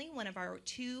 Additionally, one of our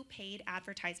 2 paid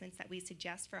advertisements that we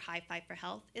suggest for High Five for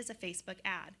Health is a Facebook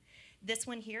ad. This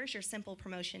one here is your simple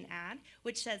promotion ad,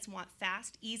 which says, want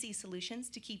fast, easy solutions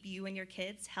to keep you and your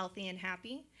kids healthy and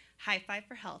happy? High Five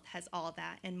for Health has all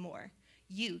that and more.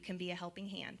 You can be a helping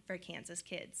hand for Kansas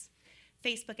kids.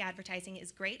 Facebook advertising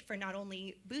is great for not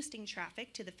only boosting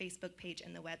traffic to the Facebook page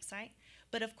and the website,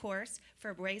 but of course,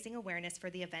 for raising awareness for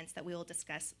the events that we will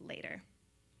discuss later.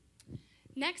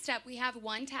 Next up, we have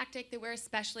one tactic that we're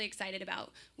especially excited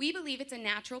about. We believe it's a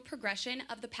natural progression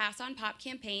of the Pass on Pop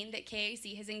campaign that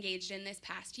KAC has engaged in this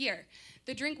past year.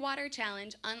 The Drink Water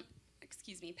Challenge,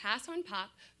 Pass on Pop,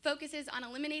 focuses on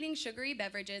eliminating sugary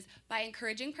beverages by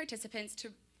encouraging participants to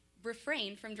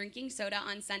refrain from drinking soda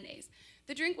on Sundays.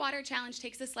 The Drink Water Challenge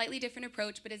takes a slightly different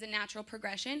approach, but is a natural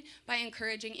progression by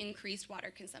encouraging increased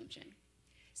water consumption.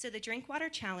 So the Drink Water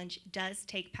Challenge does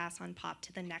take Pass on Pop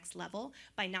to the next level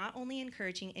by not only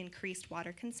encouraging increased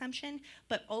water consumption,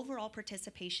 but overall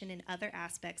participation in other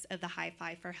aspects of the High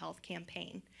Five for Health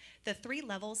campaign. The 3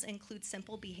 levels include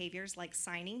simple behaviors like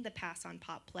signing the Pass on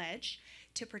Pop pledge,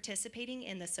 to participating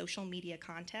in the social media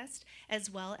contest, as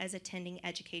well as attending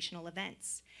educational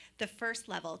events. The first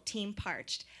level, Team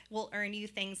Parched, will earn you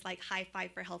things like High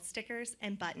Five for Health stickers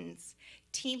and buttons.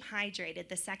 Team Hydrated,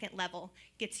 the second level,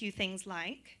 gets you things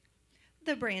like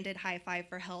the branded High Five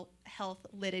for Health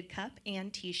lidded cup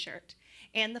and t-shirt.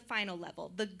 And the final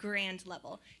level, the grand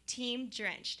level, Team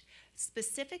Drenched.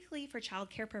 Specifically for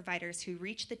childcare providers who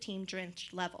reach the Team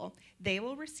Drenched level, they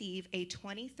will receive a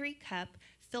 23-cup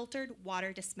filtered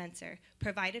water dispenser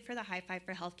provided for the High Five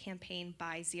for Health campaign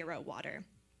by Zero Water.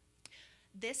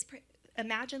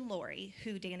 Imagine Lori,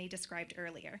 who Danny described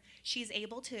earlier. She's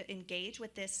able to engage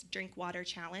with this Drink Water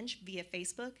Challenge via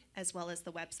Facebook as well as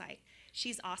the website.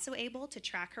 She's also able to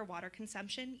track her water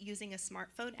consumption using a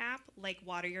smartphone app like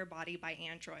Water Your Body by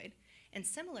Android. And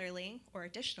similarly, or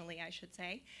additionally I should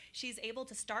say, she's able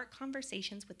to start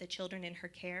conversations with the children in her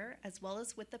care as well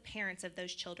as with the parents of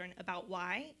those children about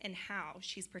why and how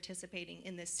she's participating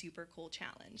in this super cool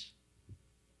challenge.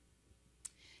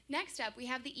 Next up, we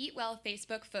have the Eat Well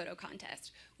Facebook photo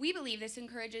contest. We believe this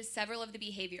encourages several of the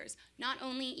behaviors, not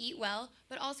only eat well,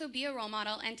 but also be a role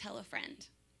model and tell a friend.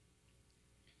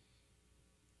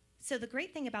 So the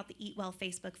great thing about the Eat Well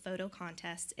Facebook photo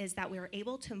contest is that we are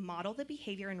able to model the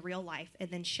behavior in real life and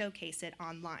then showcase it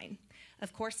online.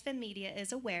 Of course, FemMedia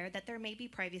is aware that there may be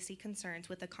privacy concerns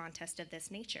with a contest of this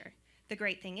nature. The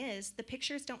great thing is, the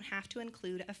pictures don't have to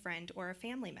include a friend or a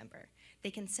family member. They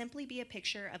can simply be a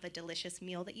picture of a delicious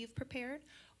meal that you've prepared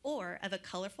or of a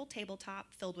colorful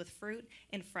tabletop filled with fruit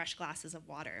and fresh glasses of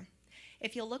water.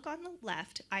 If you'll look on the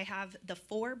left, I have the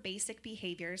 4 basic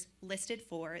behaviors listed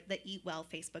for the Eat Well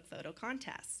Facebook photo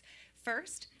contest.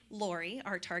 First, Lori,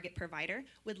 our target provider,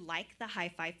 would like the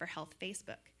High Five for Health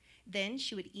Facebook. Then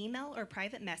she would email or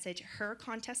private message her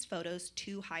contest photos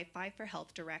to High Five for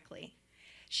Health directly.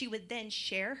 She would then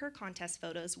share her contest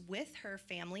photos with her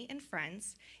family and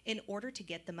friends in order to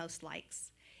get the most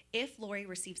likes. If Lori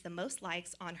receives the most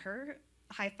likes on her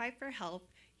High Five for Health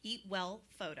Eat Well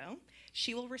photo,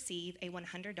 she will receive a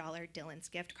 $100 Dillon's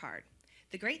gift card.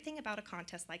 The great thing about a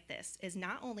contest like this is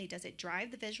not only does it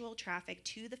drive the visual traffic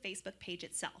to the Facebook page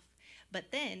itself,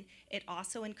 but then it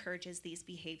also encourages these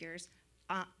behaviors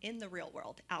in the real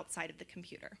world, outside of the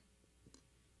computer.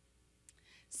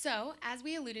 So, as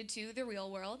we alluded to, the real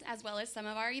world, as well as some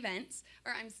of our events,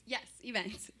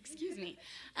 excuse me.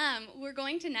 We're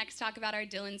going to next talk about our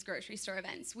Dillon's grocery store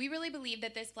events. We really believe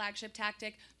that this flagship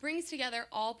tactic brings together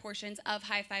all portions of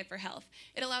High Five for Health.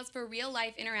 It allows for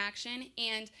real-life interaction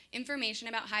and information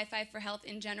about High Five for Health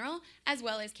in general, as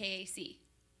well as KAC.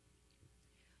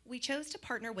 We chose to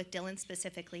partner with Dillon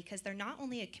specifically because they're not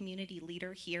only a community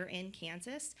leader here in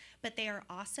Kansas, but they are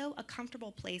also a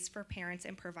comfortable place for parents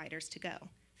and providers to go.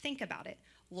 Think about it.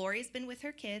 Lori's been with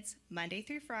her kids Monday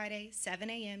through Friday, 7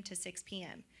 a.m. to 6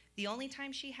 p.m. The only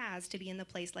time she has to be in the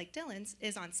place like Dillon's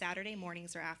is on Saturday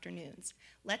mornings or afternoons.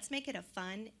 Let's make it a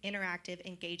fun, interactive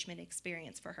engagement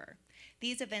experience for her.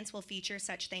 These events will feature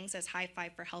such things as High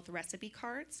Five for Health recipe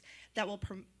cards that will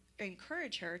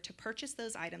encourage her to purchase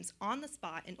those items on the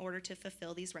spot in order to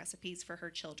fulfill these recipes for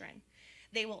her children.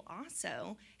 They will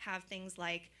also have things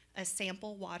like a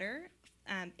sample water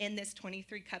in this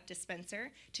 23-cup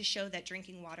dispenser to show that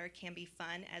drinking water can be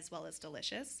fun as well as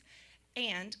delicious,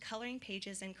 and coloring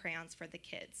pages and crayons for the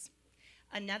kids.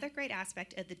 Another great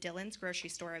aspect of the Dillon's grocery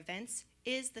store events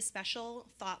is the special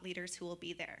thought leaders who will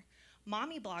be there.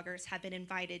 Mommy bloggers have been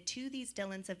invited to these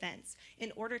Dillon's events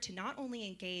in order to not only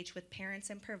engage with parents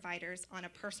and providers on a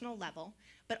personal level,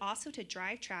 but also to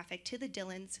drive traffic to the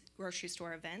Dillon's grocery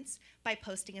store events by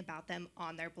posting about them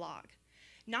on their blog.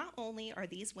 Not only are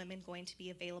these women going to be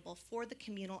available for the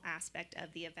communal aspect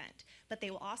of the event, but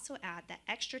they will also add that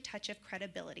extra touch of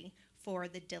credibility for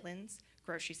the Dillon's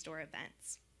grocery store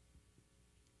events.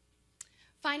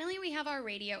 Finally, we have our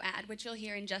radio ad, which you'll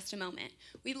hear in just a moment.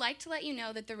 We'd like to let you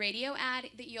know that the radio ad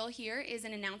that you'll hear is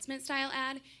an announcement-style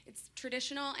ad. It's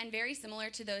traditional and very similar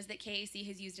to those that KAC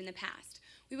has used in the past.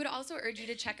 We would also urge you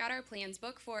to check out our plans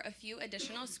book for a few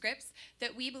additional scripts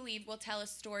that we believe will tell a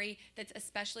story that's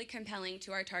especially compelling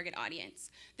to our target audience.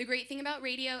 The great thing about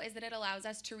radio is that it allows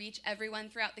us to reach everyone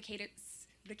throughout the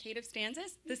state of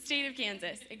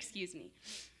Kansas, excuse me.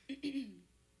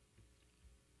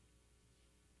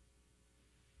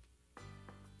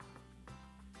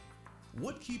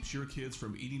 What keeps your kids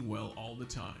from eating well all the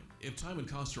time? If time and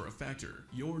cost are a factor,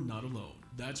 you're not alone.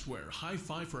 That's where High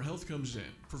Five for Health comes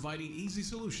in, providing easy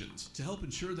solutions to help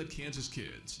ensure that Kansas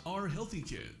kids are healthy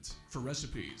kids. For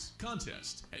recipes,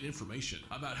 contests, and information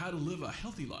about how to live a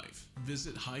healthy life,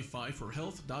 visit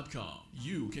highfiveforhealth.com.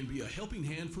 You can be a helping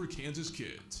hand for Kansas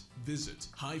kids. Visit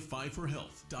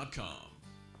highfiveforhealth.com.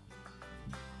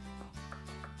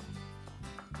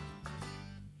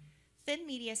 Finn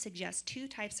Media suggests 2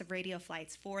 types of radio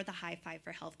flights for the High Five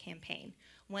for Health campaign.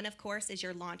 One, of course, is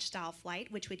your launch style flight,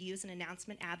 which would use an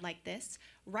announcement ad like this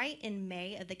right in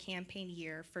May of the campaign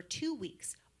year for 2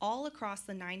 weeks, all across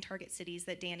the 9 target cities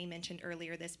that Danny mentioned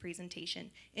earlier this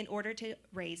presentation, in order to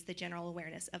raise the general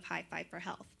awareness of High Five for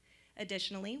Health.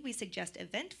 Additionally, we suggest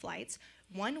event flights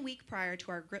 1 week prior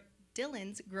to our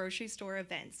Dillon's grocery store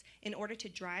events in order to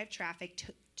drive traffic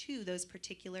to those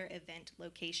particular event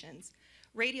locations.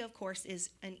 Radio, of course,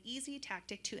 is an easy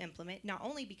tactic to implement, not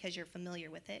only because you're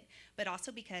familiar with it, but also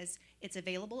because it's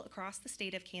available across the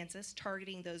state of Kansas,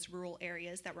 targeting those rural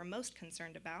areas that we're most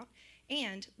concerned about,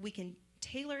 and we can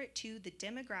tailor it to the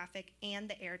demographic and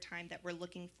the airtime that we're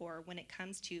looking for when it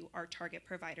comes to our target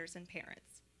providers and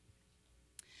parents.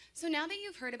 So now that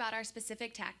you've heard about our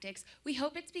specific tactics, we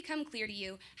hope it's become clear to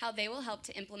you how they will help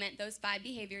to implement those 5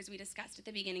 behaviors we discussed at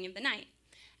the beginning of the night.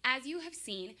 As you have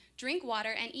seen, drink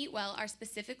water and eat well are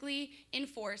specifically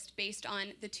enforced based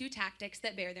on the 2 tactics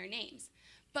that bear their names.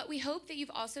 But we hope that you've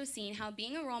also seen how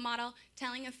being a role model,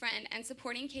 telling a friend, and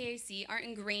supporting KAC are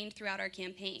ingrained throughout our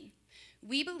campaign.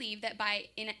 We believe that by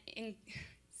engaging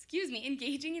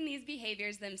in these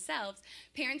behaviors themselves,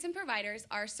 parents and providers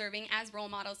are serving as role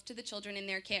models to the children in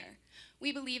their care.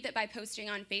 We believe that by posting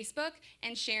on Facebook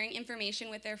and sharing information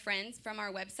with their friends from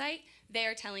our website, they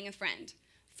are telling a friend.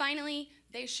 Finally,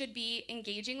 they should be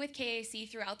engaging with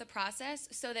KAC throughout the process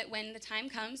so that when the time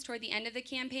comes toward the end of the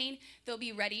campaign, they'll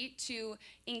be ready to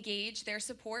engage their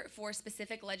support for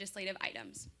specific legislative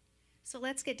items. So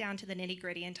let's get down to the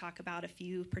nitty-gritty and talk about a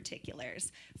few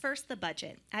particulars. First, the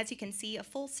budget. As you can see, a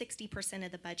full 60%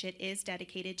 of the budget is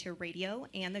dedicated to radio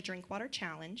and the Drink Water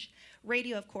Challenge.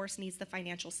 Radio, of course, needs the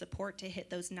financial support to hit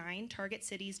those 9 target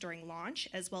cities during launch,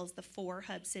 as well as the 4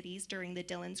 hub cities during the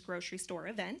Dillon's grocery store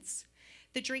events.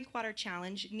 The Drink Water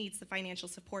Challenge needs the financial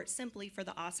support simply for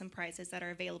the awesome prizes that are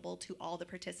available to all the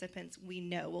participants we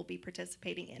know will be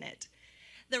participating in it.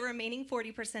 The remaining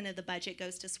 40% of the budget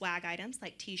goes to swag items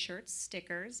like t-shirts,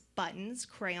 stickers, buttons,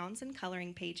 crayons, and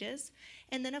coloring pages.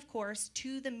 And then, of course,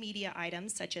 to the media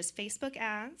items such as Facebook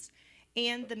ads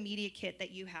and the media kit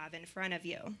that you have in front of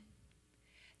you.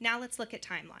 Now let's look at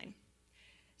timeline.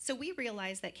 So we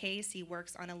realize that KAC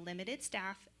works on a limited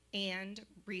staff and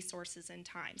resources and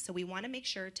time. So we want to make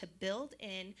sure to build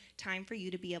in time for you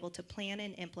to be able to plan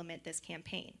and implement this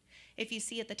campaign. If you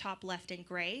see at the top left in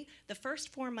gray, the first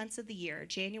 4 months of the year,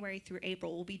 January through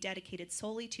April, will be dedicated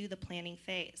solely to the planning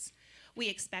phase. We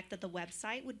expect that the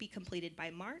website would be completed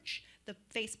by March. The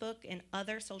Facebook and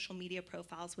other social media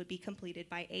profiles would be completed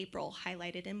by April,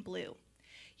 highlighted in blue.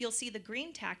 You'll see the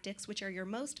green tactics, which are your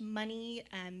most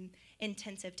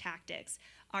money-intensive tactics,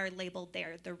 are labeled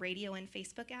there, the radio and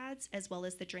Facebook ads, as well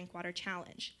as the Drink Water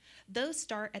Challenge. Those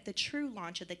start at the true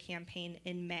launch of the campaign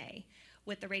in May,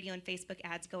 with the radio and Facebook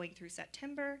ads going through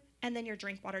September, and then your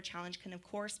Drink Water Challenge can, of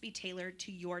course, be tailored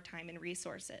to your time and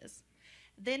resources.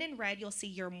 Then in red, you'll see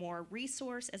your more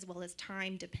resource as well as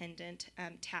time-dependent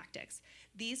tactics.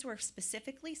 These were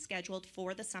specifically scheduled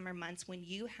for the summer months when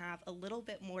you have a little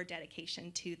bit more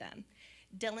dedication to them.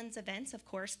 Dillon's events, of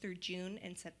course, through June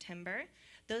and September.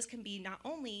 Those can be not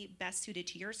only best suited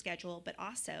to your schedule, but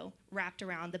also wrapped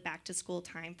around the back-to-school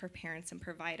time for parents and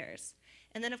providers.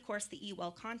 And then, of course, the Eat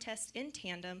Well contest in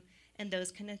tandem, and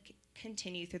those can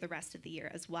continue through the rest of the year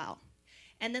as well.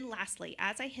 And then lastly,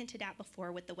 as I hinted at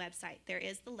before with the website, there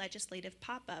is the legislative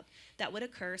pop-up that would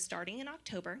occur starting in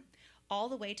October. all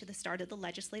the way to the start of the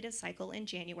legislative cycle in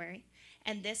January,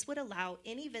 and this would allow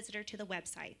any visitor to the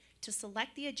website to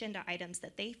select the agenda items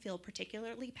that they feel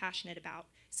particularly passionate about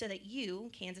so that you,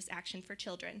 Kansas Action for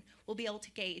Children, will be able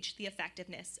to gauge the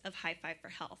effectiveness of High Five for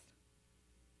Health.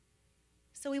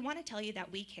 So we want to tell you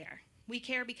that we care. We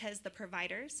care because the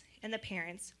providers and the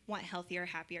parents want healthier,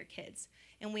 happier kids,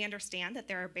 and we understand that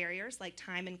there are barriers like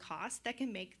time and cost that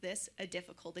can make this a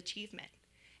difficult achievement.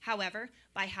 However,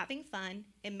 by having fun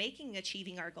and making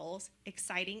achieving our goals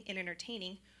exciting and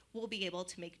entertaining, we'll be able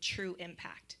to make true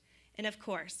impact. And of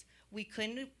course, we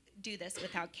couldn't do this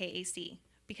without KAC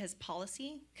because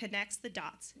policy connects the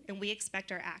dots and we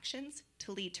expect our actions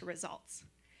to lead to results.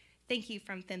 Thank you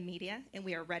from Fem Media, and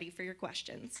we are ready for your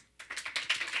questions.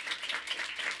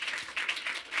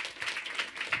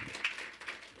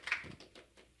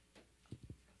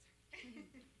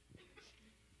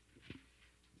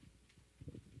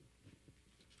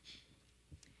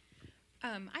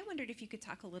 I wondered if you could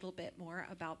talk a little bit more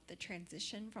about the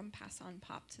transition from Pass On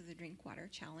Pop to the Drink Water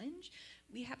Challenge.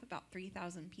 We have about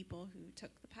 3,000 people who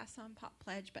took the Pass On Pop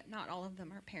pledge, but not all of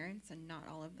them are parents and not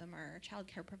all of them are child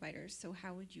care providers. So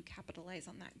how would you capitalize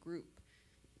on that group?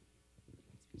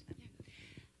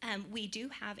 We do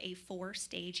have a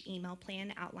 4-stage email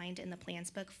plan outlined in the plans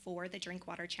book for the Drink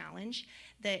Water Challenge.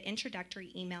 The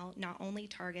introductory email not only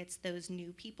targets those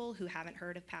new people who haven't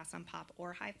heard of Pass On Pop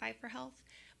or High Five for Health,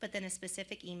 but then a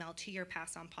specific email to your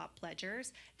Pass On Pop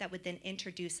pledgers that would then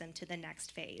introduce them to the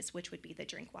next phase, which would be the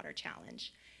Drink Water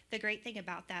Challenge. The great thing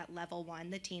about that level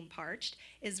 1, the Team Parched,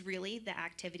 is really the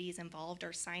activities involved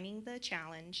are signing the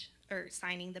challenge, or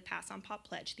signing the Pass On Pop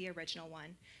pledge, the original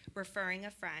one, referring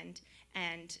a friend,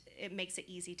 and it makes it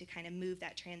easy to kind of move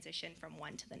that transition from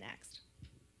one to the next.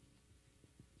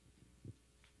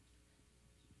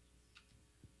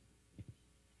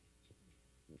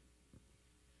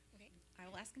 Okay, I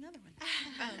will ask another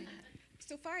one.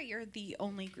 So far, you're the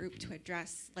only group to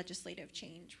address legislative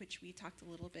change, which we talked a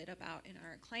little bit about in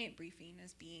our client briefing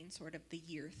as being sort of the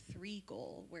year 3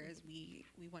 goal, whereas we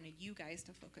wanted you guys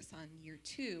to focus on year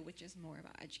 2, which is more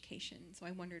about education. So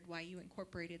I wondered why you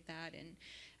incorporated that and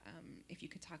if you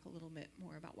could talk a little bit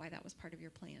more about why that was part of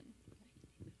your plan.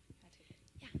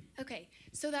 Okay,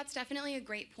 so that's definitely a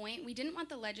great point. We didn't want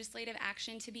the legislative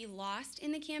action to be lost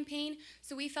in the campaign,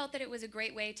 so we felt that it was a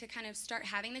great way to kind of start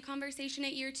having the conversation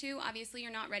at year 2. Obviously,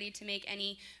 you're not ready to make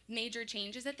any major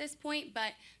changes at this point,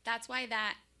 but that's why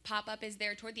that pop-up is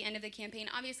there toward the end of the campaign.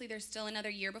 Obviously, there's still another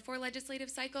year before legislative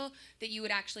cycle that you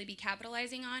would actually be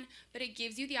capitalizing on, but it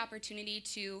gives you the opportunity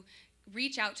to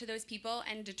reach out to those people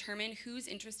and determine who's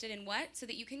interested in what so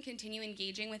that you can continue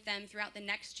engaging with them throughout the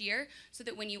next year so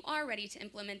that when you are ready to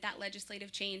implement that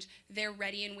legislative change, they're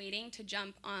ready and waiting to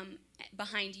jump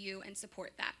behind you and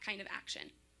support that kind of action.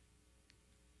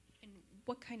 And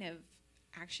what kind of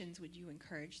actions would you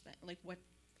encourage that? Like what,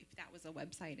 if that was a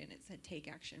website and it said take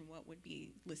action, what would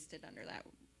be listed under that?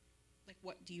 Like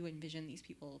what do you envision these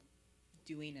people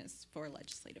doing as for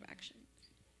legislative action?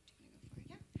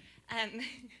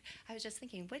 I was just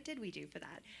thinking, what did we do for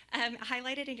that?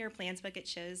 Highlighted in your plans book, it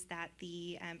shows that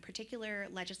the particular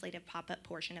legislative pop-up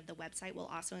portion of the website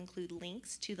will also include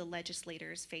links to the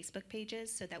legislators' Facebook pages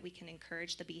so that we can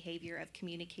encourage the behavior of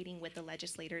communicating with the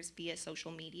legislators via social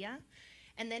media.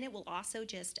 And then it will also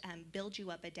just build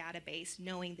you up a database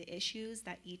knowing the issues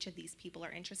that each of these people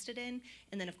are interested in,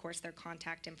 and then of course their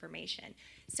contact information.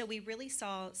 So we really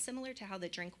saw, similar to how the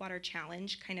Drink Water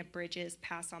Challenge kind of bridges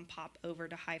Pass On Pop over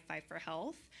to High Five for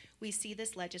Health, we see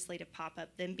this legislative pop-up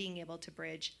then being able to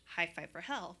bridge High Five for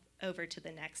Health over to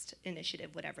the next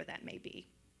initiative, whatever that may be.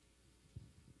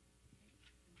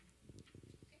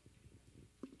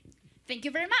 Thank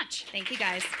you very much. Thank you,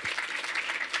 guys.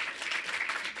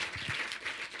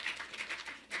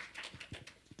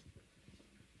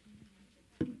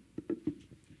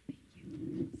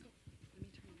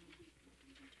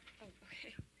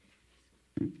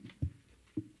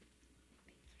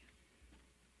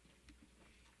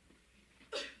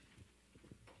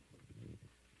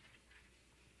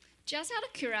 Just out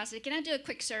of curiosity, can I do a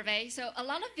quick survey? So a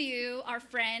lot of you are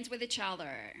friends with each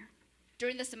other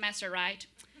during the semester, right?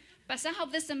 But somehow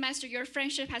this semester your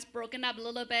friendship has broken up a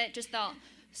little bit. Just thought,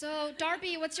 so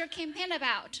Darby, what's your campaign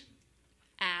about?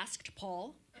 Asked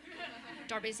Paul.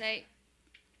 Darby say,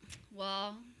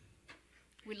 well,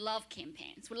 we love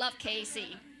campaigns. We love KC,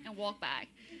 and walk back.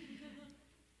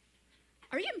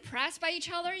 Are you impressed by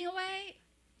each other in a way?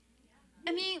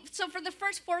 I mean, so for the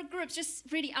first 4 groups,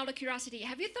 just really out of curiosity,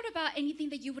 have you thought about anything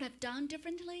that you would have done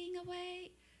differently in a way?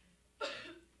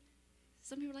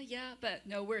 Some people are like, yeah, but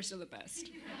no, we're still the best.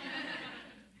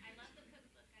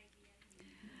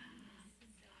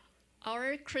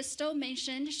 Our Crystal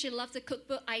mentioned she loves the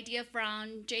cookbook idea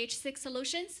from JH6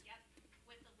 Solutions. Yep,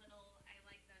 with the little, I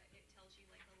like that it tells you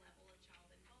like the level of child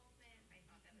involvement. I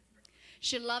thought that was great.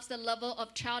 She loves the level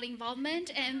of child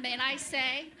involvement, and may I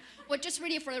say, well, just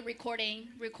really for the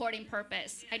recording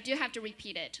purpose, I do have to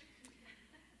repeat it.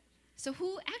 So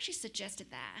who actually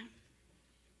suggested that?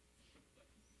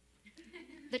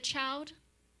 The child?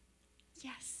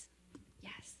 Yes,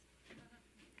 yes.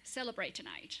 Celebrate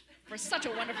tonight for such a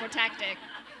wonderful tactic.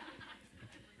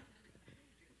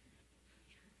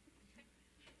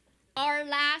 Our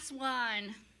last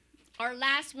one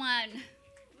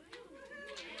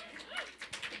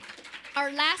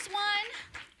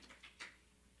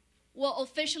will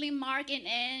officially mark an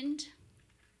end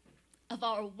of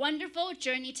our wonderful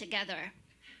journey together.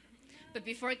 But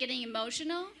before getting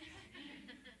emotional,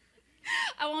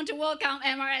 I want to welcome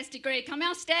MRS degree. Come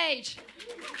on stage.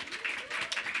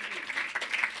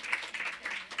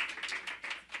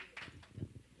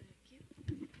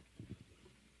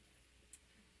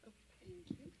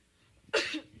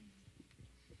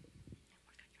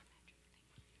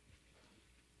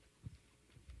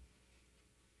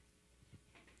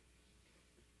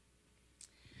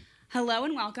 Hello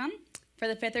and welcome for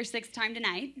the 5th or 6th time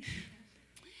tonight.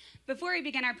 Before we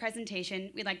begin our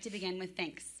presentation, we'd like to begin with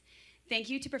thanks. Thank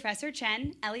you to Professor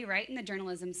Chen, Ellie Wright, and the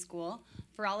Journalism School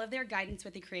for all of their guidance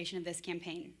with the creation of this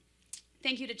campaign.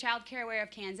 Thank you to Child Care Aware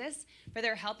of Kansas for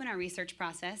their help in our research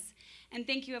process. And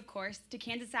thank you, of course, to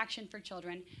Kansas Action for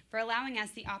Children for allowing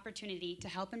us the opportunity to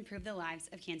help improve the lives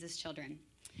of Kansas children.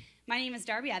 My name is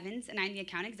Darby Evans, and I'm the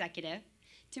account executive.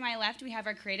 To my left, we have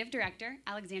our creative director,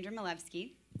 Alexandra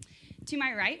Milevsky. To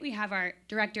my right, we have our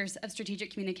directors of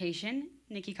strategic communication,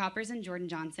 Nikki Coppers and Jordan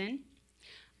Johnson,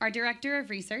 our director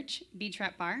of research, B.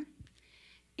 Trepbar,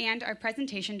 and our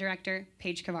presentation director,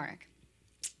 Paige Kavarik.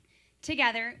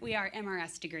 Together, we are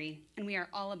MRS degree, and we are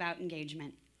all about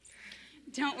engagement.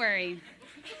 Don't worry.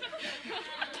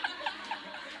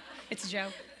 It's a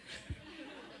joke.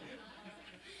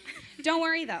 Don't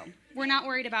worry, though. We're not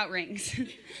worried about rings.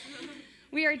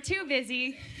 We're too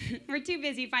busy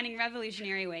finding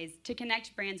revolutionary ways to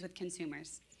connect brands with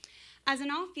consumers. As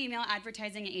an all-female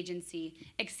advertising agency,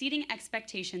 exceeding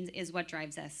expectations is what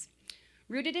drives us.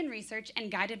 Rooted in research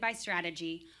and guided by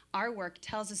strategy, our work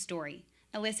tells a story,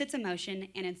 elicits emotion,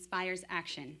 and inspires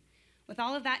action. With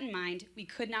all of that in mind, we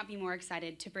could not be more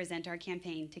excited to present our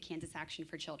campaign to Kansas Action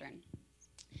for Children.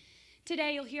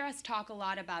 Today, you'll hear us talk a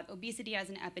lot about obesity as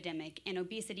an epidemic and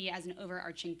obesity as an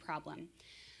overarching problem.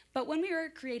 But when we were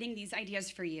creating these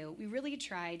ideas for you, we really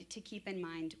tried to keep in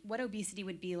mind what obesity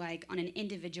would be like on an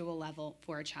individual level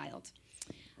for a child.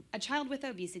 A child with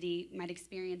obesity might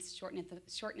experience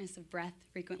shortness of breath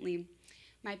frequently,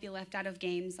 might be left out of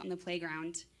games on the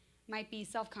playground, might be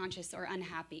self-conscious or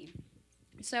unhappy.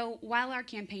 So while our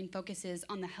campaign focuses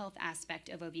on the health aspect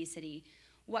of obesity,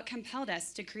 what compelled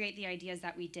us to create the ideas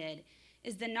that we did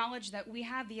is the knowledge that we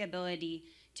have the ability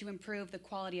to improve the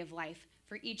quality of life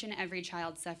for each and every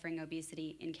child suffering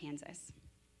obesity in Kansas.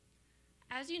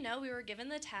 As you know, we were given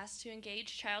the task to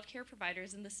engage child care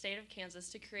providers in the state of Kansas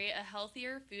to create a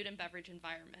healthier food and beverage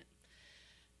environment.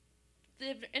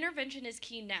 The intervention is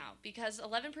key now because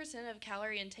 11% of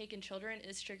calorie intake in children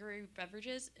is sugary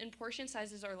beverages, and portion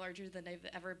sizes are larger than they've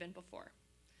ever been before.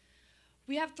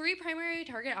 We have 3 primary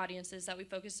target audiences that we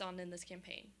focused on in this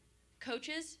campaign: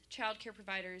 coaches, child care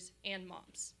providers, and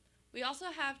moms. We also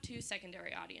have 2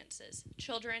 secondary audiences: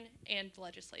 children and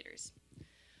legislators.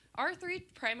 Our 3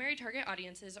 primary target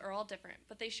audiences are all different,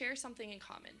 but they share something in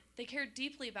common. They care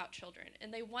deeply about children,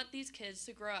 and they want these kids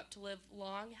to grow up to live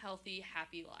long, healthy,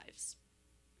 happy lives.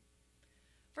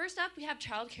 First up, we have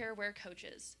child care aware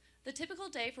coaches. The typical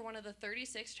day for one of the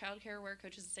 36 child care aware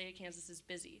coaches in the state of Kansas is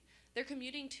busy. They're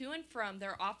commuting to and from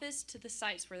their office to the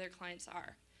sites where their clients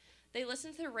are. They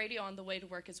listen to the radio on the way to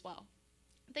work as well.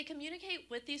 They communicate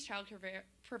with these child care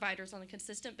providers on a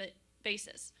consistent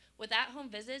basis, with at-home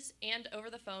visits and over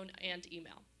the phone and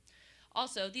email.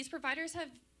 Also, these coaches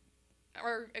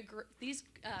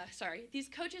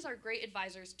are great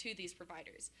advisors to these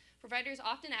providers. Providers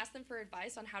often ask them for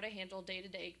advice on how to handle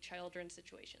day-to-day children's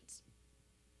situations.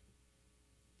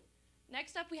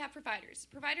 Next up, we have providers.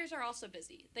 Providers are also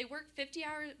busy. They work 50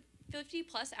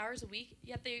 plus hours a week,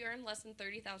 yet they earn less than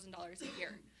 $30,000 a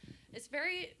year.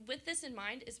 With this in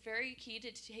mind, it's very key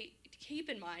to keep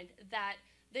in mind that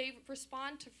they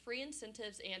respond to free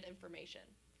incentives and information.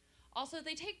 Also,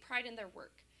 they take pride in their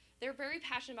work. They're very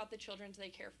passionate about the children they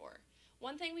care for.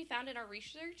 One thing we found in our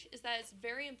research is that it's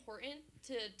very important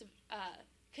to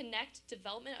connect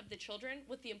development of the children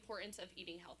with the importance of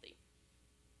eating healthy.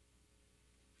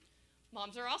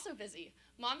 Moms are also busy.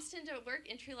 Moms tend to work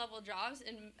entry-level jobs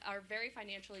and are very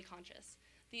financially conscious.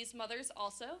 These mothers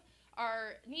also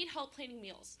need help planning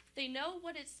meals. They know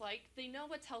what it's like, they know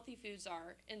what healthy foods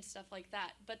are and stuff like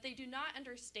that, but they do not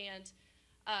understand,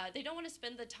 they don't want to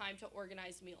spend the time to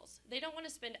organize meals. They don't want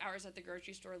to spend hours at the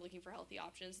grocery store looking for healthy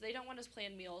options. They don't want to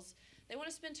plan meals. They want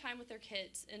to spend time with their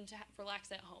kids and to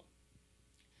relax at home.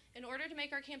 In order to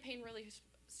make our campaign really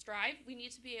strive, we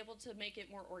need to be able to make it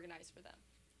more organized for them.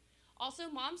 Also,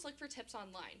 moms look for tips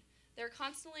online. They're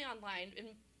constantly online, and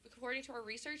according to our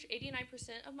research,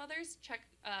 89% of mothers check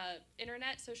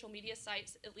internet, social media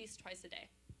sites at least twice a day.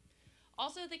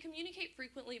 Also, they communicate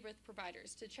frequently with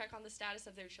providers to check on the status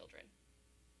of their children.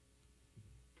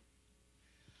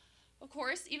 Of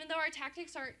course, even though our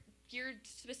tactics aren't geared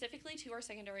specifically to our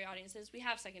secondary audiences, we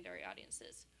have secondary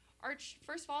audiences.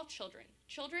 First of all, children.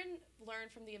 Children learn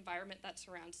from the environment that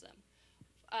surrounds them.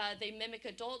 They mimic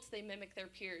adults, they mimic their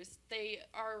peers. They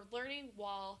are learning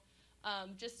while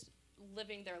just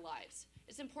living their lives.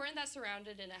 It's important that's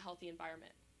surrounded in a healthy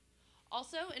environment.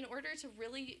 Also, in order to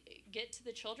really get to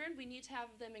the children, we need to have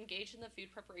them engage in the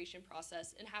food preparation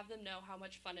process and have them know how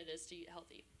much fun it is to eat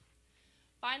healthy.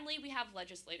 Finally, we have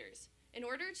legislators. In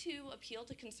order to appeal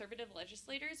to conservative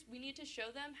legislators, we need to show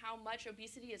them how much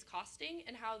obesity is costing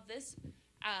and how this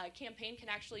campaign can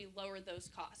actually lower those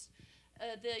costs.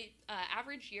 The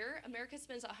average year, America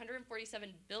spends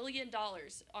 $147 billion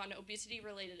on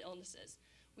obesity-related illnesses.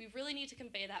 We really need to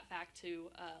convey that fact to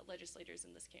legislators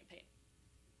in this campaign.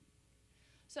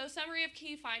 So, summary of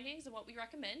key findings and what we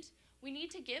recommend. We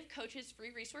need to give coaches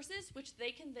free resources, which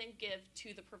they can then give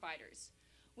to the providers.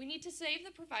 We need to save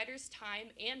the providers time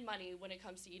and money when it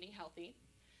comes to eating healthy.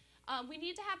 We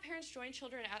need to have parents join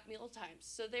children at meal times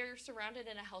so they're surrounded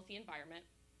in a healthy environment.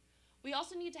 We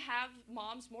also need to have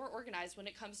moms more organized when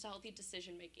it comes to healthy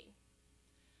decision making.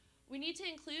 We need to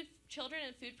include children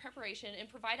in food preparation and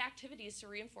provide activities to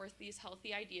reinforce these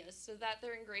healthy ideas so that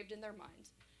they're engraved in their mind.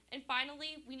 And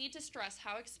finally, we need to stress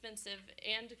how expensive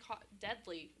and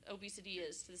deadly obesity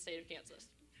is to the state of Kansas.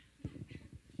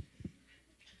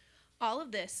 All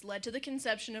of this led to the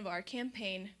conception of our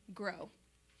campaign, GROW.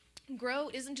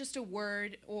 GROW isn't just a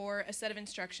word or a set of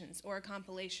instructions or a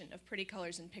compilation of pretty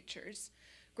colors and pictures.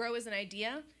 GROW is an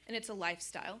idea, and it's a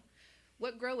lifestyle.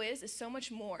 What GROW is so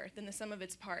much more than the sum of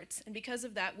its parts, and because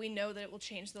of that, we know that it will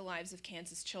change the lives of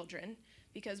Kansas children,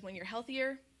 because when you're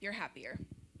healthier, you're happier.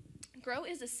 GROW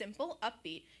is a simple,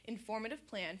 upbeat, informative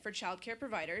plan for childcare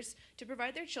providers to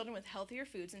provide their children with healthier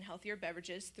foods and healthier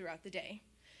beverages throughout the day.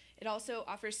 It also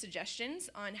offers suggestions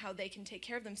on how they can take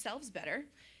care of themselves better,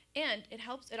 and it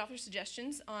offers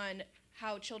suggestions on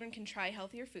how children can try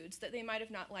healthier foods that they might have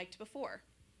not liked before.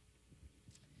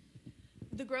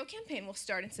 The GROW campaign will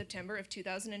start in September of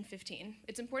 2015.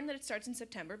 It's important that it starts in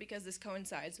September because this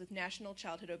coincides with National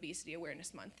Childhood Obesity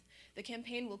Awareness Month. The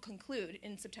campaign will conclude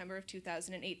in September of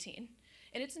 2018.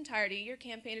 In its entirety, your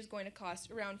campaign is going to cost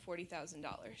around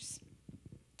 $40,000.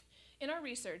 In our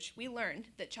research, we learned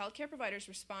that childcare providers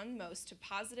respond most to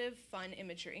positive, fun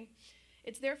imagery.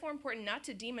 It's therefore important not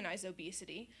to demonize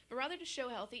obesity, but rather to show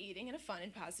healthy eating in a fun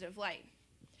and positive light.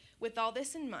 With all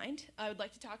this in mind, I would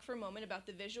like to talk for a moment about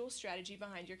the visual strategy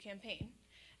behind your campaign.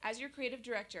 As your creative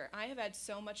director, I have had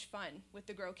so much fun with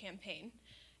the GROW campaign.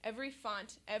 Every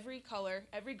font, every color,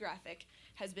 every graphic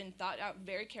has been thought out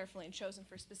very carefully and chosen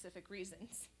for specific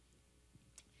reasons.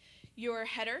 Your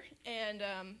header and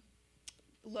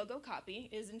logo copy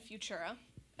is in Futura,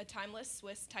 a timeless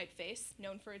Swiss typeface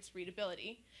known for its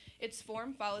readability. Its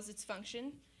form follows its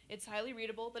function. It's highly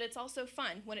readable, but it's also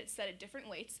fun when it's set at different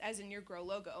weights, as in your GROW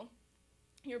logo.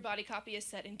 Your body copy is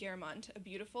set in Garamond, a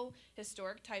beautiful,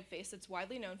 historic typeface that's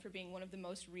widely known for being one of the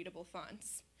most readable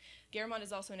fonts. Garamond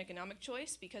is also an economic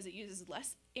choice because it uses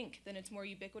less ink than its more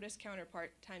ubiquitous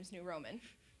counterpart, Times New Roman.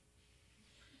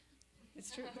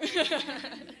 It's true.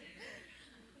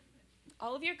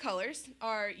 All of your colors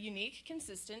are unique,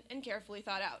 consistent, and carefully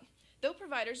thought out. Though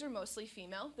providers are mostly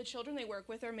female, the children they work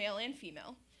with are male and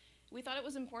female. We thought it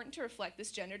was important to reflect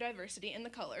this gender diversity in the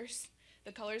colors.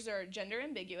 The colors are gender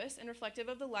ambiguous and reflective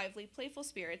of the lively, playful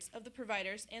spirits of the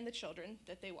providers and the children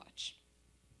that they watch.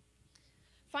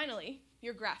 Finally,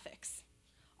 your graphics.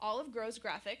 All of GROW's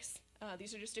graphics,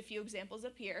 these are just a few examples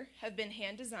up here, have been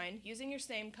hand-designed using your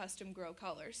same custom GROW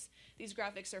colors. These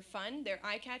graphics are fun, they're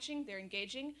eye-catching, they're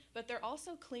engaging, but they're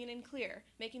also clean and clear,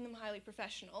 making them highly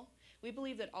professional. We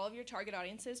believe that all of your target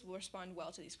audiences will respond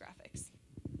well to these graphics.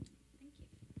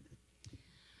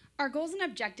 Our goals and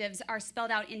objectives are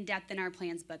spelled out in depth in our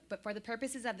plans book, but for the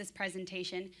purposes of this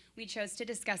presentation, we chose to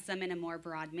discuss them in a more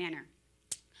broad manner.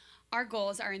 Our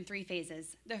goals are in 3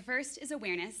 phases. The first is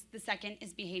awareness, the second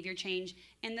is behavior change,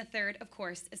 and the third, of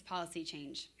course, is policy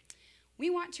change. We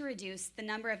want to reduce the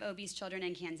number of obese children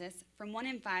in Kansas from 1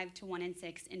 in 5 to 1 in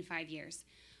 6 in 5 years.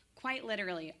 Quite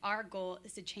literally, our goal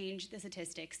is to change the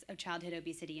statistics of childhood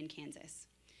obesity in Kansas.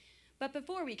 But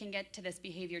before we can get to this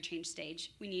behavior change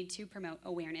stage, we need to promote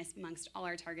awareness amongst all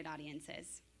our target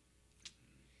audiences.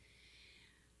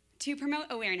 To promote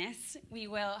awareness, we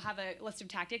will have a list of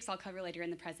tactics I'll cover later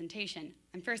in the presentation.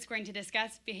 I'm first going to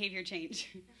discuss behavior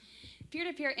change.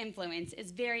 Peer-to-peer influence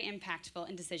is very impactful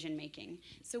in decision making.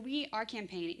 So our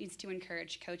campaign needs to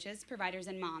encourage coaches, providers,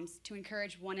 and moms to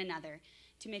encourage one another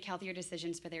to make healthier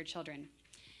decisions for their children.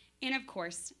 And of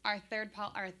course, our third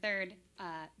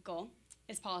goal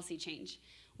is policy change.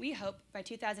 We hope by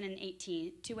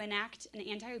 2018 to enact an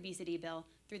anti-obesity bill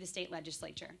through the state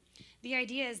legislature. The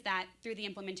idea is that through the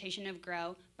implementation of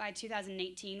GROW, by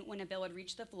 2018, when a bill would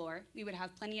reach the floor, we would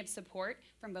have plenty of support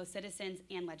from both citizens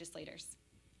and legislators.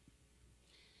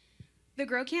 The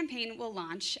GROW campaign will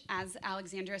launch, as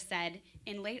Alexandra said,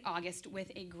 in late August with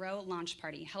a GROW launch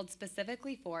party held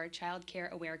specifically for child care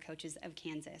aware coaches of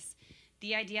Kansas.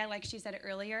 The idea, like she said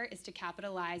earlier, is to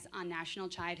capitalize on National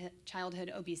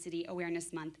Childhood Obesity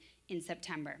Awareness Month in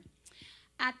September.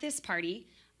 At this party,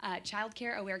 child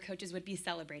care aware coaches would be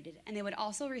celebrated, and they would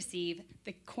also receive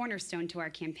the cornerstone to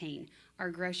our campaign, our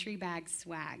grocery bag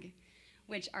swag,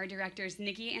 which our directors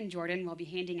Nikki and Jordan will be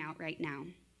handing out right now.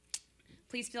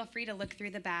 Please feel free to look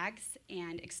through the bags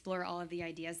and explore all of the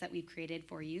ideas that we've created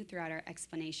for you throughout our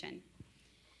explanation.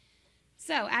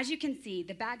 So, as you can see,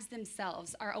 the bags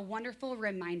themselves are a wonderful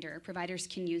reminder providers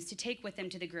can use to take with them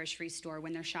to the grocery store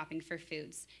when they're shopping for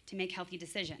foods to make healthy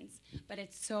decisions. But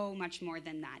it's so much more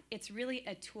than that. It's really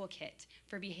a toolkit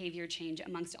for behavior change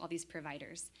amongst all these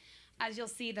providers. As you'll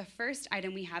see, the first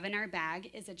item we have in our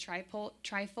bag is a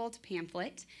trifold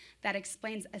pamphlet that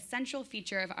explains a central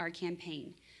feature of our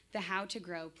campaign, the How to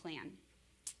Grow plan.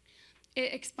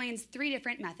 It explains 3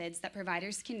 different methods that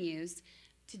providers can use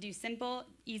to do simple,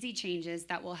 easy changes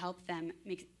that will help them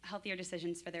make healthier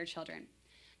decisions for their children.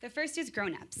 The first is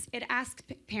grown-ups. It asks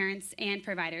parents and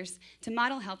providers to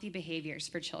model healthy behaviors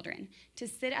for children, to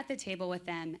sit at the table with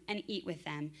them and eat with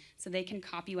them so they can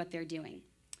copy what they're doing.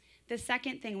 The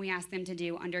second thing we ask them to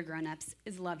do under grown-ups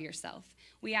is love yourself.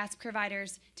 We ask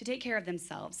providers to take care of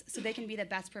themselves so they can be the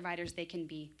best providers they can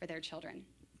be for their children.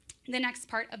 The next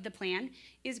part of the plan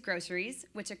is groceries,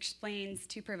 which explains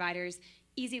to providers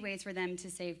easy ways for them to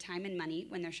save time and money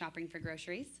when they're shopping for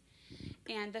groceries.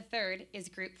 And the third is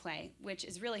group play, which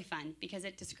is really fun because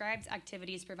it describes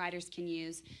activities providers can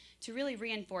use to really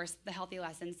reinforce the healthy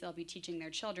lessons they'll be teaching their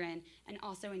children and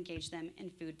also engage them in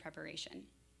food preparation.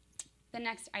 The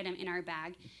next item in our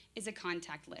bag is a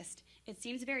contact list. It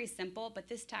seems very simple, but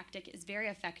this tactic is very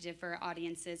effective for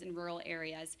audiences in rural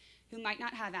areas who might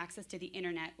not have access to the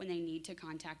internet when they need to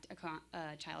contact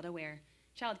a child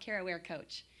care aware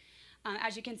coach.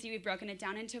 As you can see, we've broken it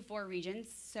down into 4 regions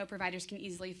so providers can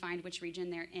easily find which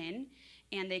region they're in,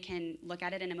 and they can look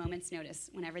at it in a moment's notice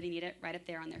whenever they need it right up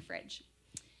there on their fridge.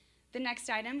 The next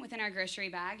item within our grocery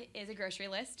bag is a grocery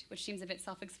list, which seems a bit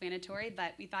self-explanatory,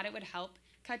 but we thought it would help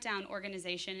cut down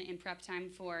organization and prep time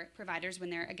for providers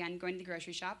when they're, again, going to the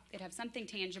grocery shop. They'd have something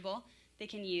tangible they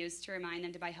can use to remind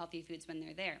them to buy healthy foods when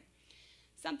they're there.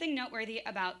 Something noteworthy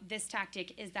about this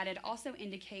tactic is that it also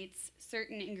indicates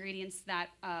certain ingredients that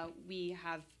we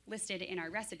have listed in our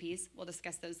recipes. We'll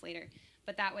discuss those later.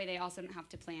 But that way they also don't have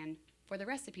to plan for the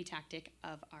recipe tactic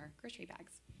of our grocery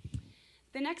bags.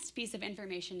 The next piece of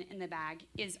information in the bag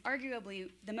is arguably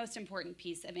the most important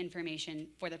piece of information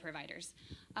for the providers.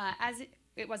 As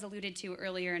it was alluded to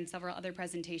earlier in several other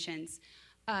presentations,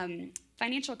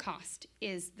 financial cost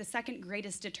is the second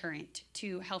greatest deterrent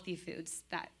to healthy foods.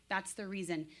 That's the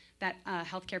reason that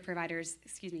childcare providers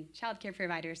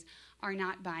are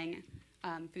not buying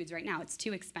foods right now. It's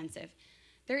too expensive.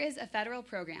 There is a federal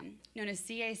program known as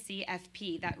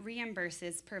CACFP that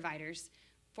reimburses providers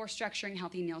for structuring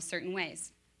healthy meals certain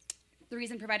ways. The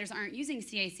reason providers aren't using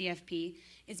CACFP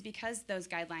is because those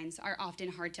guidelines are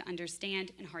often hard to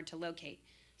understand and hard to locate.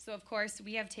 So of course,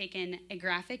 we have taken a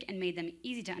graphic and made them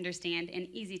easy to understand and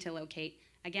easy to locate.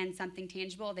 Again, something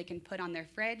tangible they can put on their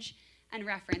fridge and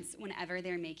reference whenever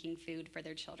they're making food for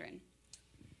their children.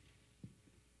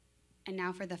 And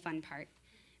now for the fun part.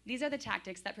 These are the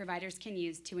tactics that providers can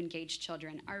use to engage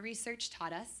children. Our research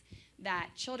taught us that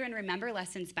children remember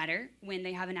lessons better when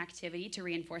they have an activity to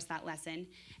reinforce that lesson,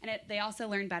 and they also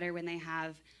learn better when they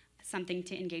have something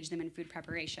to engage them in food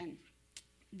preparation.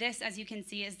 This, as you can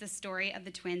see, is the story of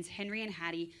the twins Henry and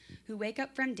Hattie, who wake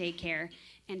up from a nap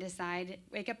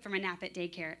at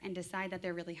daycare and decide that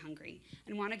they're really hungry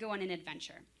and want to go on an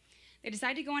adventure. They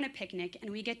decide to go on a picnic, and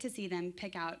we get to see them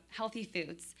pick out healthy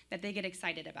foods that they get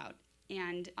excited about.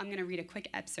 And I'm going to read a quick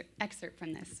excerpt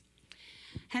from this.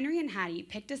 Henry and Hattie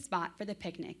picked a spot for the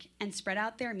picnic and spread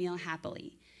out their meal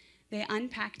happily. They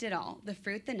unpacked it all, the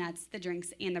fruit, the nuts, the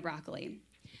drinks, and the broccoli.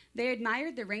 They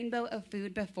admired the rainbow of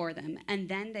food before them, and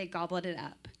then they gobbled it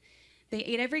up. They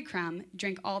ate every crumb,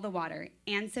 drank all the water,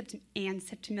 and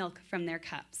sipped milk from their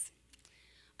cups.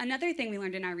 Another thing we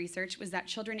learned in our research was that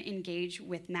children engage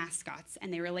with mascots,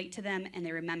 and they relate to them and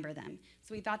they remember them.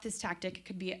 So we thought this tactic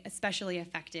could be especially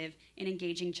effective in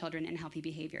engaging children in healthy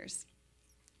behaviors.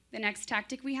 The next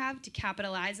tactic we have to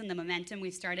capitalize on the momentum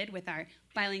we've started with our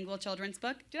bilingual children's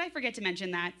book. Did I forget to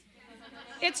mention that?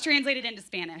 It's translated into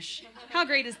Spanish. How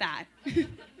great is that?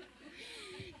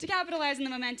 To capitalize on the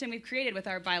momentum we've created with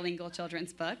our bilingual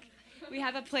children's book, we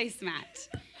have a placemat,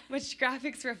 which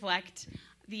graphics reflect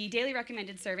the daily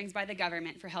recommended servings by the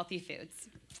government for healthy foods.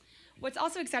 What's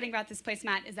also exciting about this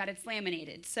placemat is that it's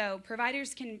laminated, so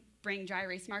providers can bring dry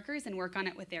erase markers and work on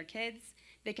it with their kids.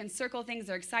 They can circle things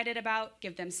they're excited about,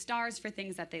 give them stars for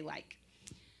things that they like.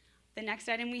 The next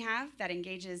item we have that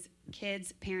engages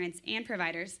kids, parents, and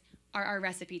providers are our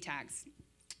recipe tags.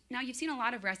 Now, you've seen a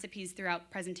lot of recipes throughout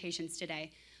presentations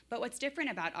today, but what's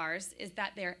different about ours is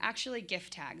that they're actually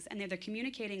gift tags, and they're the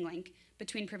communicating link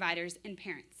between providers and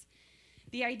parents.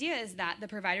 The idea is that the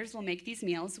providers will make these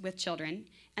meals with children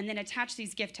and then attach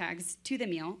these gift tags to the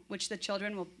meal, which the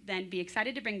children will then be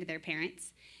excited to bring to their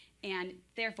parents and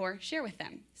therefore share with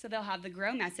them. So they'll have the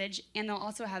GROW message, and they'll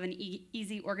also have an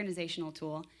easy organizational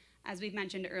tool. As we've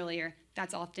mentioned earlier,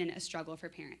 that's often a struggle for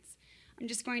parents. I'm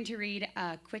just going to read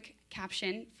a quick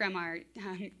caption from our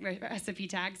recipe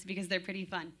tags because they're pretty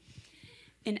fun.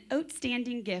 An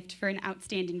outstanding gift for an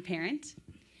outstanding parent,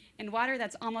 and water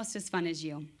that's almost as fun as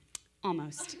you.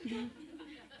 Almost.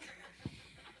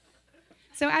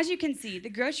 So as you can see, the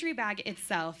grocery bag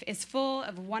itself is full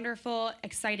of wonderful,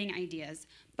 exciting ideas.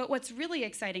 But what's really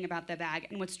exciting about the bag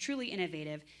and what's truly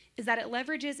innovative is that it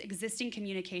leverages existing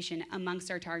communication amongst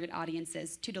our target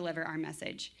audiences to deliver our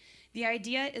message. The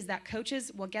idea is that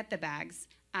coaches will get the bags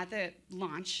at the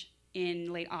launch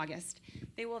in late August.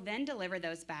 They will then deliver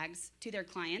those bags to their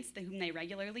clients, whom they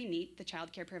regularly meet, the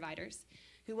child care providers,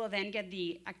 who will then get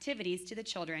the activities to the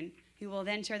children, who will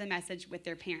then share the message with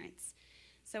their parents.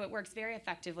 So it works very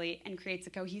effectively and creates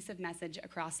a cohesive message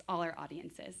across all our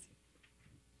audiences.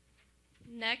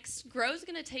 Next, GROW is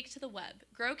going to take to the web.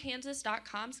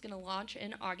 GrowKansas.com is going to launch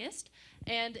in August,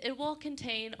 and it will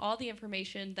contain all the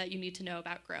information that you need to know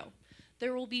about GROW.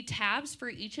 There will be tabs for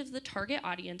each of the target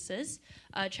audiences,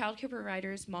 childcare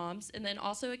providers, moms, and then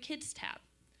also a kids tab.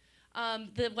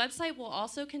 The website will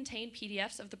also contain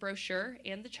PDFs of the brochure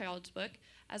and the child's book,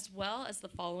 as well as the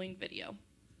following video.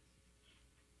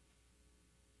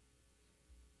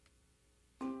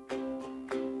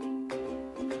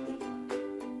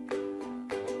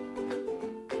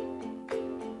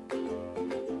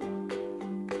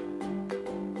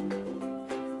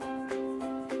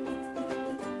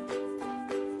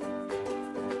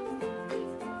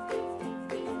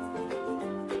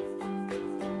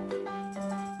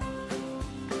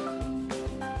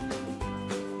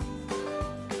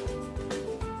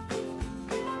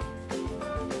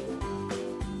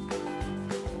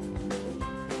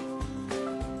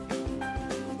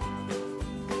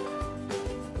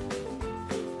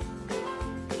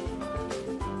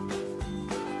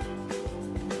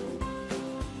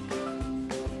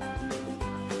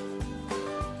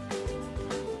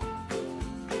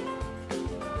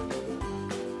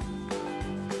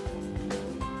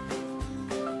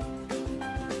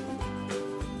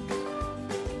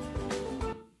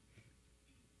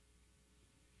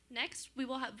 Next, we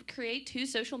will create 2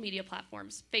 social media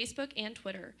platforms, Facebook and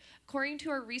Twitter. According to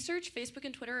our research, Facebook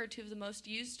and Twitter are 2 of the most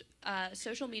used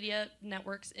social media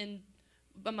networks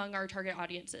among our target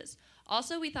audiences.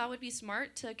 Also, we thought it would be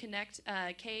smart to connect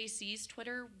KAC's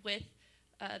Twitter with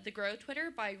the GROW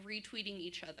Twitter by retweeting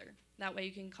each other. That way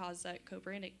you can cause that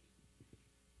co-branding.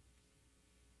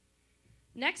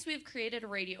 Next, we have created a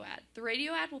radio ad. The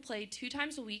radio ad will play 2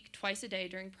 times a week, twice a day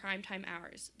during primetime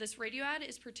hours. This radio ad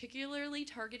is particularly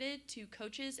targeted to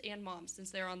coaches and moms since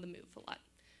they're on the move a lot.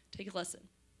 Take a listen.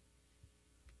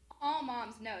 All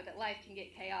moms know that life can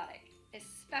get chaotic,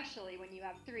 especially when you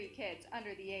have 3 kids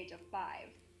under the age of 5.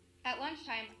 At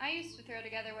lunchtime, I used to throw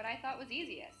together what I thought was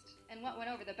easiest and what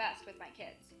went over the best with my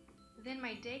kids. Then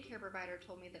my daycare provider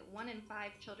told me that 1 in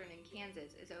 5 children in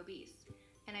Kansas is obese,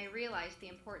 and I realized the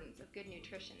importance of good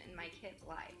nutrition in my kids'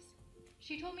 lives.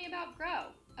 She told me about GROW,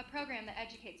 a program that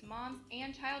educates moms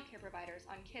and child care providers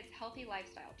on kids' healthy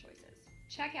lifestyle choices.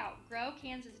 Check out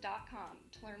growkansas.com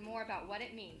to learn more about what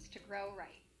it means to grow right.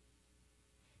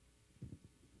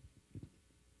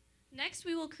 Next,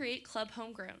 we will create Club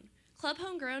Homegrown. Club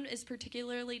Homegrown is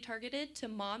particularly targeted to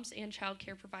moms and child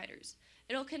care providers.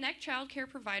 It'll connect child care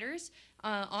providers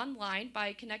online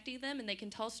by connecting them, and they can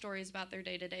tell stories about their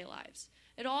day-to-day lives.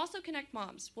 It'll also connect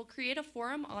moms. We'll create a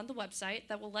forum on the website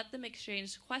that will let them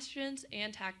exchange questions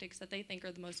and tactics that they think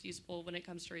are the most useful when it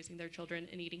comes to raising their children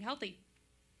and eating healthy.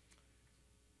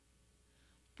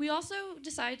 We also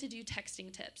decided to do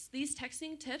texting tips. These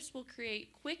texting tips will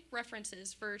create quick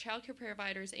references for childcare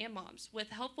providers and moms with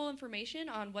helpful information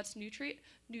on what's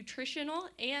nutritional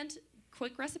and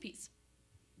quick recipes.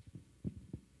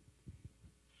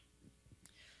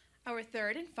 Our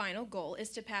third and final goal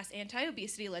is to pass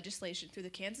anti-obesity legislation through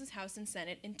the Kansas House and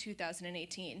Senate in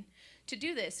 2018. To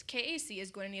do this, KAC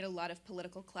is going to need a lot of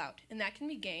political clout, and that can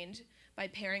be gained by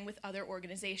pairing with other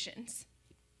organizations.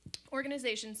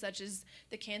 Organizations such as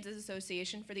the Kansas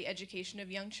Association for the Education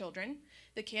of Young Children,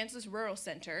 the Kansas Rural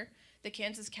Center, the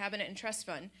Kansas Cabinet and Trust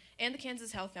Fund, and the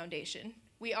Kansas Health Foundation.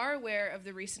 We are aware of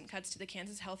the recent cuts to the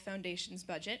Kansas Health Foundation's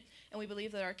budget, and we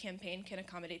believe that our campaign can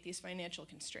accommodate these financial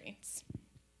constraints.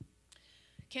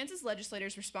 Kansas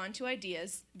legislators respond to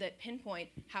ideas that pinpoint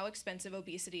how expensive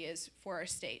obesity is for our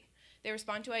state. They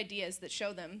respond to ideas that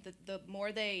show them that the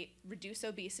more they reduce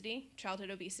obesity, childhood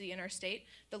obesity in our state,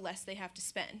 the less they have to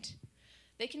spend.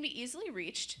 They can be easily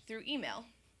reached through email.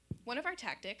 One of our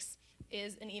tactics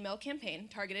is an email campaign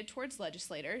targeted towards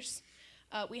legislators.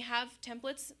 We have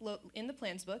templates in the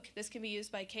plans book. This can be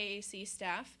used by KAC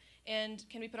staff and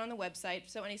can be put on the website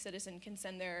so any citizen can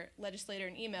send their legislator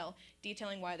an email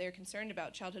detailing why they're concerned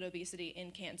about childhood obesity in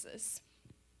Kansas.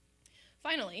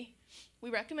 Finally,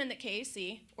 we recommend that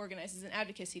KAC organizes an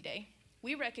advocacy day.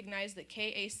 We recognize that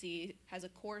KAC has a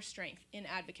core strength in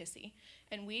advocacy,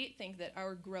 and we think that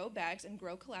our GROW bags and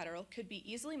GROW collateral could be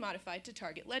easily modified to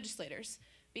target legislators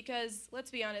because, let's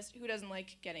be honest, who doesn't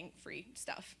like getting free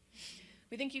stuff?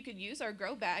 We think you could use our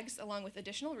GROW bags along with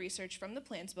additional research from the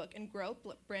plans book and GROW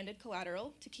branded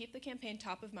collateral to keep the campaign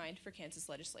top of mind for Kansas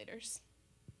legislators.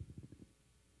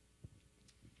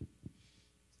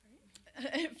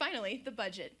 Finally, the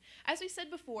budget. As we said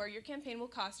before, your campaign will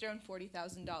cost around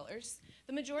 $40,000.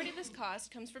 The majority of this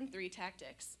cost comes from 3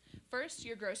 tactics. First,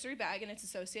 your grocery bag and its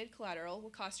associated collateral will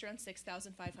cost around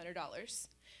 $6,500.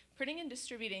 Printing and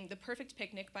distributing the Perfect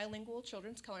Picnic bilingual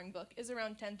children's coloring book is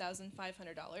around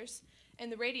 $10,500,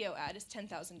 and the radio ad is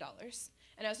 $10,000.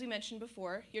 And as we mentioned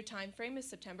before, your time frame is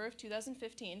September of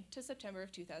 2015 to September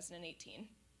of 2018.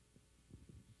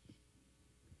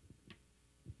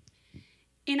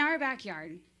 In our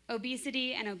backyard,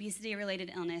 obesity and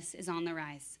obesity-related illness is on the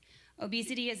rise.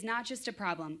 Obesity is not just a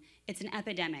problem, it's an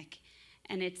epidemic,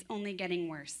 and it's only getting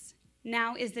worse.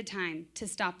 Now is the time to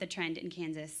stop the trend in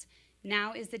Kansas.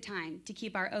 Now is the time to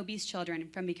keep our obese children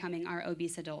from becoming our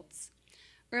obese adults.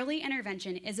 Early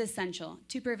intervention is essential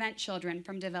to prevent children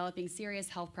from developing serious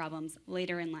health problems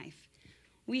later in life.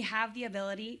 We have the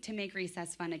ability to make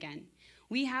recess fun again.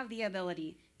 We have the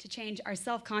ability to change our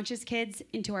self-conscious kids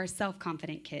into our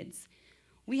self-confident kids.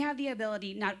 We have the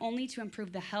ability not only to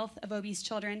improve the health of obese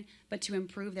children, but to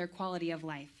improve their quality of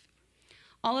life.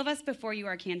 All of us before you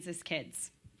are Kansas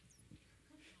kids.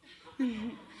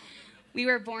 We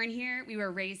were born here, we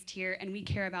were raised here, and we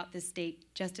care about this state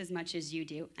just as much as you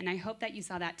do. And I hope that you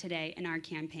saw that today in our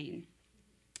campaign.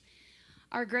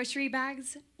 Our grocery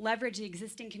bags leverage the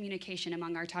existing communication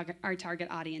among our target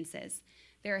audiences.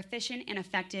 They're efficient and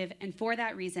effective, and for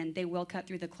that reason, they will cut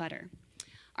through the clutter.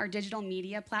 Our digital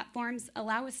media platforms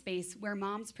allow a space where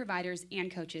moms, providers,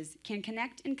 and coaches can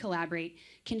connect and collaborate,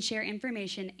 can share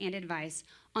information and advice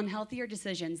on healthier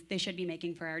decisions they should be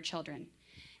making for our children.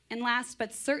 And last,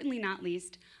 but certainly not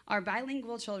least, our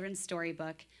bilingual children's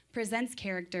storybook presents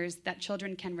characters that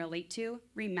children can relate to,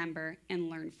 remember, and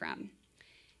learn from.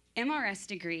 MRS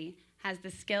Degree has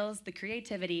the skills, the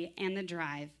creativity, and the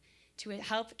drive to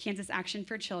help Kansas Action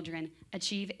for Children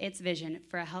achieve its vision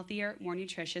for a healthier, more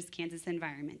nutritious Kansas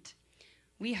environment.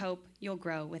 We hope you'll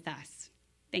grow with us.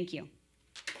 Thank you.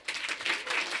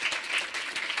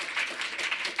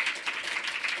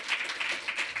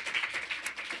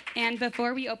 And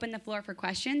before we open the floor for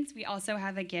questions, we also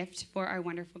have a gift for our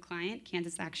wonderful client,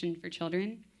 Kansas Action for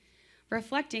Children,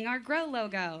 reflecting our GROW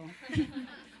logo.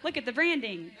 Look at the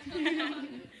branding.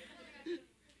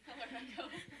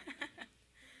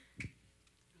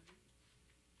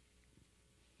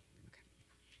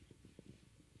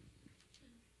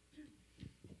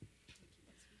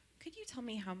 Could you tell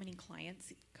me how many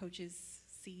clients coaches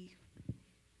see?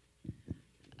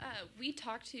 we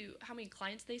talk to how many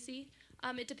clients they see.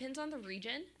 It depends on the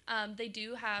region. They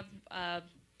do have,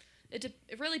 it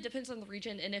really depends on the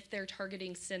region and if they're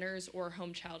targeting centers or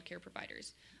home child care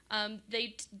providers.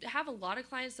 They have a lot of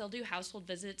clients. They'll do household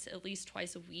visits at least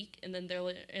twice a week, and then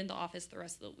they're in the office the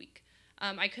rest of the week.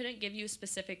 I couldn't give you a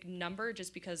specific number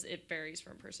just because it varies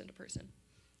from person to person.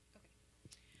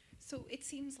 So it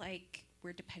seems like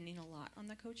we're depending a lot on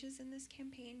the coaches in this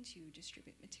campaign to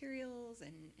distribute materials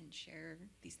and share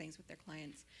these things with their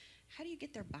clients. How do you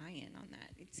get their buy-in on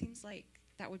that? It seems like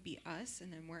that would be us,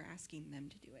 and then we're asking them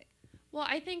to do it. Well,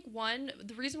 I think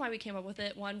the reason why we came up with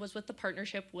it, was with the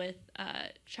partnership with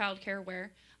Child Care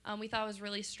Aware. We thought it was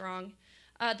really strong.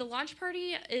 The launch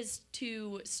party is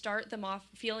to start them off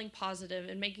feeling positive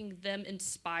and making them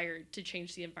inspired to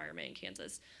change the environment in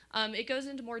Kansas. It goes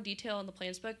into more detail in the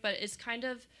plans book, but it's kind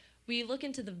of, we look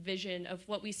into the vision of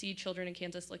what we see children in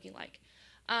Kansas looking like.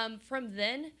 From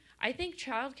then, I think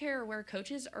Child Care Aware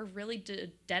coaches are really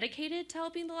dedicated to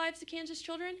helping the lives of Kansas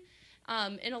children.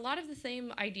 And a lot of the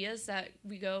same ideas that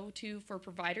we go to for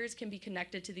providers can be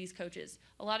connected to these coaches.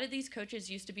 A lot of these coaches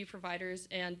used to be providers,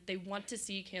 and they want to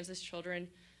see Kansas children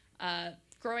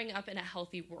growing up in a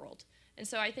healthy world. And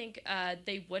so I think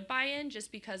they would buy in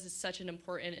just because it's such an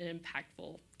important and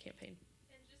impactful campaign.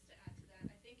 And just to add to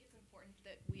that, I think it's important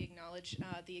that we acknowledge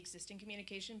the existing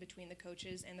communication between the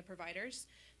coaches and the providers.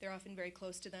 They're often very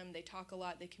close to them. They talk a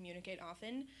lot. They communicate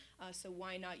often. So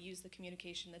why not use the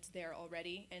communication that's there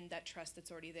already and that trust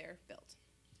that's already there built?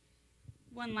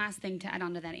 One last thing to add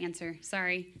on to that answer.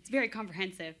 Sorry, it's very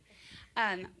comprehensive.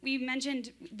 We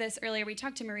mentioned this earlier. We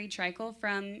talked to Marie Treichel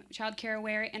from Child Care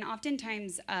Aware, and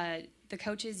oftentimes the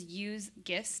coaches use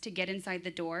gifts to get inside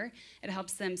the door. It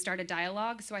helps them start a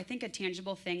dialogue. So I think a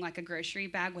tangible thing like a grocery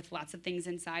bag with lots of things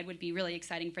inside would be really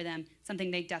exciting for them, something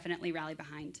they definitely rally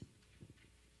behind.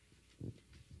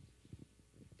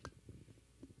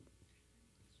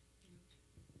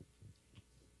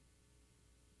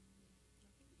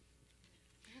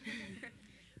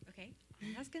 Okay,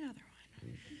 I'll ask another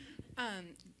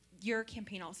one. Your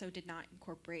campaign also did not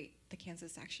incorporate the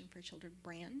Kansas Action for Children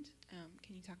brand.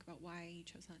 Can you talk about why you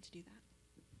chose not to do that?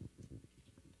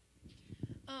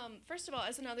 First of all,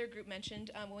 as another group mentioned,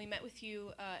 when we met with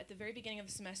you at the very beginning of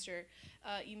the semester,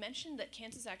 you mentioned that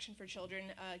Kansas Action for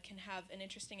Children can have an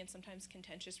interesting and sometimes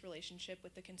contentious relationship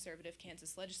with the conservative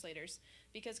Kansas legislators,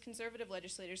 because conservative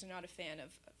legislators are not a fan of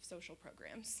social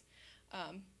programs,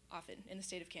 often in the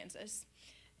state of Kansas.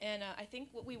 And I think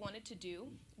what we wanted to do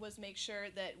was make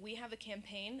sure that we have a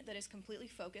campaign that is completely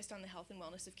focused on the health and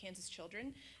wellness of Kansas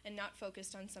children and not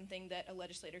focused on something that a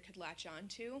legislator could latch on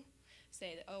to.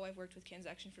 Say that, oh, I've worked with Kansas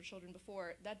Action for Children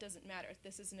before. That doesn't matter.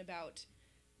 This isn't about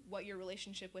what your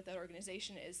relationship with that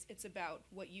organization is. It's about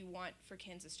what you want for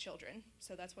Kansas children.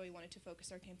 So that's why we wanted to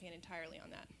focus our campaign entirely on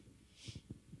that.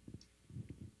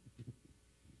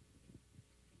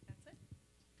 That's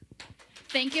it.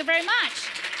 Thank you very much.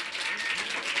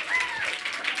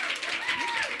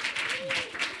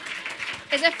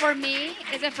 Is it for me?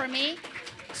 Is it for me?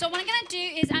 So what I'm going to do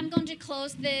is I'm going to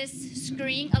close this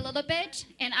screen a little bit,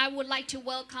 and I would like to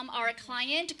welcome our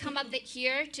client to come up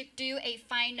here to do a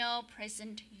final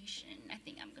presentation. I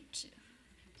think I'm going to.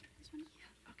 This one?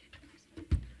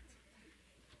 Okay.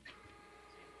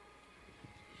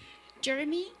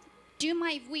 Jeremy, do you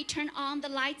mind if we turn on the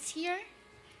lights here?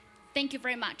 Thank you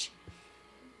very much.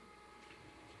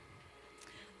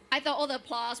 I thought all the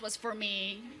applause was for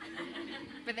me,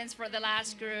 but then it's for the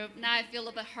last group. Now I feel a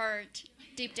little bit hurt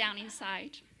deep down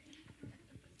inside.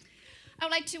 I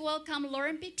would like to welcome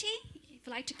Lauren Beatty. If you'd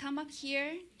like to come up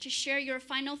here to share your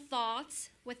final thoughts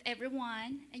with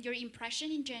everyone and your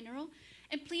impression in general.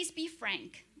 And please be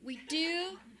frank. We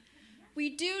do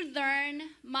learn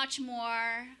much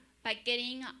more by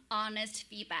getting honest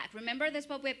feedback. Remember, that's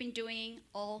what we've been doing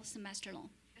all semester long.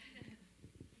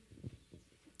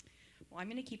 Well, I'm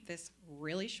going to keep this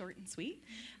really short and sweet.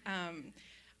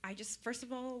 I just, first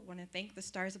of all, want to thank the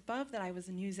stars above that I was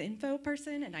a news info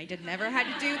person and I never had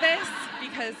to do this,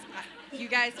 because you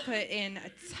guys put in a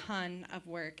ton of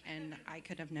work and I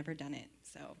could have never done it.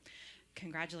 So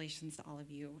congratulations to all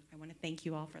of you. I want to thank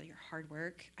you all for your hard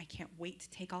work. I can't wait to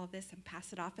take all of this and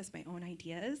pass it off as my own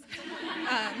ideas.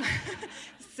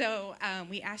 So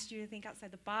we asked you to think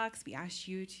outside the box. We asked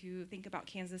you to think about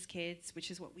Kansas kids,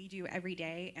 which is what we do every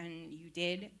day, and you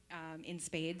did in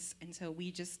spades. And so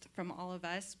we just, from all of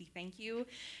us, we thank you.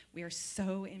 We are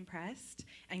so impressed,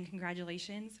 and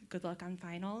congratulations. Good luck on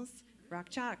finals. Rock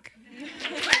chalk.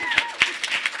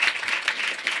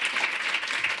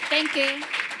 Thank you.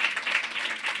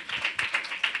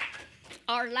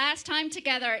 Our last time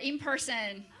together in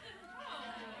person.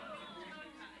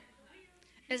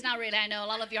 It's not really. I know a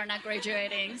lot of you are not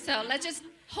graduating. So let's just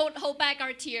hold back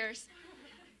our tears.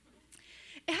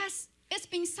 It's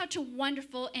been such a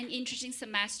wonderful and interesting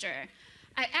semester.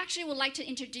 I actually would like to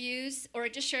introduce or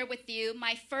just share with you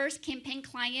my first campaign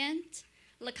client,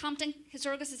 Lecompton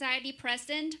Historical Society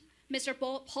President, Mr.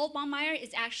 Paul Baumeier,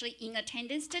 is actually in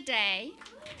attendance today.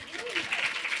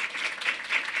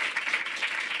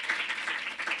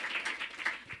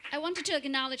 I wanted to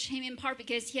acknowledge him in part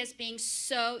because he has been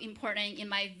so important in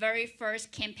my very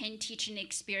first campaign teaching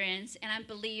experience, and I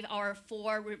believe our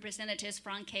 4 representatives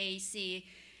from KAC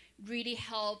really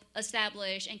helped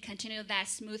establish and continue that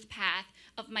smooth path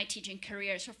of my teaching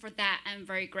career. So for that, I'm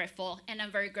very grateful, and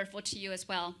I'm very grateful to you as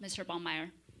well, Mr.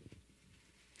 Baumeier.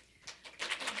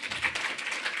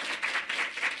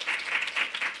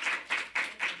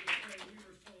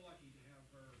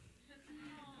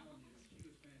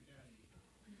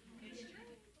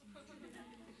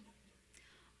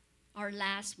 Our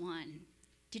last one.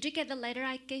 Did you get the letter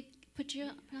I put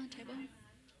on the table?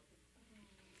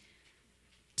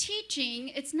 Teaching,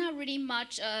 it's not really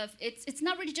it's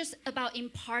not really just about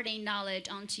imparting knowledge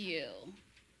onto you.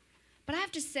 But I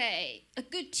have to say, a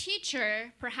good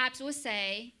teacher perhaps would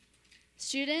say,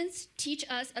 students, teach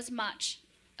us as much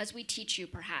as we teach you,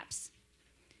 perhaps.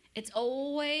 It's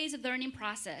always a learning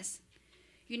process.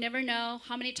 You never know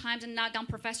how many times I knocked on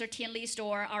Professor Tian Li's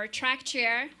door, our track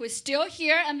chair, who is still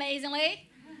here, amazingly.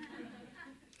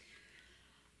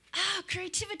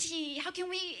 Creativity. How can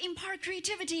we impart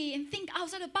creativity and think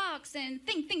outside the box and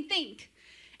think?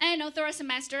 And I know throughout the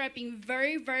semester, I've been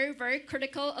very, very, very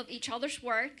critical of each other's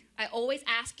work. I always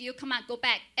ask you, come on, go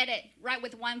back, edit, write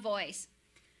with one voice.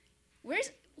 Why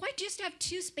do you still have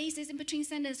 2 spaces in between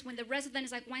sentences when the rest of them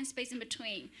is like 1 space in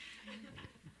between?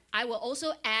 I will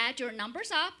also add your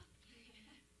numbers up.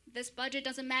 This budget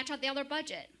doesn't match out the other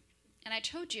budget. And I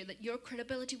told you that your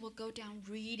credibility will go down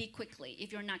really quickly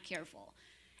if you're not careful.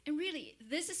 And really,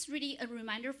 this is really a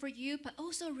reminder for you, but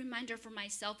also a reminder for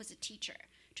myself as a teacher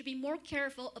to be more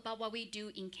careful about what we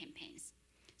do in campaigns.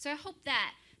 So I hope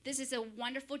that this is a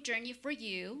wonderful journey for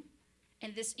you,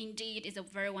 and this indeed is a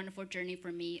very wonderful journey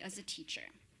for me as a teacher.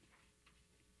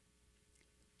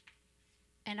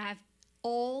 And I have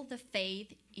all the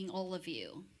faith in all of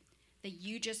you that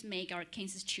you just make our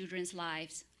Kansas children's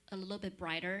lives a little bit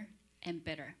brighter and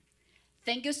better.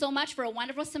 Thank you so much for a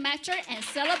wonderful semester, and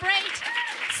celebrate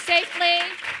safely.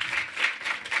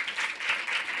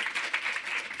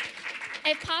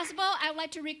 If possible, I would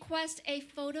like to request a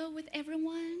photo with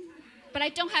everyone, but I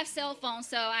don't have cell phone,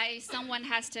 so someone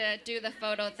has to do the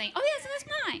photo thing. Oh yes, that's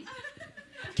mine.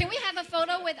 Can we have a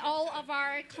photo with all of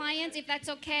our clients, if that's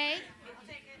okay?